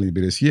πολλά μεγάλη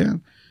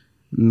υπηρεσία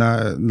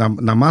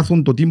να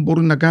μάθουν το τι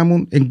μπορούν να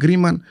κάνουν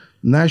εγκρίμα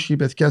να έχει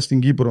παιδιά στην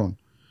Κύπρο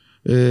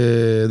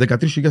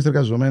 13.000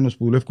 εργαζομένους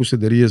που δουλεύουν σε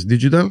εταιρείες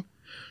digital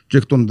και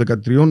εκ των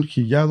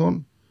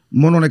 13.000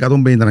 μόνο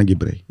 150 είναι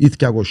Κύπροι ή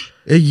 200.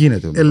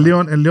 Γίνεται.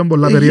 Λίγο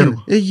πολλά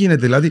περίεργο.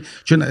 Γίνεται. Δηλαδή,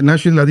 να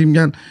έχει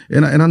δηλαδή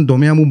έναν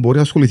τομέα που μπορεί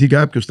να ασχοληθεί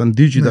κάποιος στα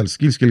digital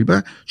skills κλπ.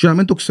 Και να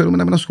μην το ξέρουμε,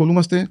 να μην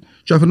ασχολούμαστε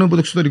και να φέρνουμε από το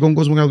εξωτερικό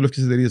κόσμο για να δουλεύει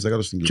στις εταιρείες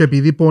κάτω στην Κύπρο. Και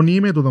επειδή πονεί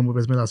με το που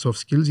πες με τα soft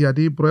skills,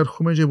 γιατί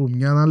προέρχομαι και από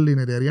μια άλλη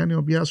εταιρεία η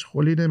οποία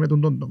ασχολείται με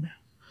τον τομέα.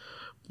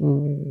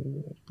 Που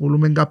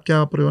πουλούμε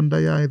κάποια προϊόντα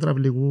για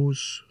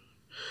υδραυλικούς,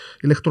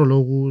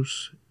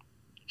 ηλεκτρολόγους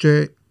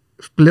και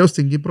πλέον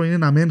στην Κύπρο είναι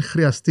να μην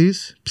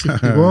χρειαστείς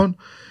ψυχτικών,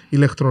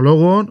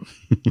 ηλεκτρολόγων,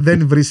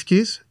 δεν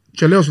βρίσκεις.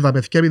 Και λέω σου τα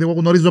παιδιά, επειδή εγώ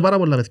γνωρίζω πάρα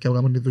πολλά παιδιά που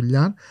κάνουν τη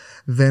δουλειά,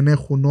 δεν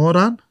έχουν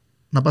ώρα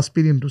να πας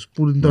σπίτι τους,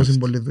 που είναι τόσο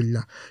πολλή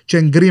δουλειά. Και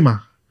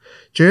εγκρίμα.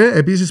 Και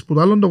επίσης που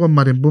το άλλο το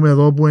κομμάτι που είμαι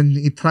εδώ, που είναι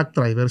οι truck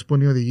drivers, που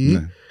είναι οι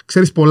οδηγοί,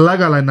 ξέρεις πολλά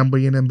καλά είναι που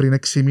έγινε πριν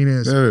 6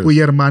 μήνες, που η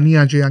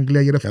Γερμανία και η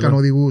Αγγλία γυρεύκαν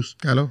οδηγούς.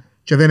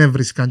 Και δεν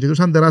έβρισκαν και τους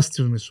ήταν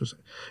τεράστιους μισθούς.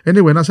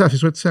 Anyway, να σε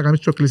αφήσω έτσι να κάνεις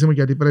το κλείσιμο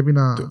γιατί πρέπει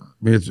να...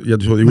 Για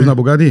τους οδηγούς να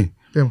πω κάτι.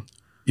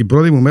 Η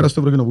πρώτη μου μέρα στο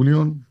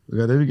Ευρωκοινοβούλιο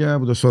κατέβηκα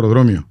από το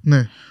αεροδρόμιο.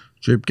 Ναι.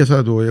 Και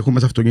πιάσα το, έχουμε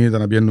μέσα αυτοκίνητα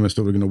να πηγαίνουμε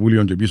στο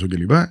Ευρωκοινοβούλιο και πίσω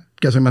κλπ.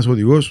 Πιάσα ένας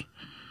οδηγός,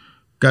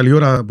 καλή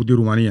ώρα από τη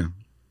Ρουμανία.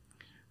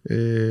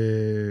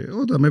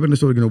 Όταν με έπαιρνε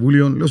στο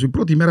Ευρωκοινοβούλιο, λέω η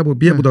πρώτη μέρα που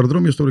πήγα από το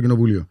αεροδρόμιο στο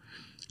Ευρωκοινοβούλιο,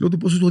 λέω του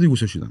πόσους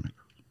οδηγούς έχει ήταν.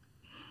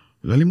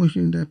 Δηλαδή μου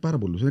είναι πάρα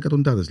πολλούς, είναι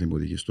εκατοντάδες λοιπόν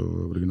οδηγοί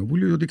στο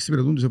Ευρωκοινοβούλιο, διότι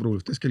εξυπηρετούν τους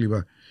ευρωβουλευτές κλπ.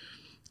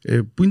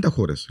 Πού είναι τα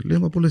χώρες.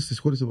 Λέμε από όλες τις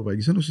χώρες της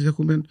Ευρωπαϊκής Ένωσης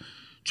έχουμε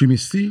και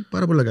μισθή,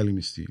 πάρα πολλά καλή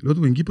μισθή. Λέω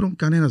του εν Κύπρο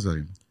κανένας δεν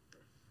είναι.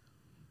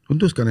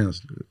 Όντως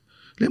κανένας.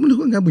 Λέμε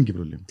λίγο κάπου εν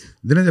Κύπρο.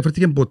 Δεν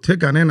ενδιαφέρθηκε ποτέ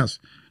κανένας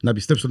να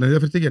πιστέψω, δεν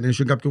ενδιαφέρθηκε. Αν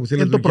είχε κάποιο που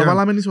θέλει να το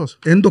προβάλαμε ίσως.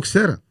 Εν το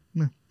ξέρα.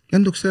 Ναι.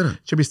 Εν το ξέρα.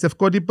 Και πιστεύω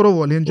ότι η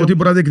προβολή. Ότι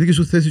μπορεί να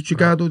διεκδικήσουν θέσεις και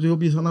κάτω, ότι οι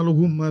οποίες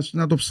αναλογούν μας,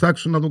 να το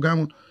ψάξουν, να το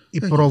κάνουν. Η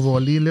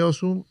προβολή, λέω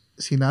σου,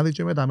 συνάδει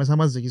και με τα μέσα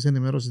μαζικής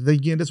ενημέρωσης. Δεν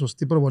γίνεται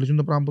σωστή προβολή και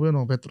το πράγμα που είπε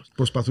ο Πέτρος.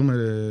 Προσπαθούμε.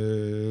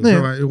 Ναι.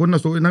 Εγώ να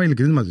είμαι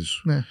ειλικρινής μαζί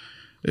σου. Ναι.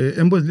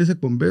 Έμπω τις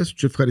εκπομπές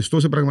και ευχαριστώ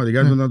σε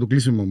πραγματικά να το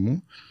κλείσιμο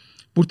μου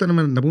που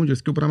ήρθαν να πούμε και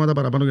δύο πράγματα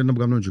παραπάνω για να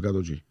κάνουμε και κάτω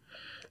εκεί.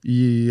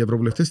 Οι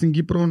ευρωβουλευτές στην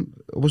Κύπρο,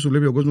 όπως το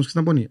βλέπει ο κόσμος,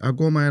 ξεσταμπώνει.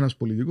 Ακόμα ένας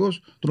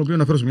πολιτικός, τον οποίο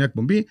να φέρω σε μια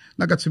εκπομπή,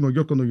 να κάτσει με τον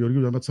Γιώργο τον Γεωργίου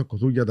να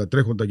τσακωθούν για τα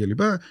τρέχοντα κλπ.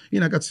 Ή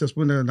να κάτσει, ας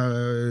πούμε,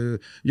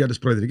 για τις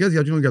προεδρικές, για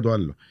εκείνο και για το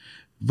άλλο.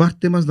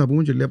 Βάρτε μας να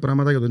πούμε και λίγα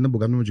πράγματα για το που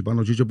κάνουμε εκεί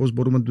πάνω και πώς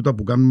μπορούμε τούτα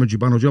που κάνουμε εκεί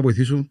πάνω να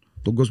βοηθήσουν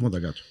τον κόσμο τα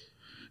κάτω.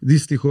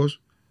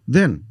 Δυστυχώς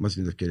δεν μας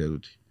είναι η ευκαιρία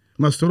τούτη.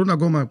 Μας θεωρούν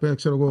ακόμα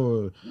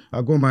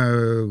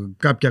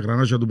κάποια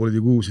γρανάζια του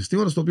πολιτικού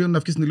συστήματος, το οποίο να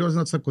βγει στην τηλεόραση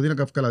να τσακωθεί, να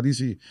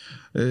καυκαλατήσει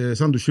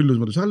σαν τους φίλους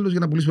με τους άλλους για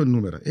να πουλήσουμε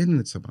νούμερα. Είναι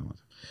έτσι τα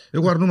πράγματα.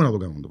 Εγώ αρνούμαι να το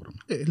κάνω το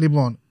πράγμα.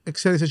 Λοιπόν,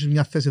 ξέρεις, έχεις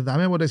μια θέση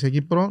δάμε, οπότε σε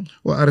Κύπρο.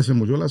 Άρεσε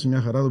μου κιόλας,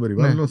 μια χαρά το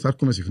περιβάλλον. Ναι. Θα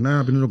έρχομαι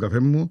συχνά, πίνω το καφέ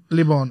μου.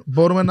 Λοιπόν,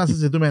 μπορούμε να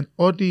συζητούμε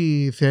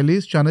ό,τι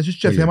θέλεις και αν έχεις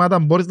και θέματα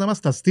μπορείς να μας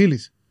τα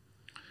στείλεις.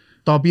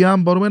 Τα οποία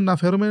μπορούμε να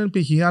φέρουμε,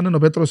 π.χ. αν είναι ο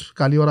Πέτρος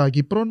καλή ώρα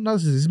Κύπρο, να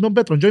συζητήσουμε με τον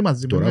Πέτρο, και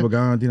μαζί. Τώρα που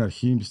κάναμε την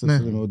αρχή,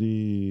 πιστεύω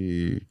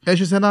ότι...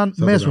 Έχεις έναν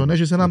μέσο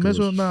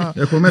να...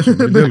 Έχω μέσο,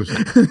 τέλος.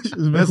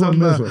 Μέσο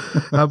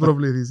να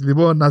προβληθείς.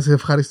 Λοιπόν, να σε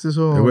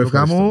ευχαριστήσω,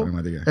 Λουκά μου.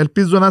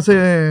 Ελπίζω να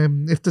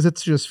ήρθες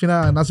έτσι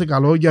σφίνα, να είσαι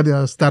καλό για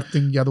το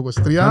starting για το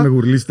 23. Θα με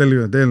γουρλείς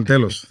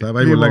τέλος, θα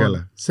πάει πολλά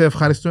καλά. Σε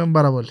ευχαριστούμε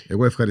πάρα πολύ.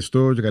 Εγώ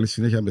ευχαριστώ και καλή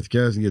συνέχεια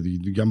παιδιά για τη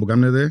δουλειά που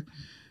κάνετε,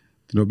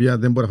 την οποία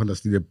δεν μπορεί να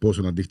φανταστείτε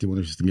πόσο αντίκτυπο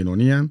έχει στην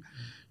κοινωνία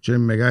και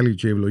μεγάλη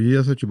και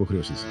ευλογία σας και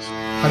υποχρεώσή σας.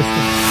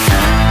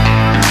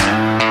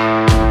 Ευχαριστώ.